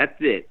trunks. That's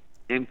it.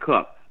 And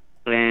cup.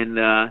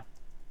 And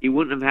he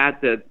wouldn't have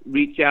had to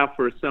reach out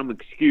for some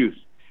excuse.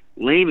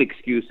 Lame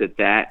excuse at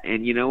that.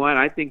 And you know what?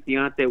 I think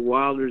Deontay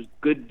Wilder's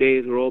good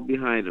days are all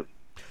behind him.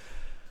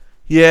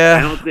 Yeah.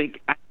 I don't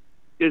think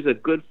there's a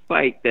good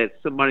fight that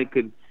somebody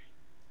could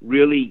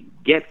really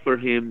get for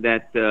him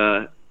that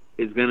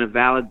is going to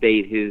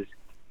validate his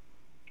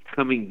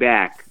coming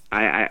back.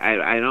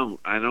 I don't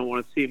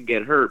want to see him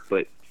get hurt,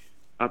 but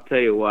I'll tell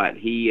you what,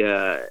 he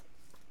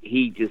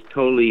he just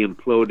totally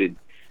imploded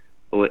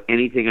or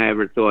anything I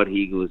ever thought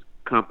he was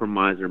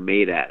compromised or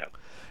made out of.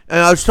 And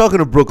I was talking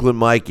to Brooklyn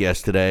Mike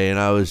yesterday, and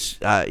I was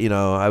at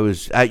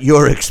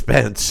your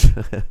expense.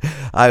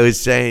 I was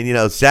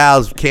saying,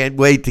 Sal's can't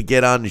wait to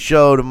get on the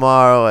show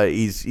tomorrow.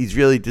 He's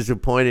really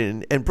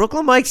disappointed. And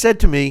Brooklyn Mike said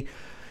to me,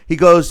 he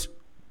goes,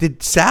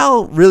 did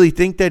Sal really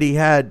think that he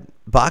had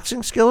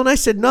boxing skill? And I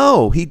said,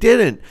 no, he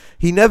didn't.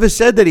 He never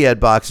said that he had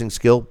boxing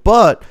skill,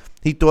 but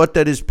he thought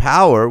that his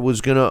power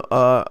was going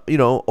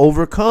to,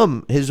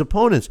 overcome his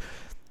opponents.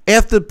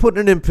 After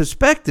putting it in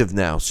perspective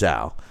now,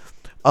 Sal,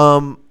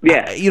 power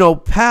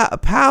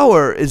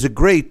is a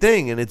great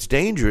thing, and it's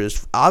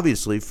dangerous,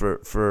 obviously,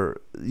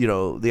 for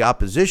the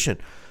opposition.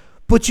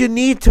 But you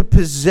need to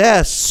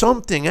possess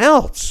something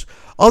else.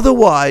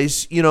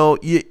 Otherwise,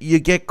 you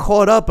get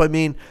caught up. I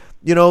mean,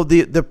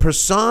 the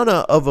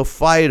persona of a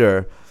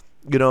fighter,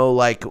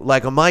 like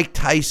a Mike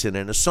Tyson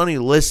and a Sonny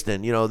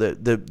Liston,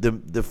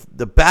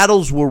 the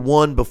battles were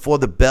won before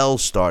the bell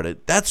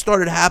started. That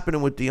started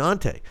happening with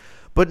Deontay.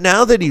 But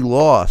now that he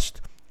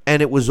lost,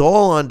 and it was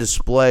all on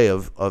display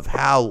of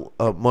how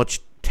much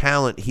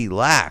talent he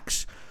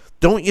lacks,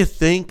 don't you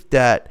think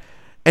that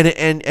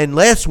and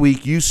last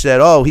week you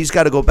said, oh, he's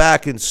got to go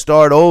back and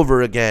start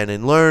over again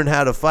and learn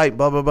how to fight,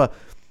 blah, blah, blah.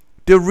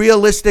 The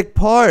realistic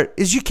part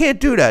is you can't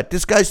do that.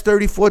 This guy's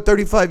 34,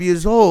 35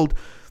 years old.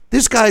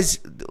 This guy's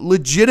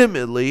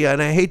legitimately,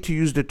 and I hate to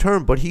use the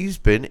term, but he's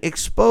been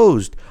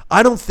exposed.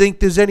 I don't think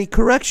there's any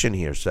correction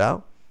here,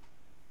 Sal.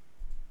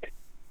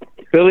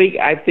 Billy,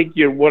 I think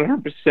you're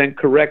 100%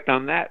 correct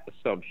on that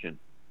assumption.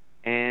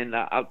 And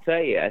I'll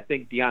tell you, I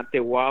think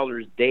Deontay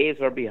Wilder's days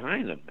are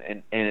behind him.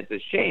 And it's a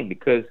shame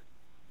because,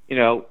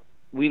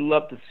 we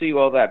love to see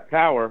all that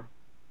power,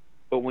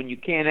 but when you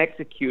can't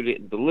execute it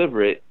and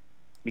deliver it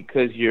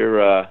because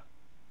you're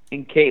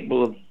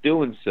incapable of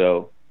doing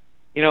so,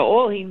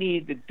 all he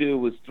needed to do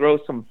was throw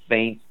some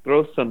feints,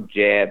 throw some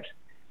jabs,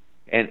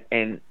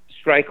 and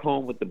strike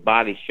home with the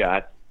body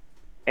shots,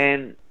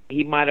 and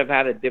he might have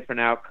had a different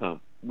outcome.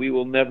 We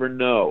will never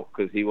know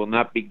because he will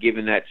not be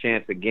given that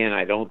chance again,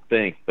 I don't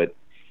think. But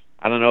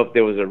I don't know if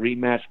there was a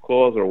rematch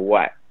clause or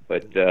what.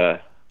 But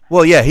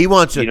well, yeah, he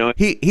wants to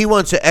he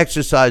wants to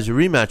exercise a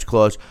rematch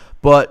clause.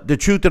 But the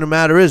truth of the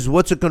matter is,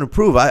 what's it going to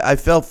prove? I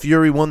felt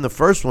Fury won the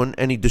first one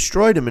and he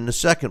destroyed him in the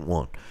second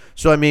one.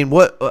 So I mean,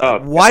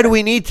 why do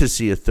we need to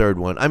see a third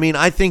one? I mean,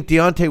 I think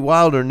Deontay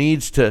Wilder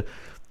needs to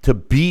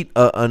beat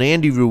an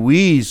Andy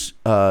Ruiz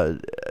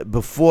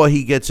before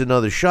he gets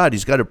another shot.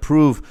 He's got to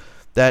prove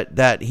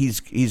that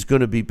he's going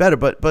to be better.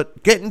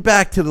 But getting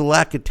back to the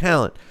lack of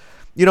talent,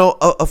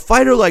 a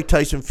fighter like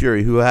Tyson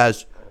Fury who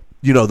has,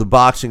 the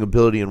boxing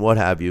ability and what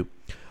have you,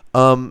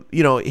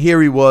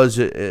 here he was,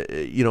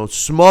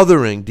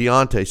 smothering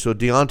Deontay, so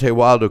Deontay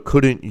Wilder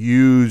couldn't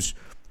use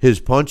his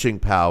punching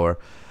power.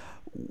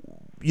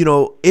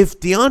 If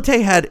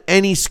Deontay had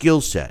any skill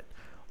set,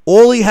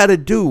 all he had to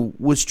do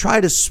was try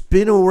to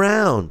spin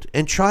around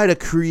and try to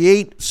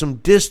create some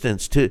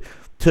distance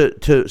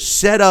to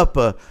set up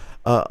a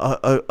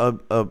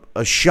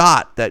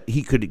shot that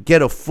he could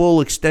get a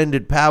full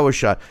extended power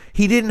shot.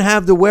 He didn't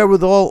have the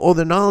wherewithal or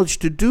the knowledge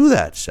to do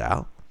that,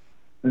 Sal.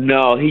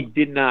 No, he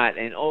did not.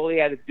 And all he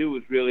had to do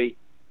was really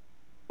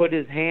put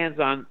his hands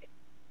on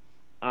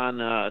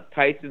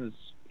Tyson's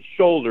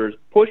shoulders,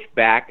 push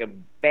back,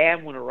 and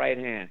bam with a right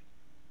hand.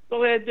 That's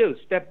all he had to do.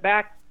 Step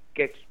back,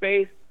 get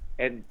space,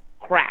 and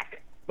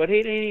crack. But he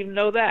didn't even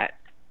know that.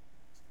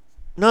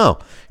 No,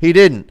 he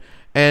didn't.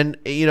 And,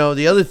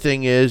 the other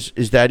thing is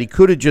that he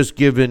could have just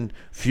given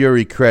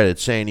Fury credit,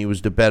 saying he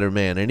was the better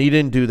man, and he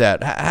didn't do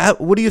that.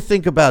 What do you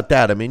think about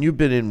that? I mean, you've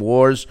been in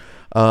wars.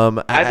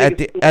 At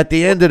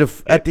the end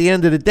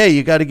of the day,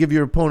 you got to give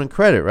your opponent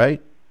credit,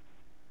 right?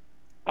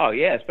 Oh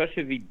yeah,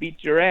 especially if he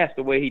beat your ass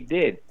the way he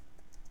did.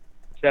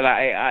 Said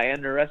I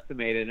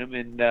underestimated him,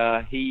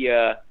 and he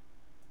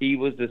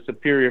was the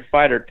superior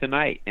fighter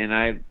tonight, and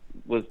I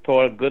was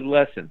taught a good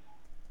lesson.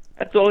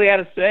 That's all he had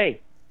to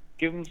say.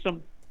 Give him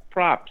some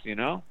props,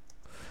 Yeah.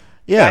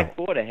 Guy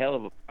fought a hell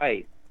of a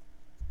fight.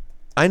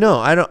 I know.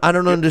 I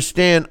don't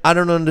understand. I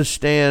don't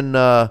understand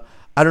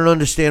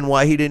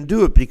why he didn't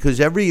do it, because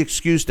every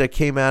excuse that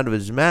came out of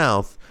his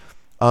mouth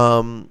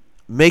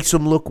makes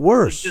him look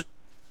worse. It just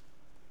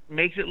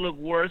makes it look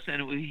worse,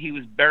 and he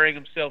was burying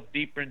himself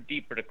deeper and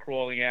deeper to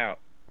crawling out,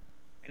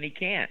 and he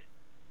can't.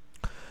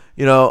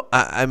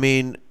 I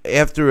mean,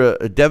 after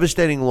a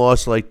devastating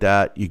loss like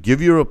that, you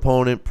give your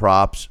opponent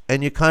props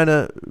and you kind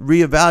of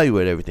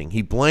reevaluate everything.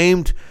 He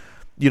blamed,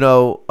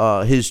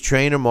 his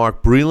trainer,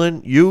 Mark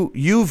Breland.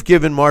 You've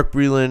given Mark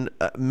Breland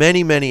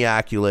many, many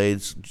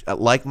accolades,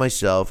 like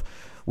myself.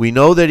 We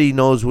know that he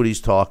knows what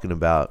he's talking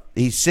about.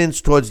 He's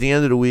since, towards the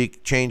end of the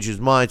week, changed his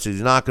mind, says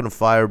he's not going to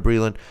fire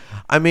Breland.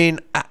 I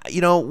mean,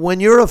 when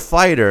you're a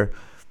fighter,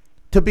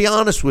 to be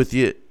honest with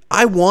you,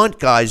 I want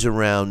guys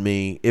around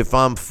me, if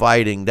I'm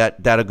fighting, that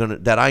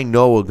I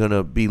know are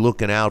gonna be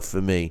looking out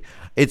for me.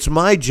 It's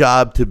my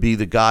job to be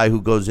the guy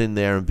who goes in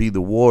there and be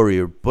the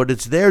warrior, but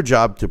it's their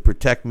job to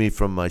protect me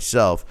from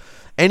myself.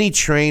 Any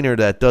trainer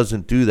that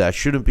doesn't do that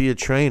shouldn't be a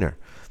trainer.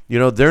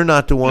 They're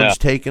not the ones No.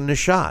 taking the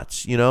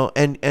shots. And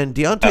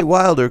Deontay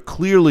Wilder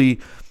clearly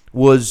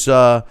was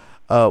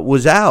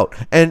out.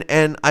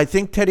 And I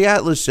think Teddy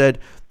Atlas said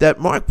that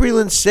Mark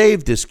Breland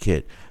saved this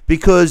kid,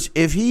 because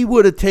if he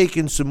would have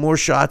taken some more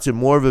shots and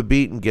more of a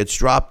beat and gets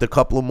dropped a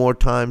couple of more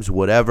times,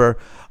 whatever,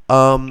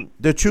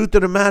 the truth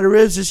of the matter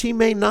is he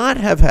may not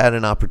have had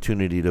an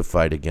opportunity to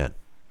fight again.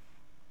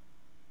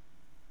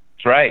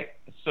 That's right.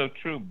 It's so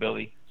true,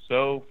 Billy.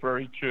 So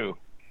very true.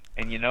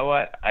 And you know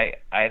what?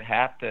 I'd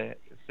have to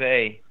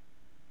say,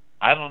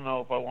 I don't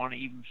know if I want to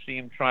even see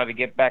him try to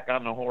get back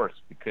on the horse,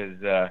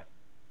 because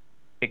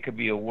it could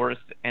be a worse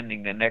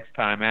ending the next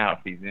time out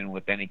if he's in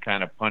with any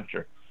kind of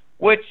puncher,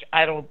 which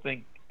I don't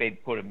think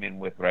they'd put him in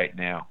with right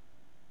now.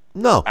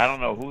 No, I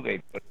don't know who they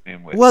put him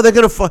in with. well, they're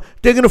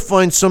gonna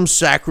find some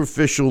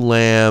sacrificial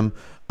lamb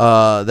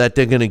that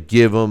they're gonna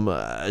give him,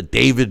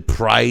 David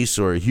Price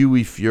or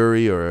Huey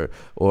Fury or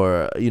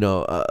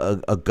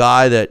a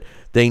guy that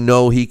they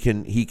know he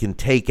can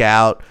take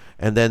out,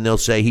 and then they'll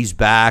say he's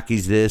back,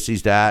 he's this,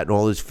 he's that, and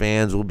all his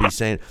fans will be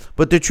saying.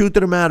 But the truth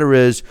of the matter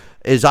is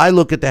I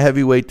look at the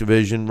heavyweight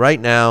division right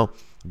now,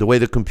 the way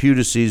the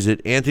computer sees it,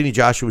 Anthony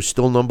Joshua is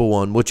still number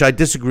one, which I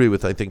disagree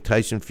with. I think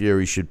Tyson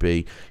Fury should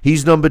be.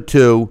 He's number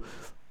two.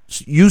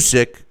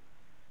 Usyk,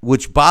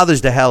 which bothers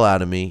the hell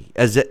out of me,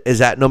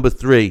 is at number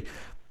three.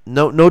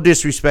 No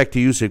disrespect to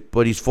Usyk,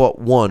 but he's fought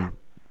one.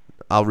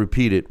 I'll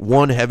repeat it.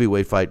 One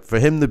heavyweight fight. For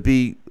him to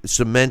be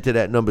cemented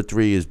at number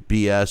three is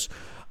BS.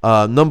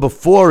 Number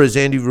four is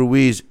Andy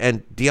Ruiz,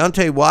 and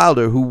Deontay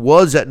Wilder, who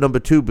was at number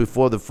two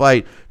before the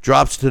fight,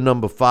 drops to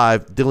number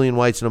five. Dillian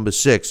White's number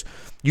six.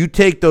 You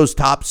take those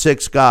top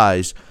six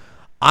guys,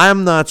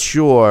 I'm not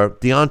sure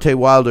Deontay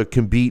Wilder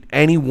can beat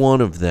any one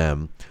of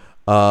them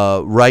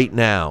right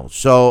now.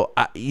 So,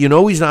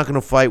 he's not going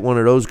to fight one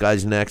of those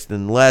guys next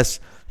unless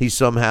he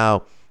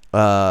somehow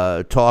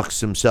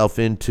talks himself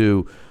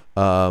into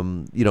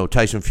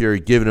Tyson Fury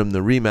giving him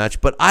the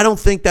rematch. But I don't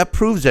think that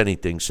proves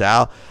anything,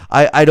 Sal.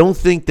 I don't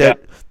think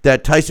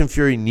that Tyson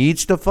Fury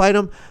needs to fight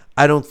him.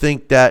 I don't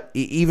think that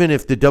even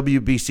if the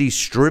WBC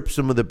strips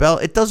him of the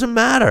belt, it doesn't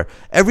matter.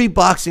 Every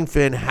boxing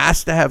fan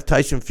has to have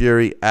Tyson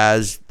Fury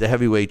as the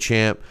heavyweight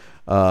champ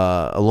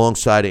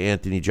alongside of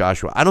Anthony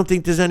Joshua. I don't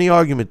think there's any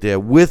argument there,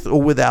 with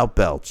or without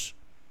belts.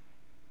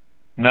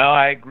 No,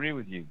 I agree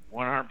with you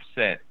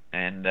 100%.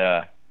 And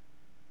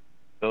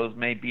those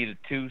may be the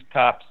two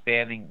top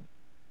standing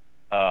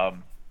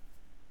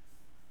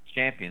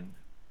champions.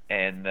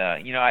 And,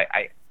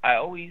 I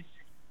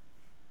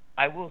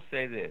will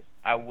say this.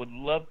 I would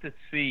love to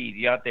see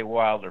Deontay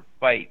Wilder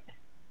fight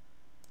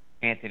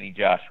Anthony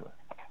Joshua,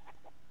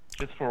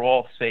 just for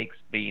all sakes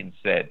being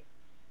said.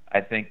 I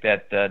think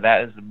that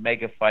that is a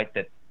mega fight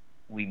that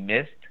we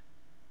missed,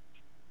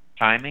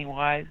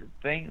 timing-wise and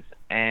things,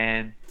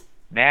 and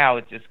now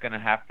it's just going to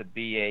have to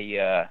be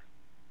a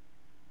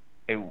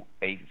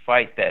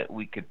fight that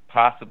we could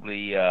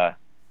possibly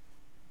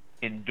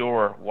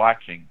endure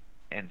watching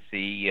and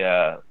see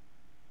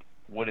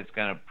what it's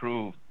going to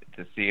prove,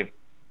 to see if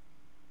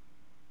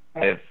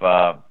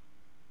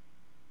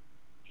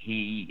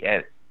he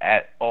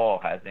at all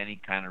has any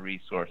kind of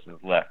resources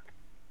left.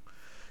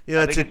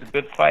 I think it's a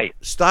good fight.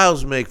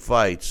 Styles make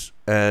fights,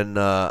 and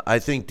I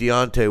think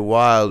Deontay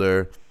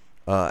Wilder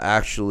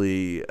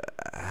actually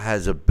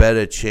has a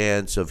better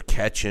chance of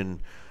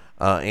catching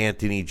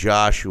Anthony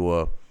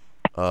Joshua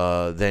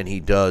than he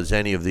does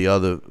any of the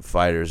other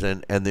fighters.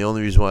 And the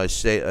only reason why I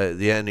say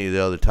any of the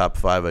other top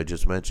five I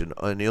just mentioned,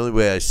 and the only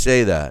reason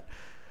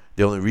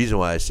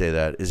why I say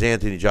that is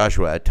Anthony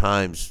Joshua at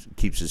times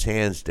keeps his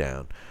hands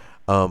down,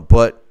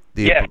 but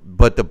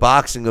the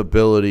boxing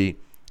ability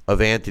of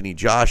Anthony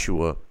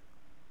Joshua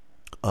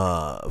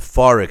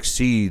far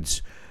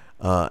exceeds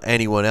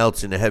anyone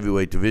else in the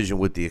heavyweight division,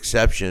 with the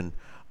exception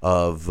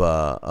of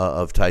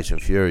Tyson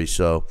Fury.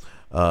 So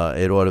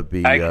it ought to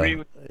be. I agree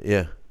with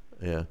yeah.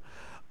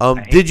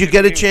 Did you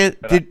get a chance?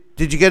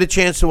 Did you get a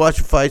chance to watch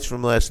the fights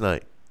from last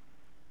night?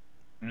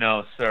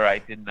 No, sir, I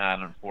did not.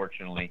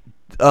 Unfortunately,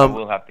 I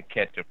will have to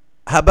catch him.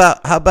 How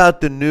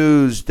about the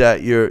news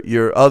that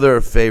your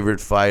other favorite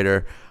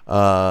fighter,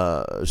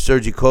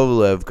 Sergey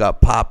Kovalev,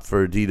 got popped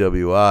for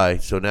DWI?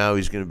 So now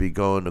he's going to be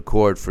going to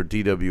court for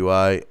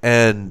DWI,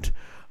 and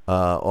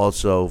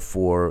also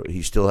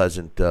he still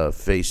hasn't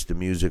faced the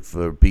music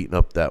for beating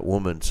up that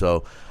woman.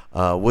 So,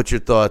 what's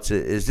your thoughts?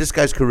 Is this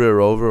guy's career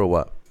over or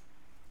what?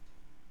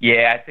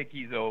 Yeah, I think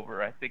he's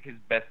over. I think his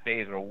best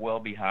days are well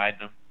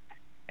behind him,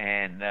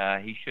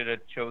 and he should have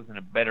chosen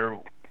a better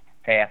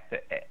path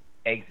to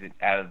exit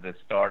out of the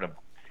stardom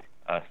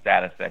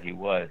status that he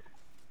was.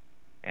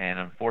 And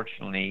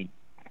unfortunately,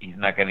 he's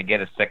not going to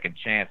get a second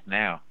chance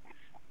now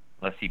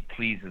unless he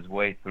pleads his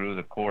way through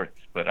the courts,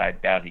 but I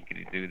doubt he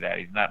could do that.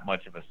 He's not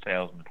much of a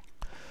salesman.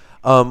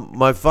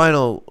 My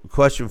final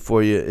question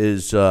for you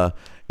is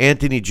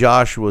Anthony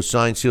Joshua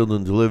signed, sealed,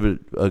 and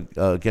delivered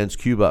against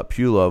Kubrat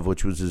Pulev,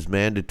 which was his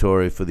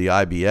mandatory for the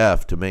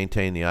IBF, to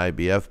maintain the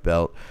IBF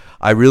belt.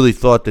 I really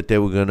thought that they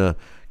were going to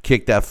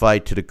kick that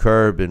fight to the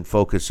curb and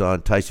focus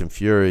on Tyson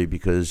Fury,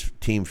 because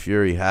Team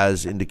Fury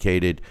has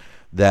indicated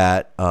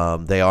that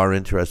they are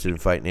interested in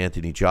fighting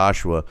Anthony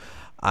Joshua.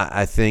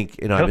 I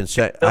think I've been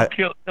saying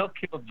he'll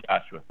kill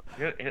Joshua.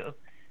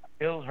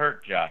 He'll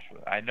hurt Joshua.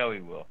 I know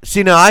he will.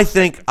 See, now I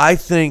think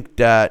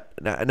that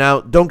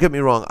now don't get me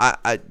wrong.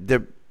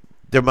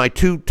 They're my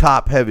two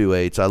top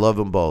heavyweights. I love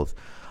them both.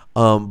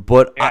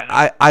 But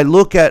yeah, I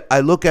look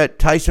at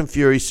Tyson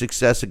Fury's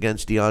success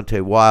against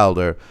Deontay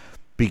Wilder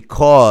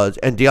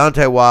and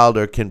Deontay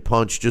Wilder can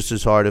punch just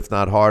as hard, if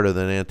not harder,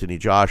 than Anthony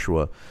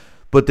Joshua.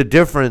 But the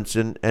difference,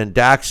 and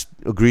Dax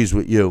agrees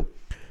with you,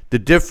 the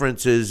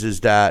difference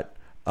is that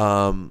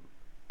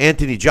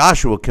Anthony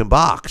Joshua can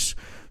box.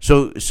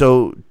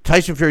 So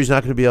Tyson Fury's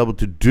not going to be able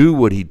to do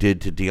what he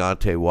did to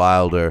Deontay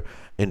Wilder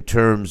in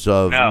terms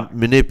of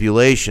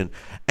manipulation.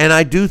 And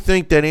I do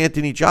think that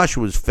Anthony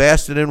Joshua is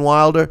faster than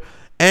Wilder,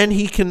 and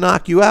he can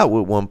knock you out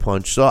with one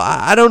punch. So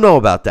I don't know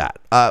about that.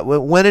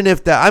 When and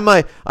if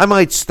that, I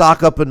might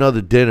stock up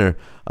another dinner.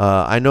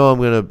 I know I'm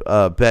going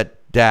to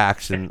bet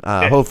Dax, and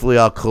hopefully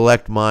I'll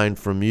collect mine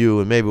from you,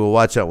 and maybe we'll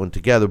watch that one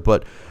together.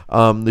 But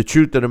the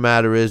truth of the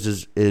matter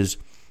is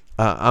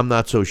I'm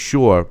not so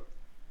sure.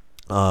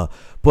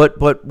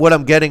 But what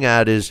I'm getting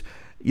at is,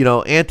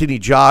 Anthony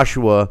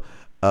Joshua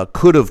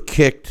could have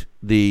kicked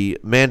the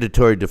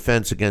mandatory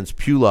defense against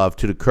Pulov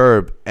to the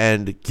curb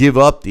and give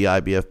up the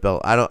IBF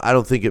belt. I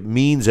don't think it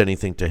means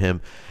anything to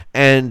him.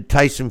 And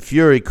Tyson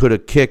Fury could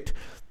have kicked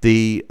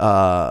the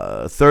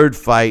third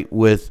fight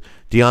with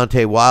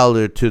Deontay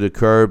Wilder to the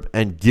curb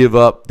and give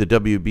up the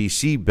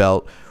WBC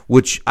belt,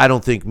 which I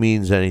don't think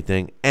means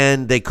anything.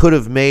 And they could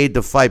have made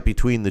the fight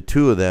between the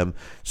two of them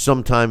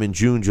sometime in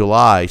June,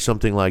 July,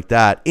 something like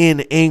that, in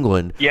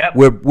England,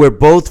 where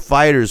both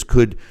fighters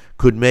could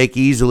make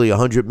easily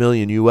 $100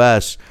 million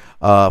US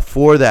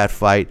for that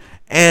fight.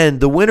 And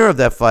the winner of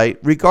that fight,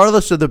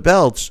 regardless of the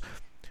belts,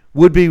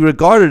 would be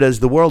regarded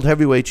as the world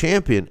heavyweight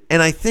champion.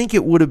 And I think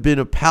it would have been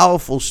a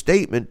powerful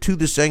statement to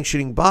the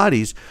sanctioning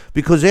bodies,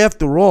 because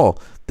after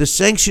all, the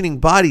sanctioning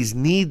bodies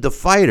need the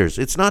fighters.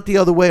 It's not the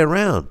other way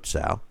around,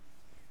 Sal.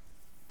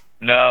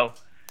 No,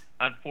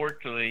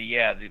 unfortunately,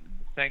 the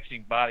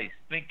sanctioning bodies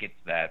think it's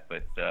that,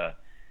 but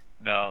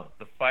no,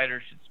 the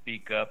fighters should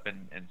speak up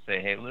and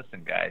say, hey,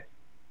 listen, guys,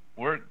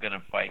 we're going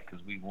to fight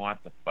because we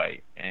want to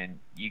fight, and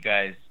you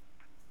guys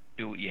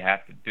do what you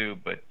have to do,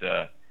 but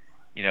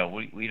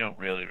we don't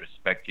really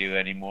respect you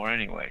anymore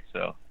anyway.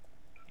 So,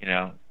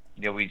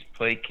 we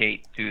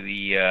placate to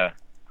the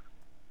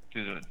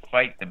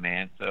fight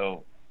demand.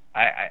 So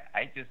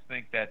I just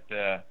think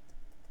that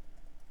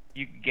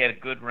you can get a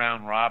good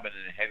round robin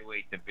in the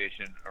heavyweight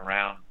division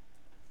around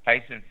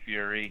Tyson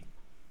Fury,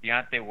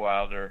 Deontay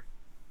Wilder,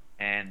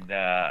 and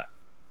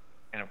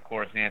of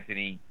course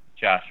Anthony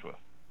Joshua.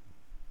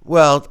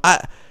 Well,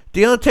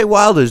 Deontay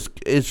Wilder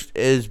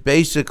is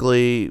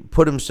basically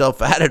put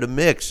himself out of the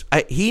mix.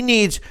 He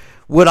needs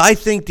what I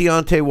think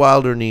Deontay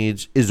Wilder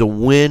needs is a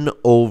win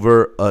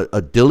over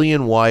a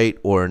Dillian White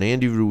or an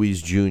Andy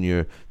Ruiz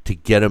Jr. to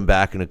get him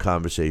back in the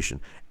conversation.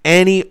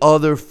 Any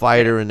other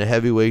fighter in the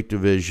heavyweight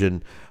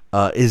division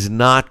is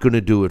not going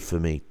to do it for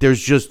me.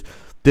 There's just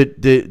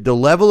the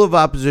level of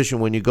opposition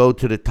when you go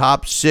to the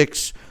top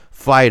 6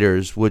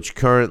 fighters, which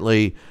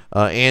currently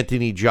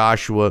Anthony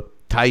Joshua,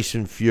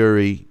 Tyson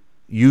Fury,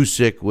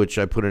 Usyk, which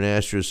I put an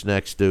asterisk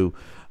next to,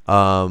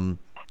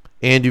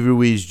 Andy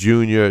Ruiz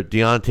Jr.,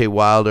 Deontay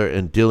Wilder,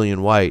 and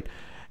Dillian White.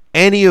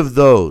 Any of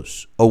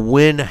those, a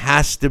win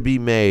has to be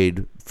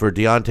made for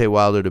Deontay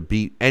Wilder to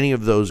beat any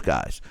of those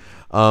guys.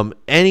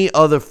 Any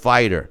other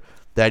fighter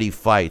that he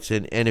fights,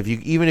 and if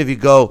you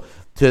go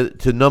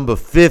to number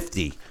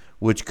 50,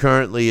 which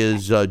currently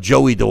is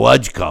Joey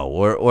Dewajko,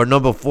 or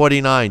number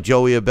 49,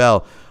 Joey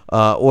Abel,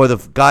 or the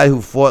guy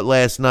who fought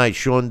last night,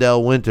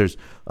 Shondell Winters,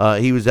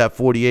 he was at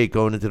 48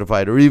 going into the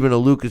fight, or even a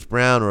Lucas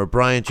Brown or a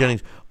Brian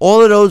Jennings.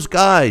 All of those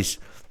guys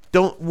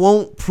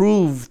won't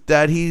prove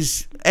that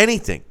he's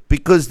anything,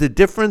 because the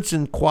difference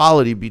in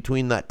quality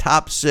between that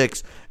top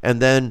 6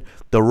 and then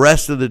the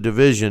rest of the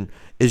division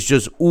is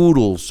just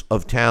oodles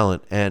of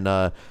talent. And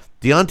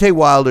Deontay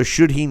Wilder,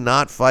 should he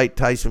not fight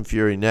Tyson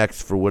Fury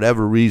next for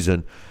whatever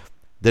reason,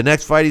 the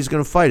next fight he's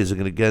going to fight is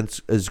going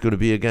to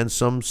be against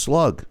some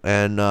slug,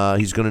 and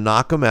he's going to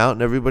knock him out,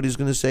 and everybody's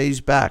going to say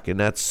he's back, and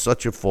that's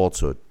such a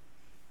falsehood.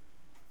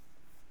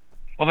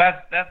 Well,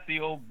 that's the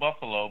old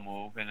Buffalo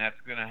move, and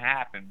that's going to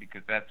happen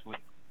because that's what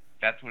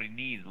he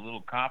needs, a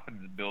little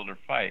confidence builder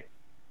fight,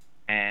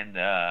 and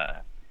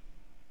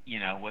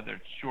whether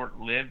it's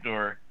short-lived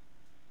or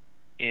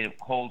it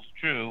holds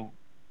true,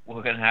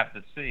 we're going to have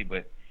to see.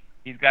 But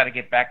he's got to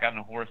get back on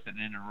the horse and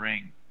in the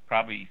ring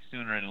probably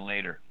sooner than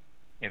later,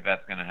 if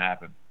that's going to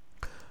happen.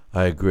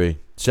 I agree.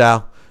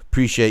 Sal,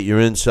 appreciate your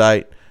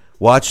insight.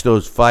 Watch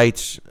those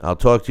fights. I'll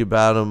talk to you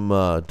about them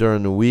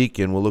during the week,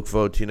 and we'll look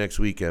forward to you next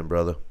weekend,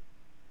 brother.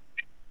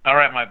 All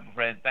right, my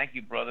friend. Thank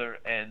you, brother.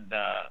 And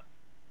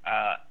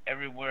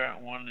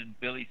everyone in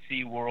Billy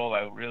C world.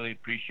 I really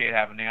appreciate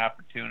having the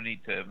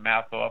opportunity to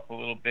mouth off a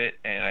little bit,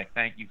 and I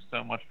thank you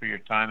so much for your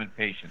time and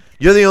patience.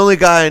 You're the only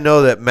guy I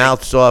know that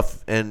mouths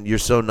off, and you're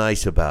so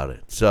nice about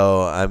it.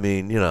 So I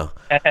mean, you're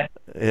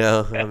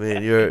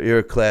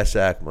a class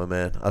act, my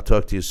man. I'll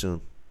talk to you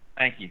soon.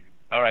 Thank you.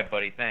 All right,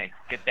 buddy. Thanks.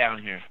 Get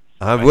down here.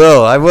 I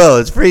will.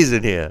 It's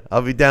freezing here.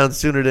 I'll be down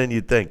sooner than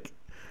you think.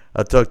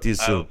 I'll talk to you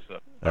soon. I hope so.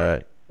 All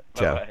right.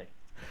 Ciao. Bye-bye.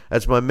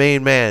 That's my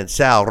main man,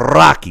 Sal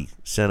Rocky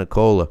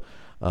Sanicola,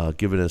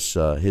 giving us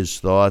his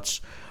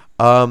thoughts.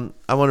 I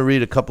want to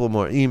read a couple of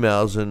more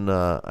emails, and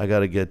I got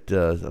to get.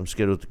 I'm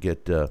scheduled to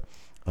get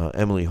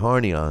Emily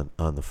Harney on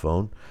the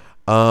phone.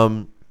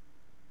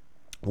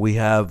 We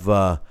have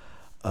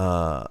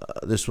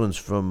this one's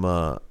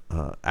from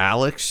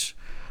Alex,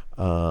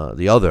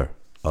 the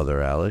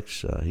other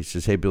Alex. He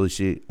says, "Hey Billy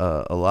C,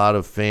 a lot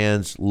of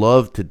fans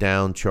love to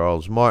down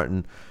Charles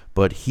Martin,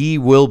 but he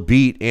will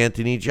beat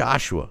Anthony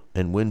Joshua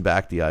and win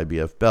back the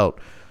IBF belt."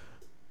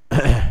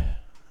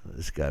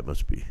 This guy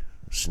must be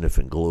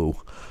sniffing glue.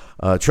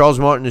 Charles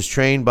Martin is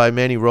trained by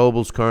Manny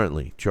Robles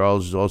currently.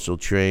 Charles is also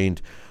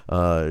trained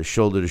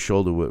shoulder to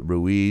shoulder with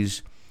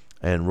Ruiz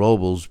and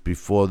Robles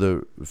before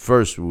the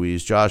first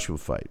Ruiz-Joshua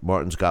fight.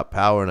 Martin's got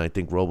power, and I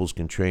think Robles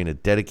can train a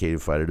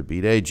dedicated fighter to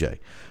beat AJ.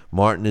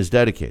 Martin is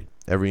dedicated.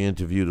 Every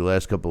interview the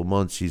last couple of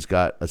months, he's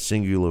got a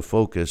singular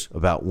focus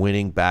about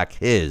winning back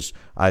his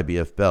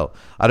IBF belt.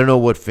 I don't know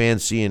what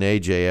fans see in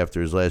AJ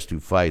after his last two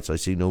fights. I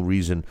see no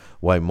reason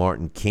why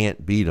Martin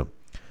can't beat him.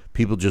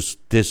 People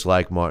just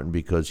dislike Martin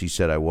because he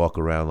said I walk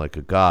around like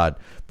a god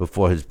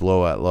before his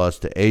blowout loss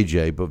to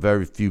AJ, but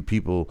very few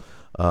people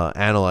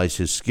analyze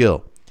his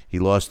skill. He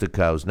lost to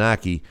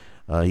Kauznaki.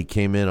 He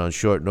came in on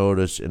short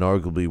notice and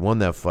arguably won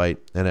that fight,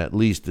 and at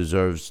least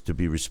deserves to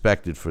be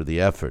respected for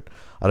the effort.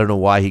 I don't know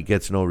why he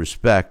gets no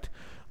respect.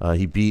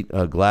 He beat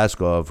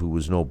Glasgow, who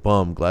was no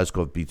bum.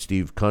 Glasgow beat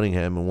Steve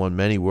Cunningham and won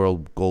many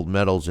world gold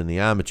medals in the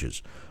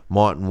amateurs.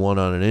 Martin won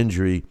on an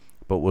injury,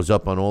 but was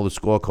up on all the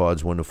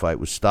scorecards when the fight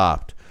was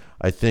stopped.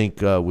 I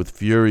think with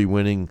Fury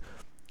winning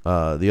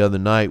the other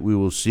night, we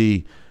will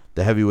see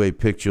the heavyweight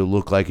picture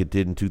look like it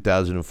did in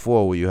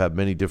 2004, where you have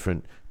many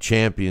different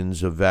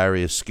champions of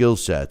various skill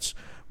sets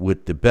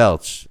with the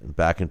belts.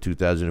 Back in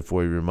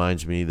 2004, he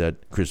reminds me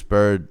that Chris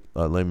Bird,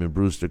 Layman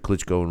Brewster,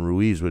 Klitschko, and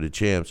Ruiz were the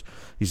champs.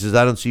 He says,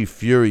 I don't see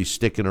Fury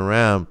sticking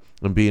around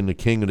and being the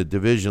king of the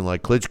division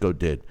like Klitschko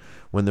did.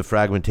 When the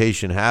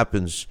fragmentation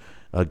happens,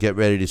 get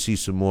ready to see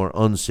some more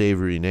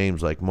unsavory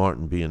names like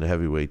Martin being the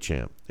heavyweight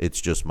champ.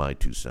 It's just my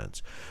 2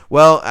 cents.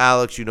 Well,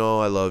 Alex, you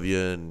know I love you,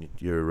 and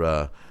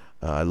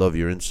I love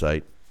your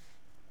insight,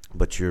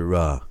 but you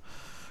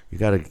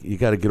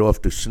gotta get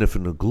off the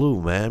sniffing the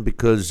glue, man,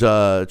 because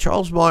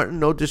Charles Martin,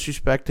 no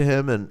disrespect to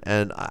him,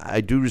 and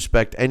I do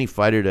respect any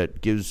fighter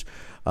that gives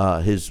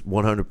his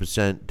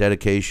 100%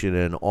 dedication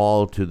and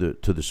all to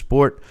the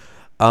sport.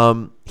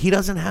 He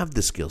doesn't have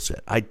the skill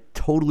set. I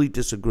totally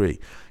disagree.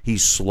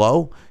 He's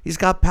slow. He's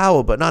got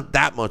power, but not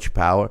that much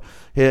power.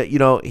 He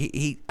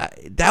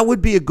that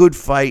would be a good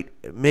fight.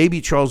 Maybe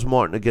Charles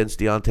Martin against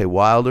Deontay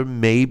Wilder,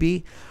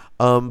 maybe.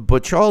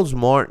 But Charles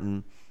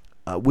Martin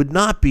would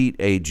not beat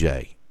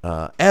AJ.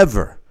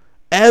 Ever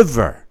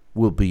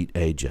will beat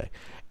AJ.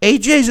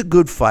 AJ's a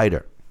good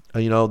fighter.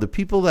 The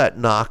people that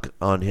knock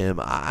on him,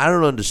 I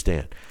don't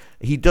understand.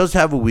 He does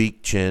have a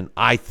weak chin,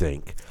 I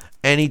think.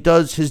 And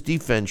his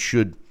defense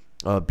should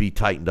be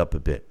tightened up a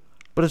bit.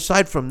 But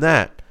aside from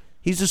that,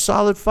 he's a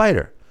solid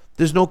fighter.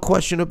 There's no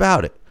question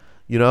about it.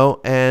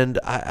 And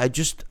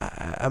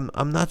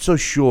I'm not so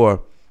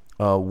sure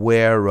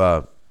where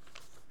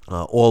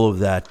all of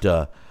that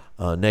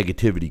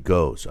negativity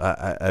goes.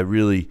 I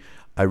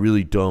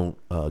really don't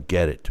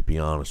get it, to be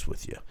honest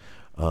with you.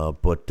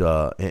 But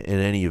in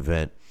any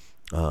event,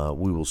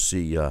 we will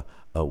see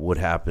what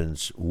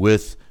happens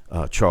with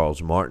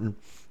Charles Martin.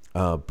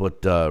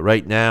 But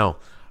right now,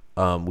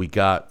 we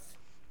got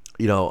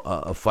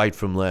a fight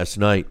from last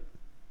night,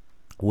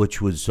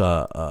 which was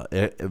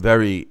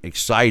very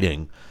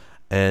exciting,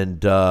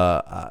 and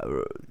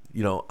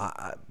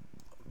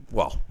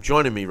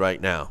joining me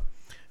right now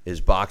is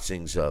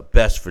boxing's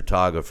best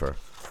photographer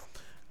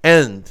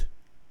and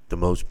the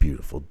most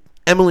beautiful,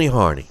 Emily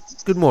Harney.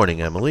 Good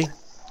morning, Emily.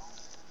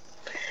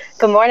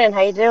 Good morning.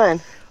 How you doing?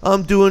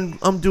 I'm doing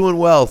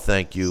well,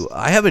 thank you.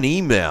 I have an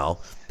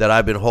email that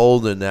I've been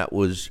holding that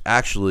was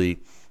actually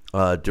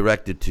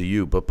directed to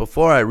you. But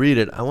before I read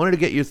it, I wanted to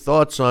get your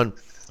thoughts on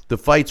the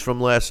fights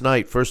from last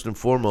night. First and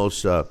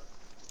foremost,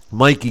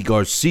 Mikey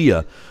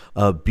Garcia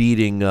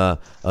beating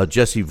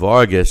Jesse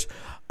Vargas.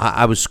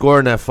 I was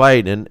scoring that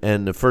fight,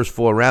 and the first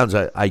 4 rounds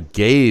I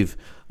gave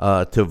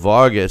to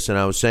Vargas, and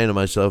I was saying to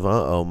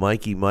myself,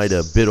 Mikey might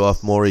have bit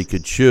off more he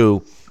could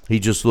chew. He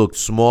just looked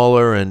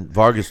smaller, and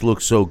Vargas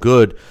looked so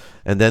good.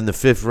 And then the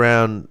 5th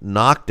round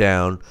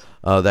knockdown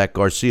that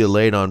Garcia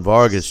laid on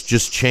Vargas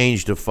just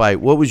changed the fight.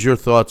 What was your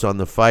thoughts on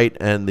the fight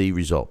and the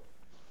result?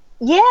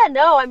 Yeah,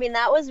 no, I mean,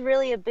 that was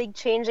really a big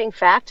changing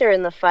factor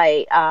in the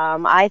fight.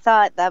 I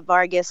thought that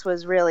Vargas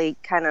was really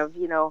kind of,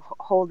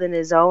 holding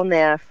his own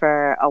there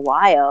for a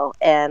while.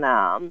 And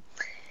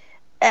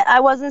I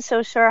wasn't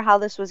so sure how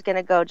this was going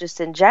to go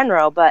just in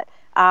general, but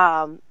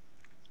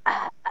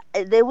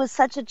there was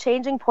such a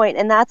changing point,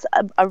 and that's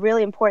a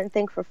really important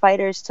thing for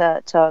fighters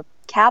to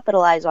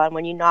capitalize on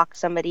when you knock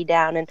somebody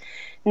down, and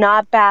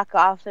not back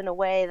off in a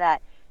way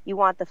that you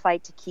want the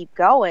fight to keep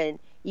going.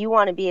 You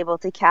want to be able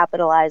to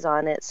capitalize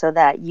on it so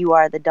that you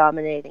are the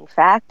dominating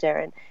factor,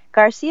 and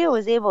Garcia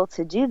was able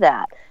to do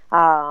that.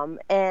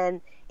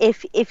 And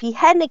if he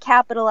hadn't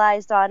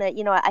capitalized on it,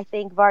 I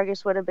think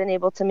Vargas would have been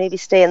able to maybe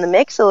stay in the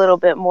mix a little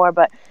bit more,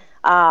 but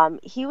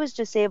he was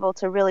just able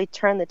to really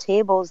turn the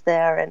tables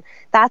there, and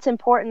that's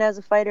important as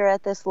a fighter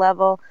at this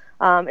level.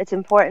 It's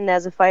important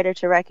as a fighter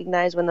to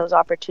recognize when those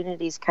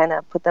opportunities kind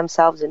of put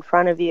themselves in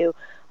front of you.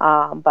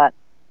 But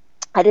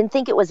I didn't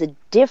think it was a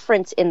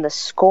difference in the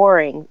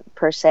scoring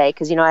per se,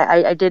 because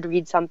I did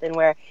read something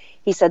where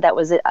he said that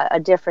was a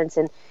difference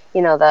in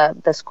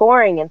the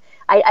scoring, and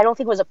I don't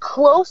think it was a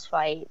close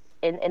fight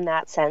in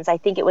that sense. I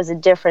think it was a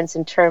difference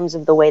in terms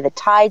of the way the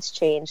tides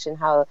changed and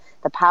how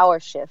the power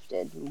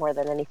shifted more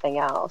than anything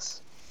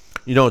else.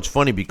 It's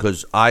funny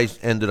because I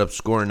ended up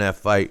scoring that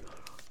fight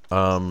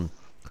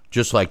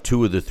just like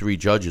two of the three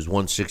judges,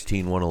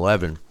 116,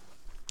 111.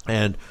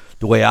 And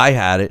the way I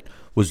had it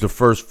was the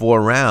first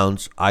 4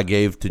 rounds I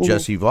gave to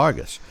Jesse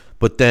Vargas.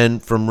 But then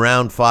from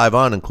round 5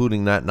 on,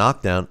 including that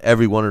knockdown,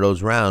 every one of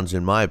those rounds,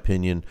 in my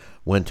opinion,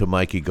 went to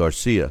Mikey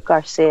Garcia.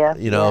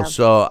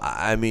 So,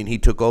 I mean, he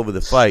took over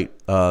the fight,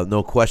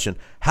 no question.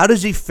 How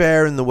does he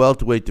fare in the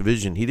welterweight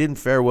division? He didn't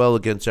fare well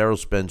against Errol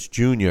Spence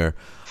Jr.,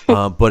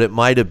 but it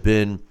might have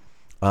been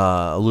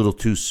a little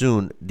too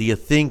soon. Do you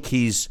think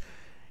he's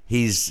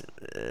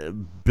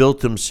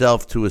built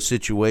himself to a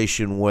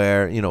situation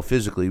where,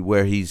 physically,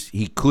 where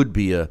he could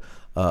be a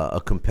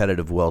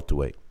competitive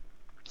welterweight?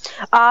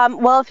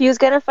 Well, if he was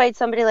going to fight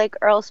somebody like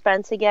Errol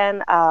Spence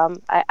again,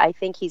 I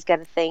think he's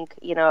going to think,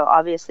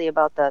 obviously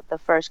about the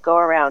first go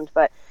around.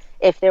 But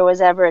if there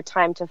was ever a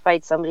time to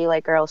fight somebody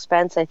like Errol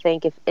Spence, I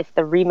think if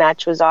the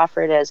rematch was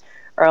offered as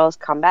Earl's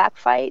comeback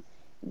fight,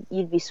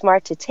 you'd be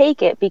smart to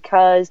take it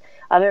because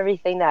of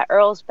everything that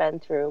Earl's been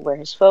through, where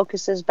his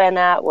focus has been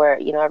at, where,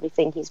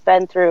 everything he's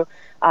been through.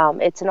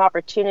 It's an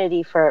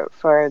opportunity for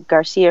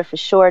Garcia for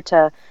sure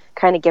to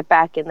kind of get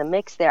back in the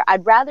mix there.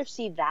 I'd rather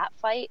see that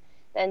fight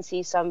than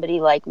see somebody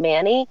like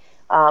Manny.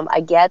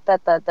 I get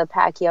that the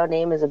Pacquiao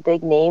name is a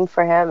big name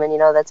for him, and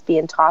that's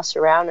being tossed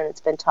around, and it's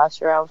been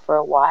tossed around for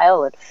a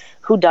while, and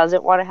who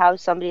doesn't want to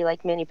have somebody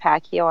like Manny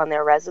Pacquiao on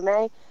their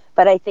resume?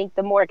 But I think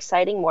the more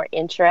exciting, more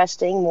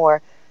interesting,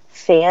 more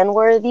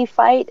fan-worthy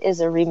fight is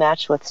a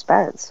rematch with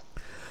Spence.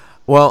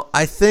 Well,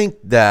 I think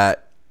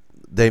that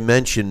they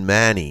mentioned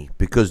Manny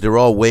because they're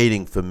all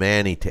waiting for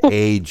Manny to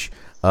age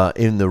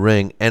in the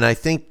ring, and I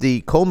think the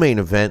co-main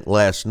event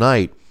last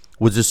night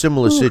was a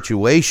similar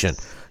situation.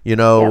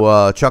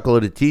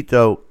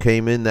 Chocolatito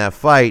came in that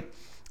fight,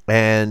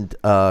 and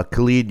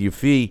Khalid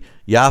Yafai,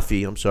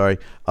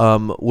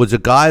 was a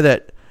guy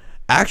that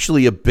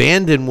actually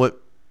abandoned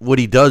what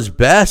he does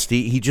best.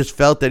 He just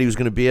felt that he was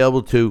going to be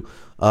able to,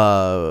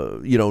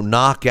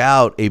 knock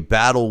out a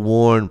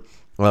battle-worn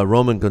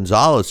Roman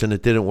Gonzalez, and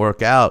it didn't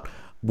work out.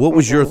 What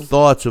was your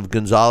thoughts of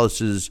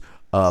Gonzalez's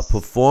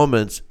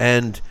performance,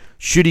 and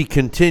should he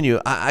continue?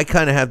 I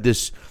kind of have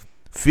this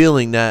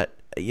feeling that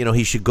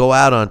he should go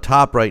out on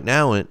top right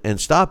now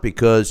and stop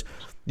because,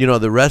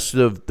 the rest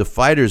of the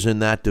fighters in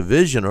that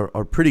division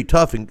are pretty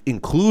tough,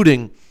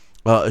 including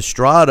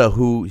Estrada,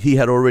 who he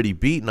had already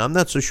beaten. I'm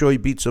not so sure he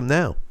beats him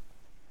now.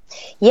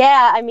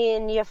 Yeah, I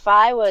mean,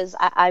 Yafai was,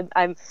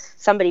 I'm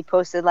somebody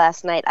posted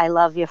last night, I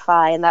love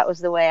Yafai, and that was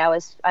the way I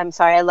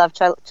love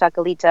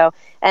Chocolatito,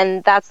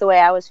 and that's the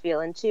way I was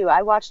feeling too.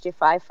 I watched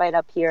Yafai fight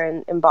up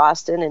here in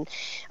Boston, and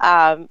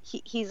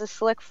he's a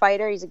slick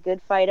fighter, he's a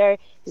good fighter,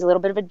 he's a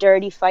little bit of a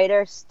dirty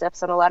fighter,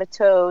 steps on a lot of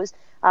toes,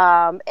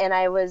 and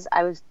I was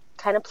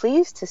kind of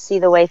pleased to see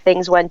the way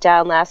things went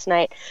down last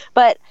night,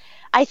 but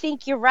I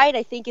think you're right.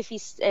 I think if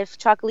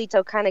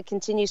Chocolatito kind of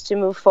continues to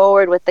move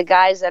forward with the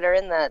guys that are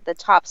in the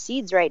top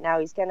seeds right now,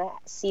 he's going to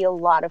see a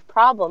lot of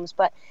problems.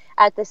 But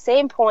at the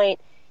same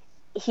point,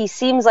 he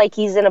seems like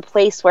he's in a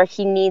place where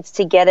he needs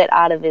to get it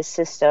out of his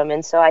system.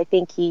 And so I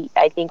think we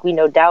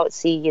no doubt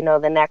see,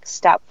 the next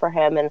step for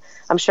him. And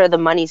I'm sure the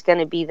money's going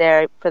to be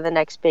there for the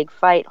next big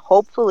fight.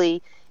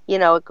 Hopefully,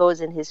 it goes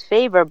in his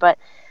favor. But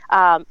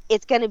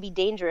it's going to be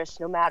dangerous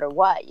no matter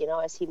what,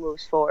 as he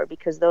moves forward,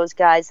 because those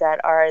guys that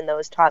are in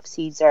those top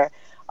seeds are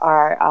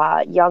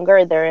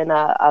younger. They're in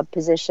a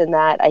position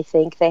that I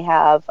think they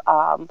have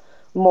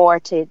more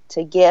to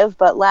give.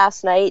 But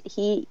last night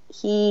he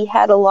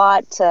had a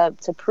lot to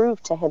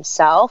prove to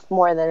himself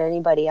more than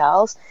anybody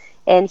else,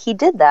 and he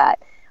did that.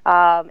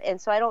 And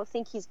so I don't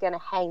think he's going to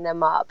hang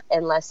them up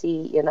unless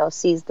he,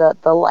 sees the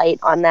light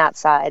on that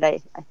side.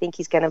 I think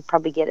he's going to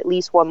probably get at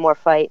least one more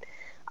fight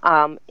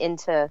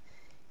into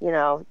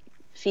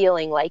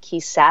feeling like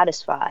he's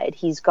satisfied.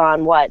 He's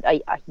gone,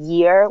 a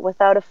year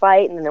without a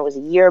fight, and then there was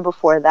a year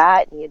before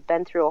that, and he had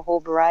been through a whole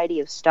variety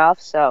of stuff.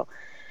 So,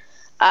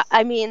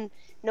 I mean,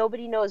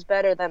 nobody knows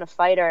better than a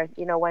fighter,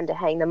 when to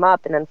hang them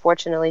up, and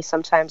unfortunately,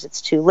 sometimes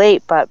it's too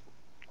late, but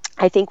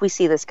I think we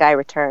see this guy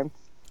return.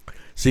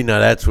 See, now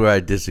that's where I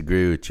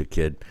disagree with you,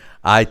 kid.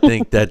 I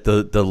think that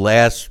the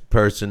last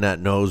person that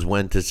knows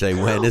when to say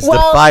when is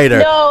the fighter.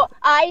 No,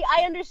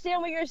 I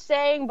understand what you're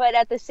saying, but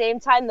at the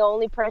same time, the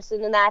only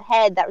person in that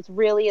head that's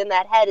really in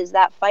that head is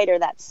that fighter,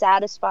 that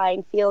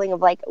satisfying feeling of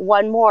like,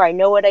 one more. I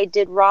know what I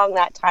did wrong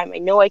that time. I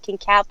know I can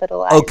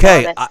capitalize on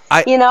it.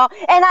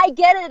 And I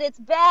get it. It's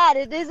bad.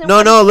 It isn't.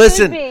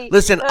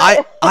 Listen.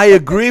 I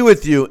agree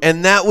with you,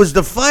 and that was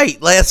the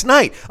fight last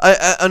night.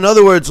 In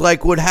other words,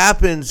 like what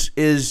happens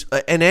is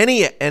in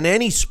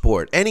any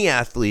sport, any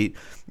athlete.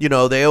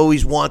 They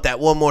always want that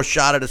one more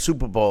shot at a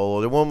Super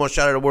Bowl or one more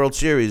shot at a World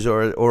Series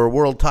or a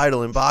world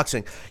title in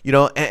boxing.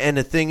 And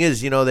the thing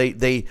is,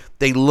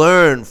 they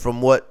learn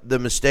from what the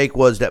mistake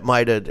was that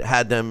might have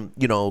had them,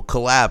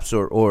 collapse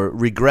or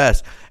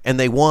regress, and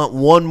they want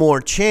one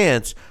more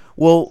chance.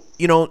 Well,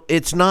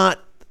 it's not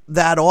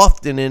that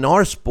often in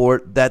our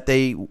sport that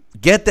they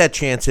get that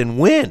chance and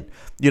win.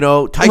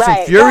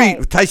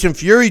 Tyson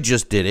Fury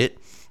just did it.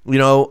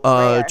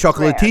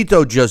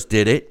 Chocolatito just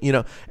did it,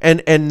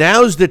 and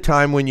now's the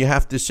time when you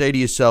have to say to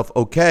yourself,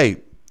 okay,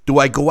 do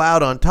I go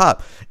out on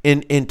top?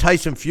 In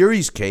Tyson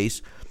Fury's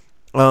case,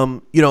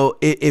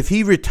 if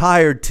he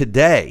retired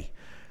today,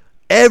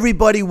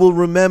 everybody will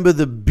remember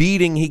the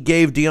beating he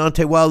gave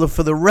Deontay Wilder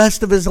for the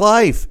rest of his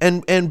life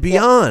and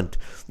beyond,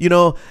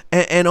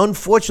 and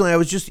unfortunately, I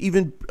was just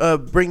even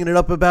bringing it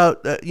up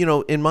about,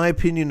 in my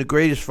opinion, the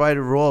greatest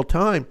fighter of all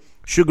time,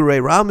 Sugar Ray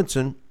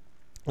Robinson.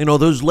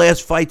 Those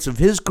last fights of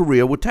his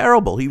career were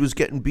terrible. He was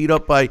getting beat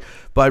up by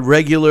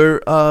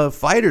regular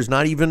fighters,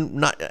 not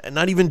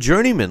even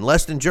journeymen,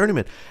 less than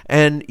journeymen.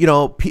 And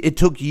it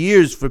took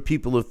years for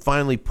people to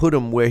finally put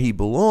him where he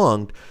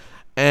belonged.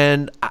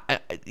 And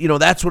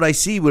that's what I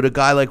see with a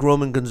guy like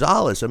Roman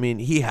Gonzalez. I mean,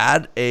 he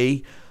had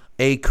a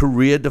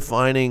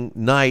career-defining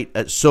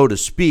night, so to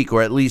speak,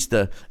 or at least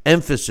the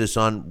emphasis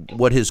on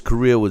what his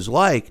career was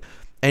like.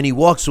 And he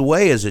walks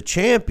away as a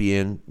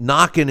champion,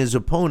 knocking his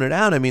opponent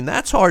out. I mean,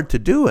 that's hard to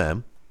do,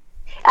 Em.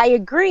 I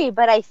agree,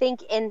 but I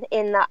think in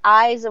the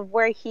eyes of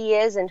where he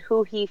is and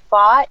who he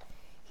fought,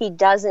 he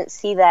doesn't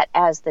see that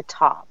as the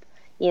top.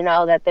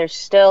 That there's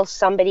still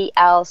somebody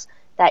else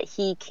that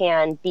he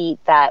can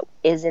beat that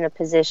is in a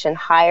position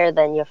higher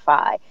than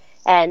Yafai.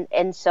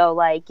 And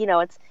so,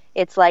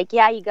 it's like,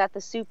 yeah, you got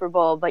the Super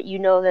Bowl, but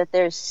that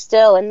there's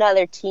still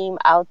another team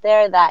out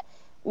there that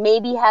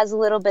maybe has a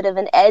little bit of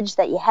an edge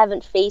that you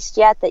haven't faced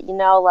yet, that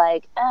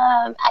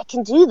I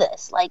can do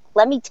this. Like,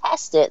 let me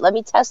test it. Let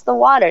me test the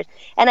waters.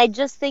 And I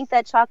just think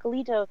that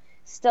Chocolatito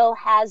still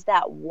has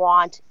that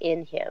want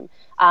in him.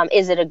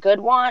 Is it a good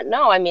want?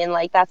 No, I mean,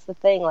 that's the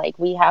thing.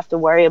 We have to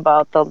worry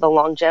about the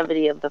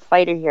longevity of the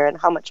fighter here and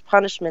how much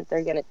punishment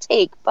they're going to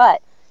take.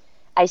 But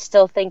I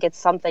still think it's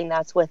something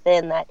that's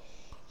within that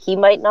he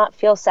might not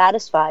feel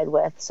satisfied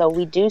with. So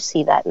we do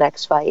see that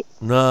next fight.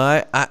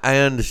 No, I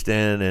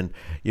understand. And,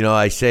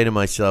 I say to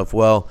myself,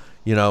 well,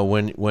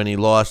 when he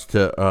lost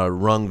to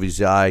Rung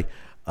Visai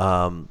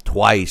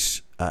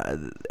twice,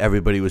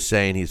 everybody was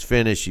saying he's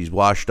finished, he's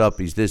washed up,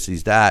 he's this,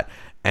 he's that.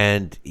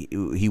 And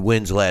he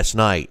wins last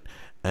night.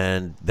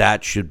 And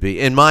that should be,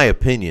 in my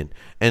opinion,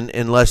 and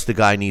unless the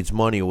guy needs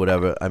money or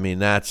whatever, I mean,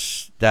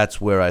 that's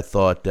where I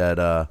thought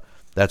that,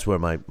 that's where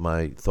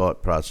my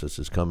thought process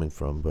is coming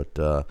from.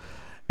 But,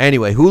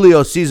 anyway,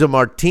 Julio Cesar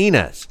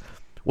Martinez.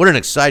 What an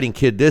exciting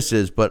kid this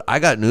is, but I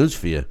got news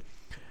for you.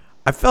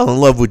 I fell in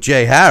love with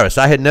Jay Harris.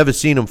 I had never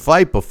seen him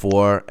fight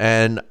before,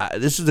 and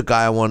this is the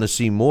guy I want to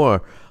see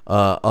more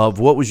of.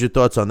 What was your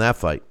thoughts on that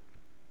fight?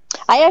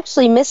 I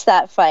actually missed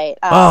that fight.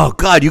 Oh,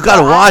 God, you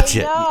got to watch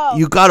it.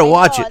 You got to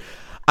watch it.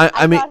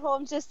 I got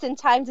home just in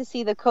time to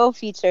see the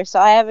co-feature,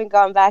 so I haven't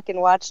gone back and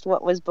watched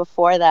what was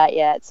before that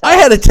yet. So. I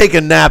had to take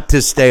a nap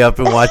to stay up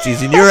and watch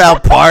these, and you're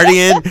out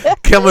partying,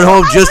 coming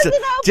home just. I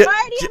wasn't out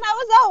partying. I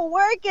was out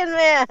working,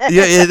 man.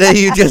 Yeah, then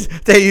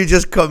you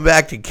just come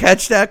back to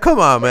catch that. Come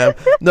on, man.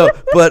 No,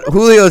 but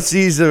Julio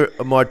Cesar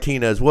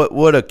Martinez,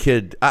 what a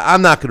kid.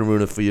 I'm not going to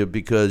ruin it for you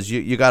because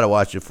you got to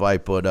watch the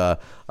fight, but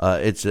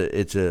it's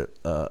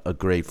a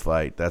great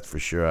fight, that's for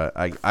sure.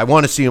 I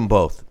want to see them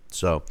both.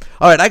 So,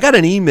 all right, I got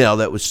an email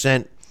that was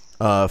sent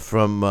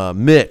from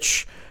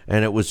Mitch,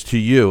 and it was to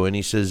you, and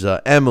he says,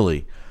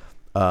 Emily,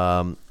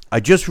 I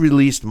just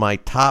released my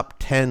top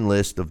 10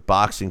 list of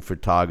boxing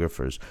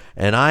photographers,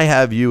 and I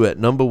have you at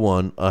number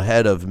 1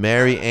 ahead of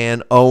Mary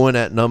Ann Owen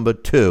at number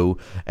 2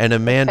 and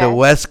Amanda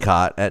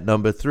Westcott at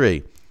number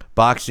 3.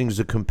 Boxing's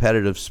a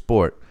competitive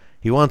sport.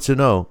 He wants to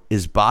know,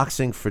 is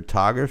boxing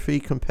photography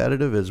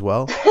competitive as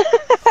well?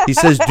 He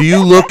says, do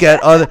you look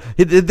at other...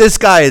 This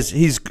guy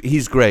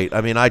he's great. I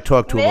mean, I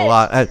talk to him a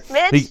lot.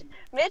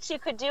 Mitch, you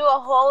could do a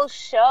whole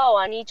show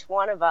on each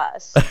one of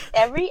us.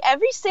 Every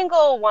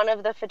single one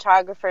of the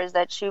photographers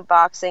that shoot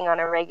boxing on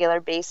a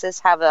regular basis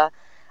have a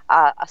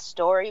a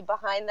story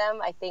behind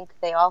them. I think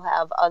they all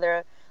have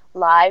other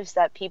lives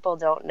that people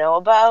don't know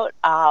about.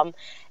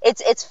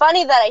 It's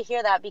funny that I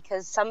hear that,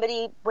 because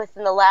somebody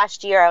within the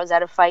last year, I was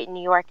at a fight in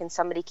New York, and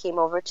somebody came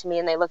over to me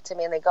and they looked at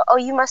me and they go, "Oh,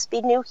 you must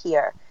be new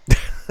here."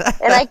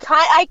 And I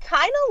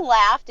kind of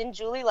laughed, and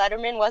Julie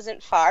Letterman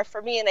wasn't far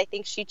from me, and I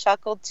think she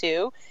chuckled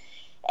too.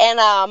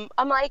 And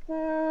I'm like,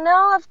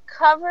 "No, I've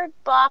covered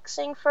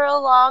boxing for a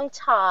long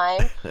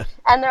time."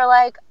 And they're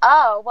like,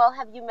 "Oh, well,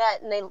 have you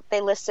met?" And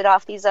they listed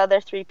off these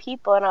other 3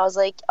 people, and I was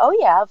like, "Oh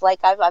yeah, I've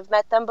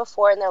met them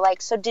before." And they're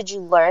like, "So did you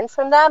learn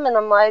from them?" And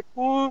I'm like,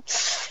 and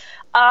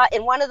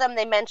one of them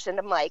they mentioned,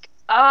 I'm like,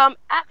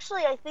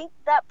 actually, I think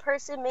that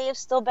person may have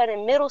still been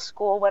in middle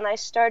school when I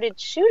started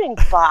shooting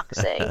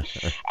boxing."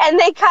 And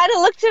they kind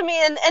of looked at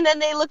me, and then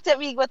they looked at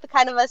me with the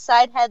kind of a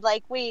side head,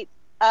 like, "Wait,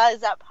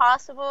 is that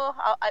possible?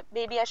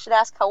 Maybe I should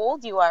ask how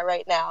old you are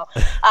right now."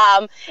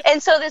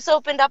 And so this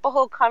opened up a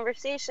whole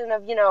conversation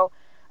of,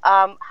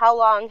 how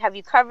long have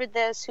you covered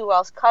this? Who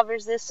else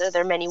covers this? Are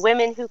there many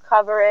women who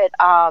cover it?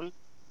 And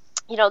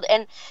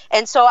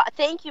so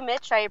thank you,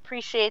 Mitch. I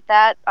appreciate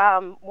that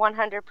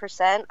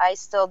 100%. I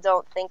still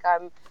don't think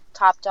I'm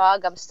top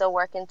dog. I'm still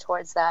working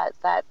towards that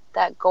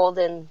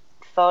golden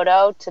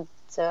photo to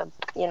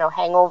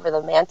hang over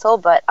the mantle.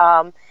 But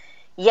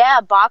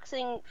yeah,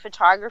 boxing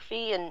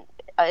photography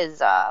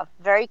is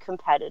very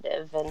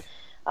competitive, and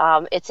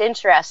it's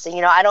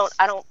interesting. I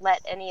don't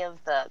let any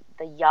of the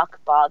yuck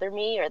bother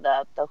me, or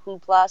the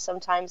hoopla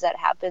sometimes that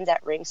happens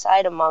at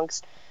ringside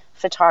amongst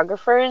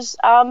photographers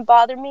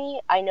bother me.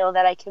 I know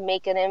that I can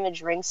make an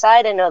image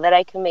ringside. I know that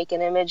I can make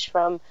an image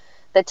from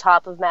the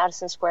top of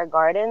Madison Square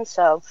Garden.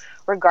 So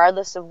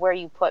regardless of where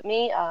you put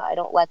me, I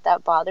don't let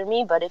that bother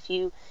me. But if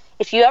you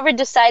ever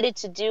decided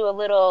to do a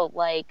little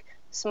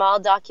small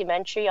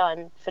documentary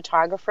on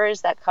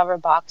photographers that cover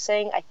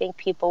boxing, I think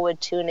people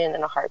would tune in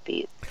a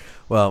heartbeat.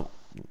 Well,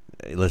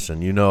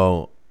 listen, in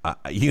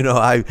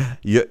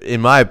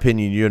my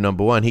opinion, you're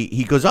number one.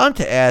 He goes on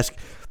to ask,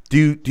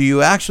 do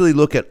you actually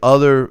look at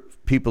other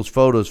people's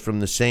photos from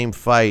the same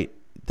fight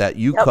that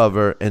you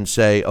cover and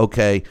say,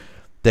 okay,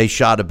 they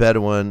shot a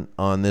better one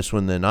on this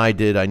one than I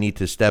did, I need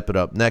to step it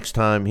up next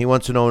time? He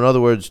wants to know, in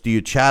other words, do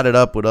you chat it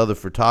up with other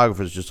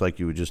photographers, just like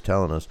you were just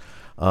telling us,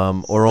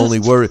 or only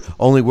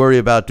worry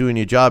about doing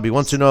your job? He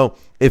wants to know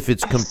if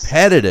it's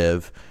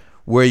competitive,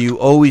 where you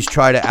always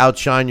try to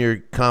outshine your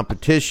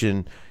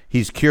competition.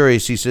 He's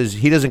curious. He says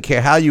he doesn't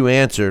care how you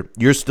answer.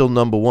 You're still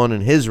number one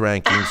in his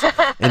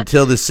rankings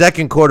until the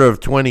second quarter of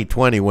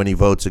 2020 when he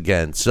votes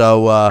again.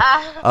 So,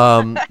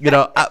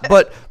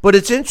 but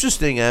it's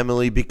interesting,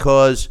 Emily,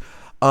 because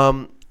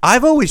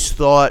I've always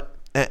thought,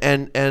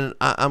 and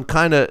I'm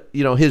kind of,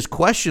 his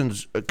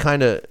questions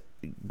kind of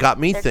got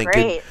me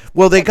thinking. Great.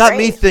 Well, they got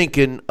me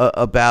thinking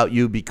about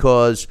you,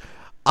 because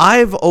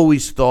I've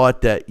always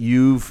thought that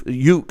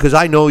because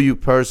I know you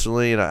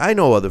personally, and I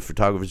know other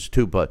photographers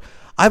too, but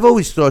I've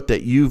always thought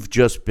that you've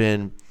just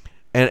been,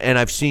 and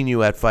I've seen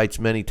you at fights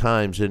many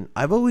times, and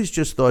I've always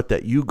just thought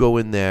that you go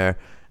in there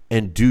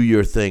and do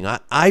your thing.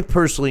 I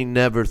personally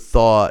never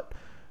thought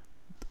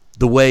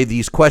the way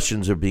these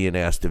questions are being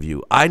asked of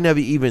you. It never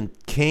even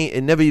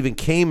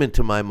came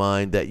into my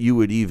mind that you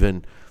would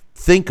even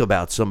think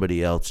about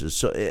somebody else's.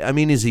 So, I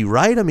mean, is he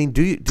right? I mean,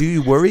 do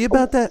you worry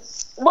about that?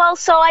 Well,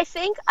 so I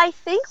think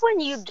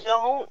when you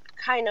don't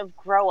kind of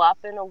grow up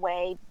in a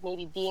way,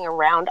 maybe being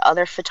around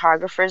other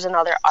photographers and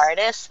other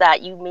artists,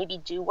 that you maybe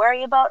do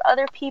worry about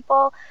other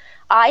people.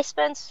 I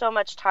spent so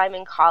much time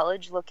in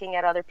college looking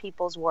at other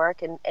people's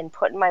work and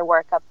putting my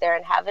work up there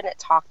and having it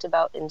talked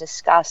about and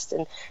discussed,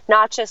 and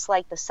not just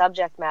the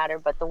subject matter,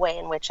 but the way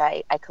in which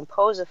I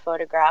compose a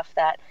photograph,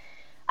 that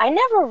I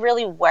never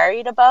really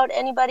worried about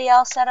anybody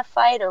else at a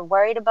fight, or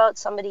worried about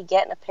somebody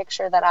getting a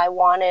picture that I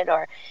wanted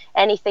or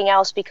anything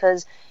else,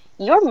 because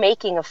you're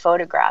making a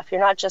photograph.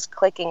 You're not just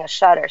clicking a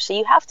shutter. So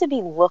you have to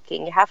be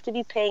looking. You have to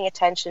be paying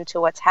attention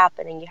to what's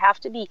happening. You have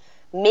to be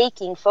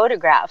making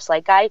photographs.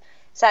 I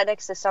sat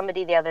next to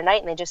somebody the other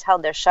night, and they just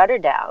held their shutter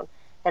down.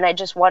 And I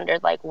just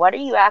wondered, what are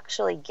you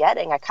actually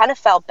getting? I kind of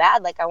felt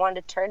bad. I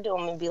wanted to turn to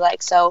him and be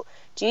like, so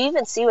do you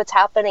even see what's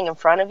happening in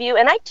front of you?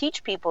 And I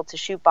teach people to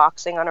shoot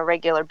boxing on a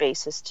regular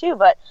basis too.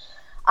 But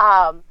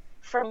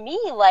for me,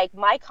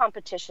 my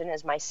competition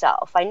is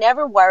myself. I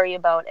never worry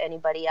about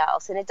anybody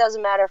else. And it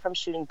doesn't matter if I'm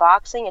shooting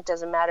boxing. It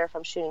doesn't matter if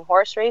I'm shooting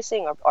horse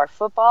racing or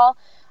football.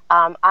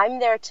 I'm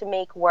there to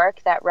make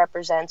work that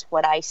represents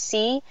what I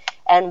see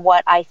and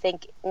what I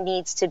think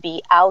needs to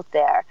be out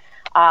there.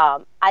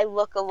 I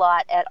look a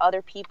lot at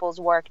other people's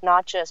work,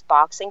 not just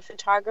boxing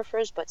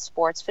photographers, but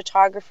sports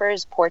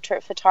photographers,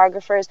 portrait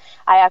photographers.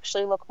 I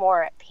actually look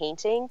more at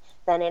painting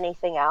than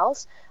anything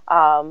else.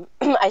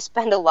 I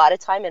spend a lot of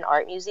time in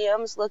art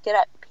museums looking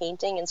at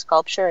painting and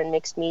sculpture and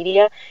mixed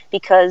media,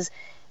 because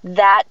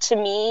that, to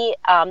me,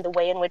 the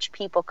way in which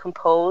people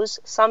compose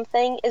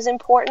something is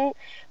important.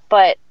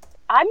 But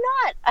I'm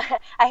not,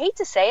 I hate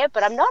to say it,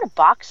 but I'm not a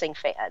boxing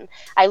fan.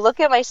 I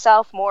look at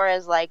myself more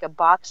as a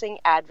boxing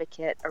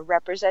advocate, a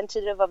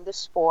representative of the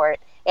sport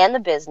and the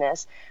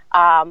business,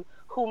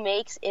 who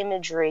makes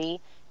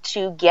imagery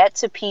to get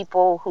to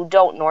people who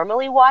don't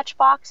normally watch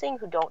boxing,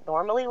 who don't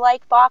normally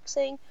like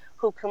boxing,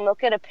 who can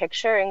look at a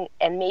picture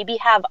and maybe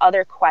have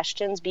other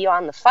questions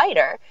beyond the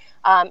fighter,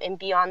 and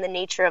beyond the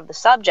nature of the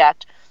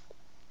subject.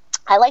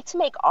 I like to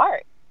make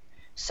art.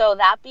 So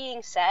that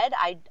being said,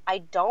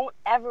 I don't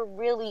ever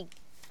really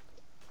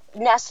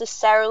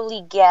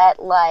necessarily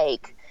get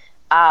like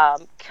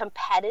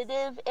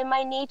competitive in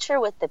my nature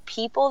with the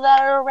people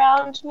that are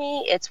around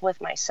me. It's with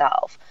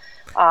myself.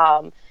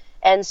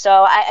 And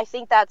so I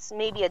think that's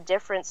maybe a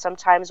difference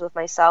sometimes with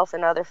myself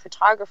and other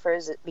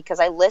photographers, because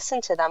I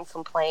listen to them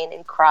complain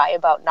and cry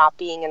about not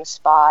being in a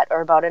spot, or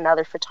about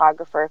another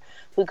photographer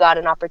who got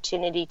an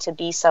opportunity to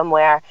be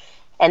somewhere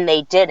and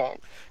they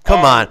didn't.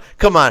 Come on.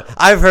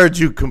 I've heard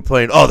you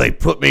complain. Oh, they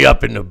put me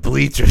up in the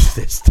bleachers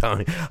this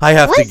time. I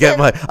had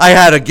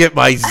to get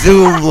my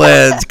zoom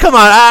lens. Come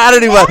on, I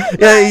don't even.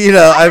 Yeah, you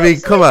know. I mean,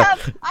 come on. I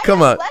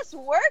have less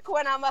work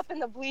when I'm up in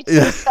the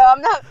bleachers, so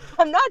I'm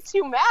not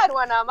too mad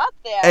when I'm up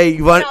there. Hey,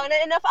 you want?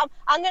 And if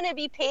I'm going to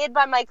be paid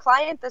by my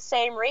client the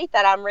same rate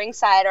that I'm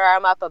ringside or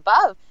I'm up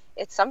above.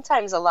 It's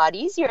sometimes a lot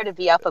easier to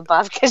be up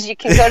above because you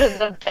can go to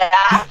the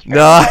bathroom.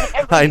 No,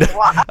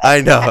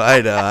 I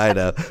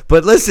know.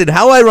 But listen,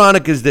 how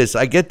ironic is this?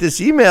 I get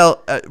this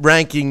email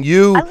ranking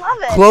you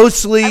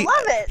closely. I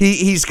love it.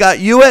 He's got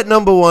you at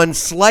number 1,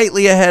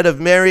 slightly ahead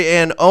of Mary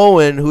Ann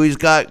Owen, who he's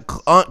got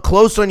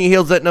close on your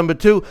heels at number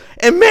 2.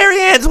 And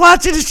Mary Ann's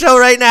watching the show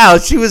right now.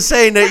 She was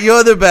saying that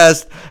you're the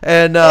best,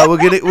 and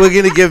we're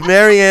gonna give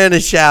Mary Ann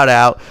a shout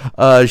out.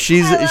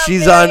 She's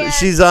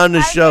on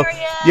the show.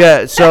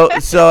 Yeah.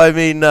 So I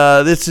mean,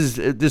 this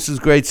is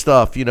great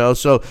stuff, you know.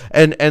 So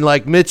and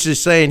like Mitch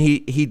is saying,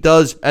 he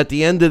does at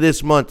the end of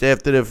this month,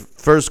 after the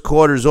first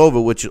quarter's over,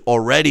 which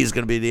already is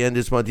going to be the end of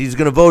this month, he's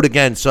going to vote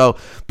again. So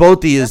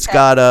both of you's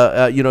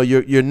got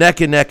you're neck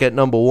and neck at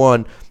number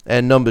 1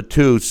 and number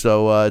 2.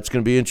 So it's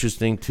going to be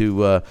interesting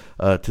to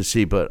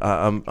see. But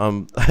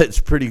I'm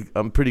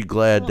pretty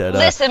glad that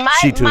listen,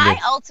 my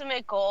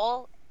ultimate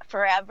goal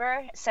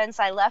forever since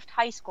I left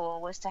high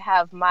school was to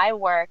have my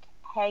work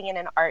hang in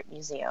an art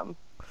museum.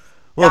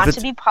 Not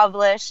to be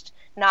published,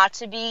 not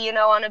to be,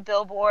 on a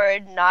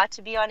billboard, not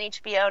to be on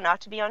HBO, not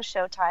to be on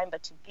Showtime,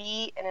 but to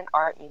be in an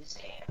art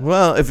museum.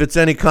 Well, if it's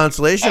any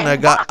consolation, I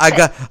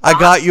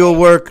got your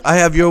work. I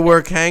have your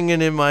work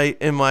hanging in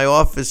my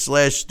office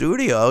 /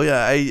 studio.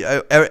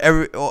 Yeah,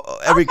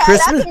 every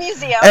Christmas,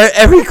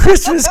 every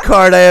Christmas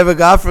card I ever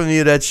got from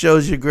you that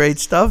shows your great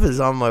stuff is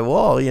on my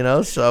wall.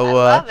 So I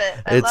love it.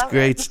 It's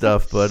great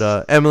stuff.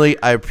 But Emily,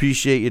 I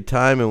appreciate your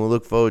time, and we'll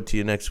look forward to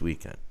you next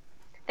weekend.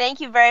 Thank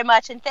you very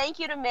much, and thank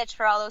you to Mitch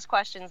for all those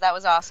questions. That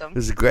was awesome.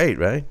 This is great,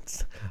 right?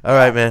 All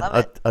right, man.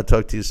 I'll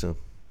talk to you soon.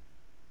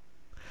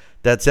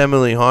 That's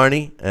Emily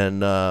Harney, and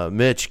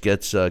Mitch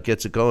gets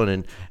it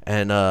going,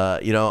 and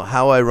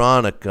how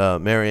ironic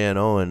Mary Ann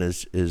Owen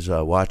is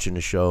watching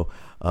the show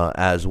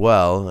as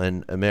well.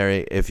 And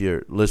Mary, if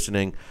you're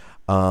listening,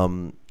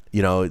 the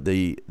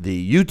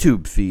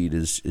YouTube feed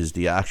is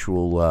the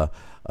actual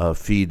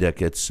feed that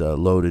gets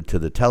loaded to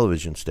the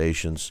television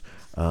stations.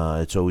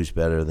 It's always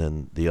better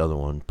than the other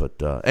one.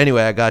 But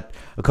anyway, I got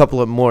a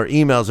couple of more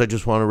emails I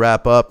just want to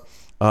wrap up.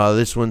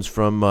 This one's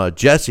from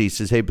Jesse. He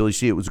says, "Hey, Billy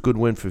C, it was a good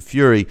win for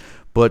Fury,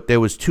 but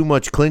there was too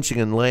much clinching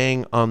and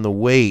laying on the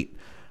weight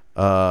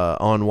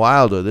on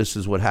Wilder. This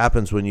is what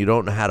happens when you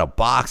don't know how to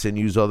box and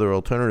use other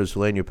alternatives to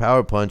land your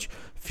power punch.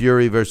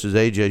 Fury versus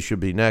AJ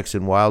should be next,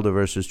 and Wilder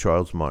versus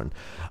Charles Martin."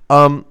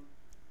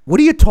 What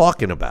are you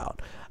talking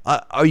about?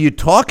 Are you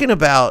talking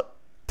about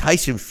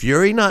Tyson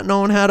Fury not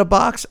knowing how to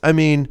box? I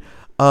mean...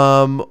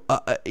 the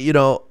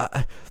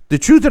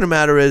truth of the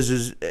matter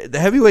is the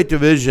heavyweight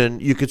division,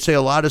 you could say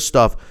a lot of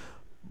stuff,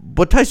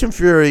 but Tyson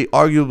Fury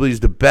arguably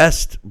is the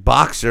best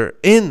boxer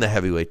in the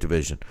heavyweight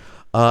division.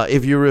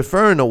 If you're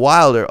referring to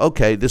Wilder,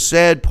 okay, the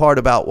sad part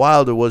about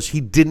Wilder was he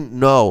didn't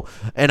know,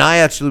 and I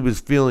actually was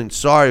feeling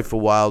sorry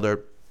for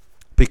Wilder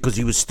because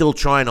he was still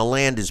trying to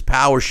land his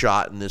power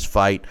shot in this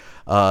fight,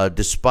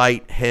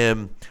 despite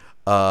him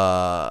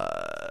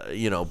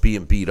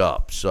being beat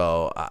up.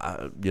 So,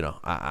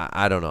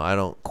 I don't know. I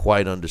don't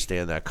quite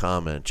understand that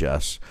comment,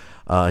 Jess.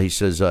 He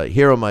says,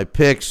 here are my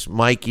picks.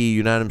 Mikey,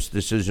 unanimous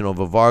decision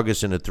over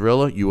Vargas in a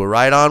thriller. You were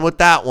right on with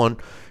that one.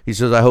 He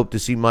says, I hope to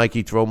see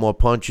Mikey throw more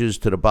punches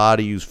to the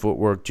body, use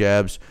footwork,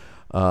 jabs.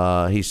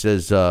 He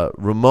says,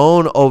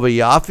 Ramon over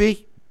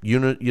Yaffe,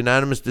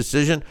 unanimous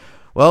decision.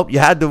 Well, you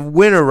had the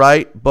winner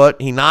right,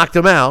 but he knocked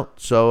him out,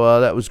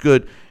 so that was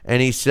good.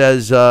 And he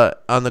says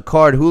on the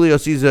card, Julio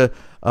Cesar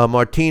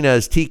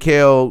Martinez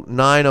TKO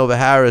 9 over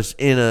Harris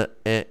in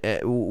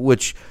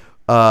which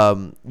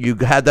you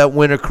had that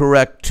winner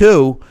correct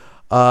too,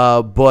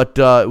 but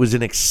it was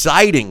an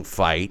exciting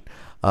fight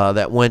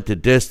that went the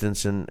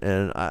distance,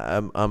 and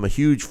I'm a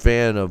huge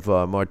fan of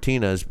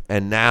Martinez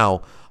and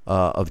now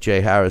of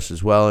Jay Harris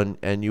as well.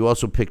 And you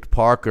also picked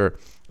Parker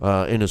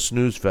in a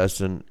snooze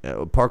fest, and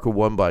Parker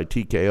won by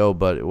TKO,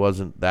 but it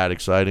wasn't that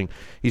exciting.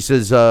 He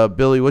says,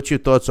 Billy, what's your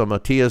thoughts on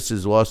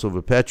Matias' loss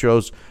over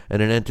Petros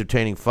and an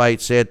entertaining fight?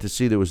 Sad to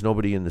see there was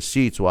nobody in the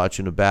seats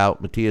watching the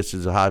bout. Matias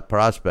is was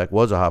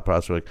a hot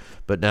prospect,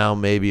 but now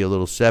maybe a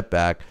little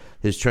setback.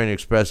 His trainer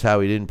expressed how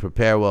he didn't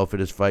prepare well for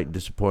this fight and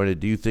disappointed.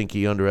 Do you think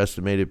he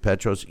underestimated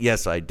Petros?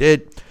 Yes, I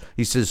did.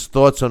 He says,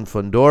 thoughts on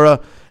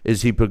Fundora?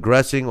 Is he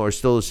progressing or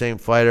still the same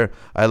fighter?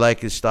 I like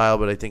his style,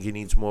 but I think he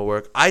needs more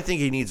work. I think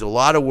he needs a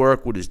lot of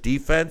work with his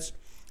defense.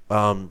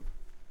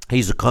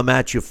 He's a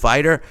come-at-you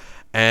fighter,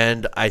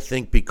 and I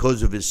think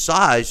because of his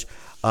size,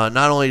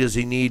 not only does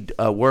he need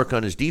work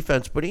on his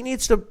defense, but he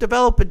needs to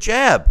develop a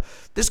jab.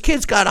 This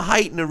kid's got a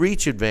height and a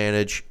reach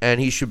advantage, and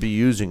he should be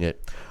using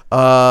it.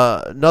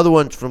 Another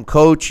one from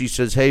Coach. He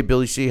says, hey,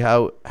 Billy C.,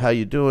 how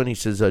you doing? He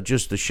says,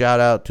 just a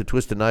shout-out to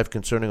Twisted Knife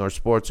concerning our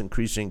sport's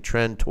increasing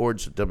trend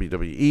towards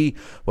WWE.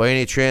 By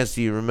any chance,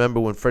 do you remember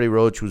when Freddie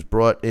Roach was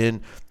brought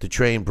in to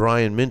train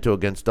Brian Minto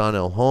against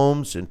Donnell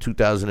Holmes in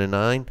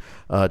 2009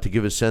 to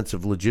give a sense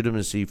of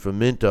legitimacy for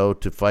Minto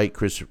to fight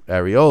Chris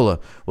Arreola?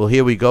 Well,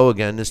 here we go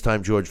again. This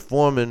time George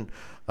Foreman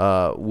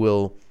has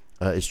offered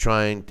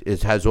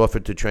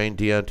to train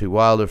Deontay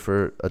Wilder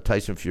for a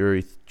Tyson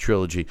Fury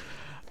trilogy.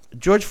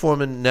 George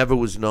Foreman never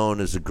was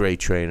known as a great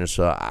trainer,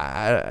 so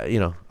I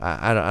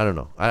don't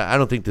know. I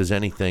don't think there's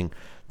anything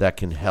that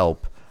can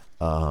help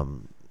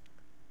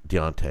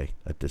Deontay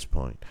at this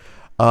point.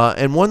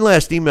 And one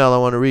last email I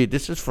want to read.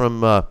 This is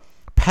from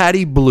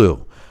Patty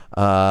Blue,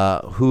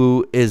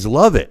 who is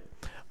Love It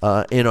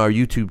in our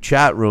YouTube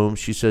chat room.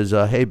 She says,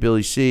 hey,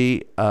 Billy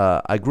C.,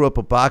 I grew up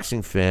a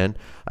boxing fan.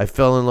 I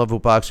fell in love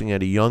with boxing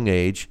at a young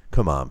age.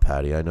 Come on,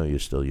 Patty, I know you're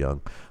still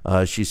young.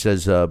 She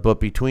says, but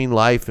between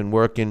life and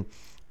working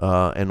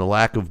and the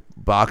lack of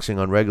boxing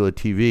on regular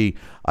TV,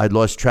 I'd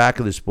lost track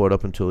of the sport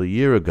up until a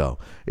year ago.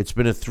 It's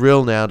been a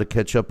thrill now to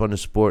catch up on the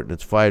sport and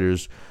its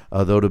fighters,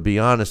 though to be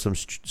honest, I'm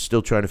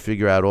still trying to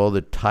figure out all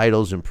the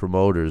titles and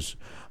promoters,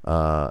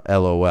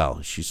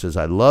 LOL. She says,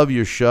 I love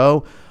your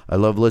show. I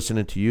love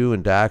listening to you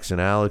and Dax and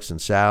Alex and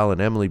Sal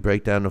and Emily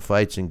break down the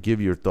fights and give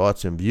your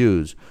thoughts and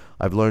views.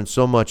 I've learned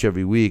so much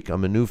every week.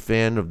 I'm a new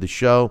fan of the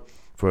show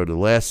for the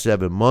last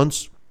 7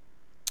 months.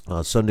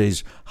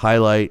 Sunday's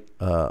highlight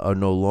are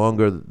no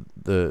longer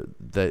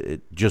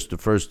just the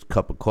first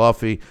cup of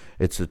coffee.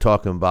 It's the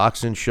Talking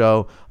Boxing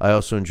show. I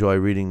also enjoy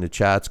reading the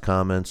chat's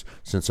comments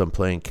since I'm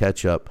playing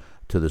catch-up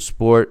to the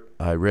sport.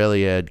 I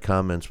rarely add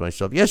comments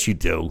myself. Yes, you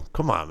do.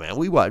 Come on, man.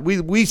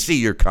 We see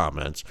your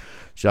comments.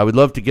 So I would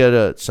love to get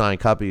a signed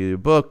copy of your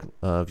book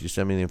if you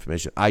send me the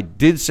information. I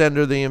did send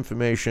her the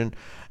information,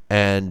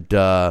 and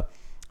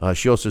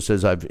she also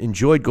says, I've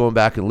enjoyed going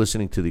back and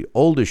listening to the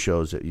older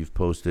shows that you've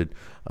posted.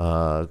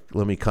 Let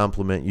me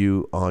compliment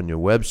you on your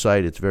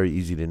website. It's very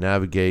easy to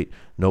navigate.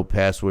 No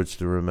passwords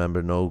to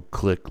remember. No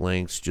click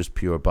links. Just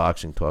pure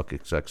boxing talk.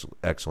 It's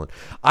excellent.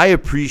 I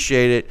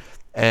appreciate it.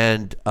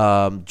 And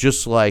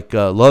just like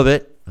Love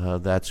It,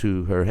 that's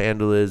who her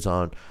handle is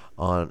in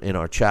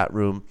our chat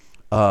room.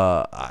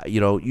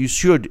 You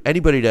should,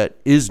 anybody that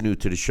is new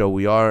to the show,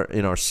 we are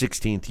in our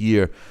 16th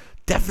year,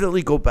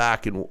 definitely go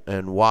back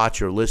and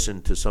watch or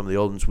listen to some of the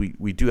old ones.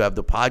 We do have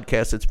the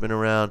podcast that's been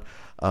around,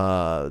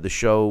 the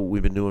show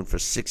we've been doing for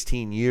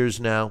 16 years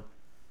now,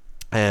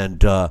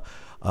 and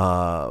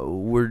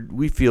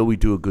we feel we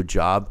do a good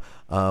job.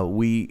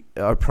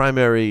 Our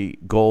primary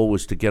goal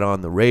was to get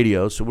on the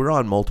radio, so we're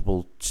on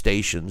multiple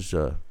stations,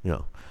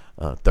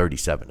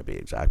 37 to be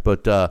exact.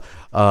 But the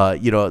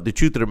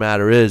truth of the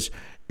matter is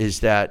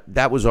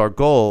that was our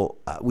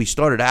goal. We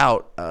started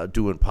out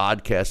doing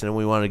podcasts, and then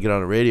we wanted to get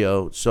on the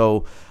radio.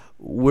 So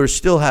we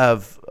still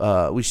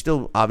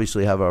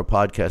obviously have our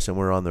podcast, and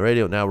we're on the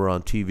radio. Now we're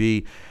on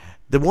TV.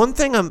 The one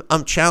thing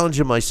I'm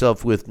challenging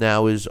myself with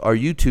now is our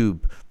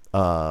YouTube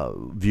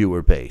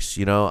viewer base.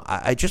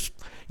 I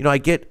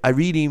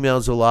read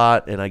emails a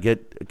lot, and I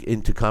get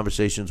into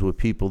conversations with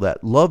people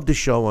that love the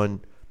show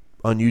on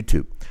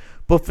YouTube,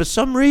 but for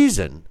some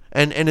reason.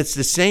 And it's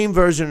the same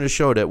version of the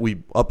show that we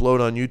upload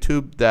on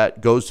YouTube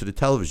that goes to the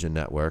television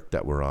network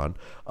that we're on.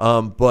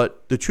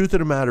 But the truth of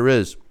the matter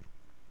is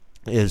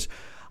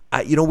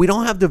we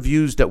don't have the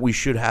views that we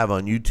should have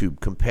on YouTube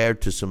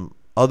compared to some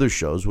other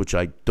shows, which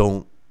I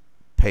don't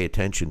pay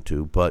attention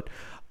to. But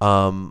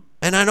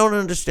and I don't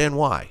understand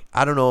why.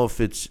 I don't know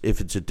if it's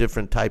a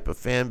different type of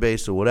fan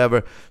base or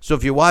whatever. So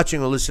if you're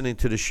watching or listening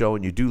to the show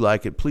and you do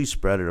like it, please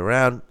spread it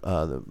around.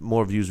 The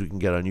more views we can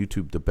get on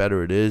YouTube, the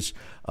better it is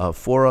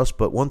for us.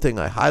 But one thing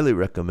I highly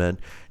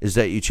recommend is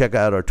that you check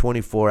out our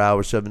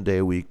 24-hour,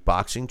 7-day-a-week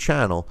boxing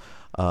channel,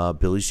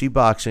 Billy C.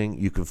 Boxing.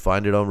 You can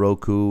find it on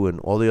Roku and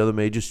all the other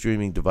major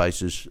streaming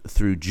devices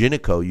through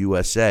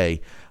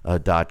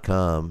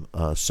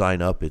JinikoUSA.com.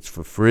 Sign up. It's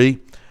for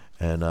free.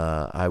 And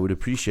I would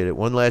appreciate it.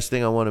 One last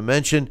thing I want to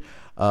mention,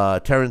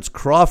 Terrence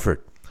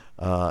Crawford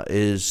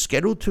is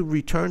scheduled to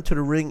return to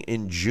the ring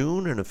in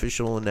June. An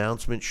official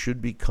announcement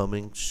should be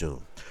coming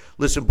soon.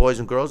 Listen, boys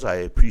and girls, I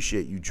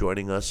appreciate you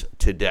joining us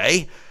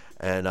today,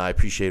 and I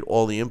appreciate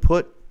all the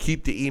input.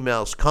 Keep the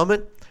emails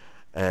coming,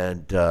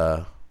 and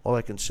all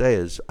I can say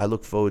is I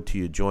look forward to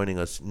you joining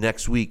us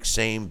next week.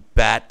 Same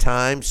bat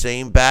time,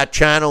 same bat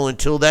channel.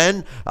 Until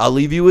then, I'll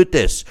leave you with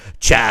this.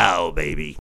 Ciao, baby.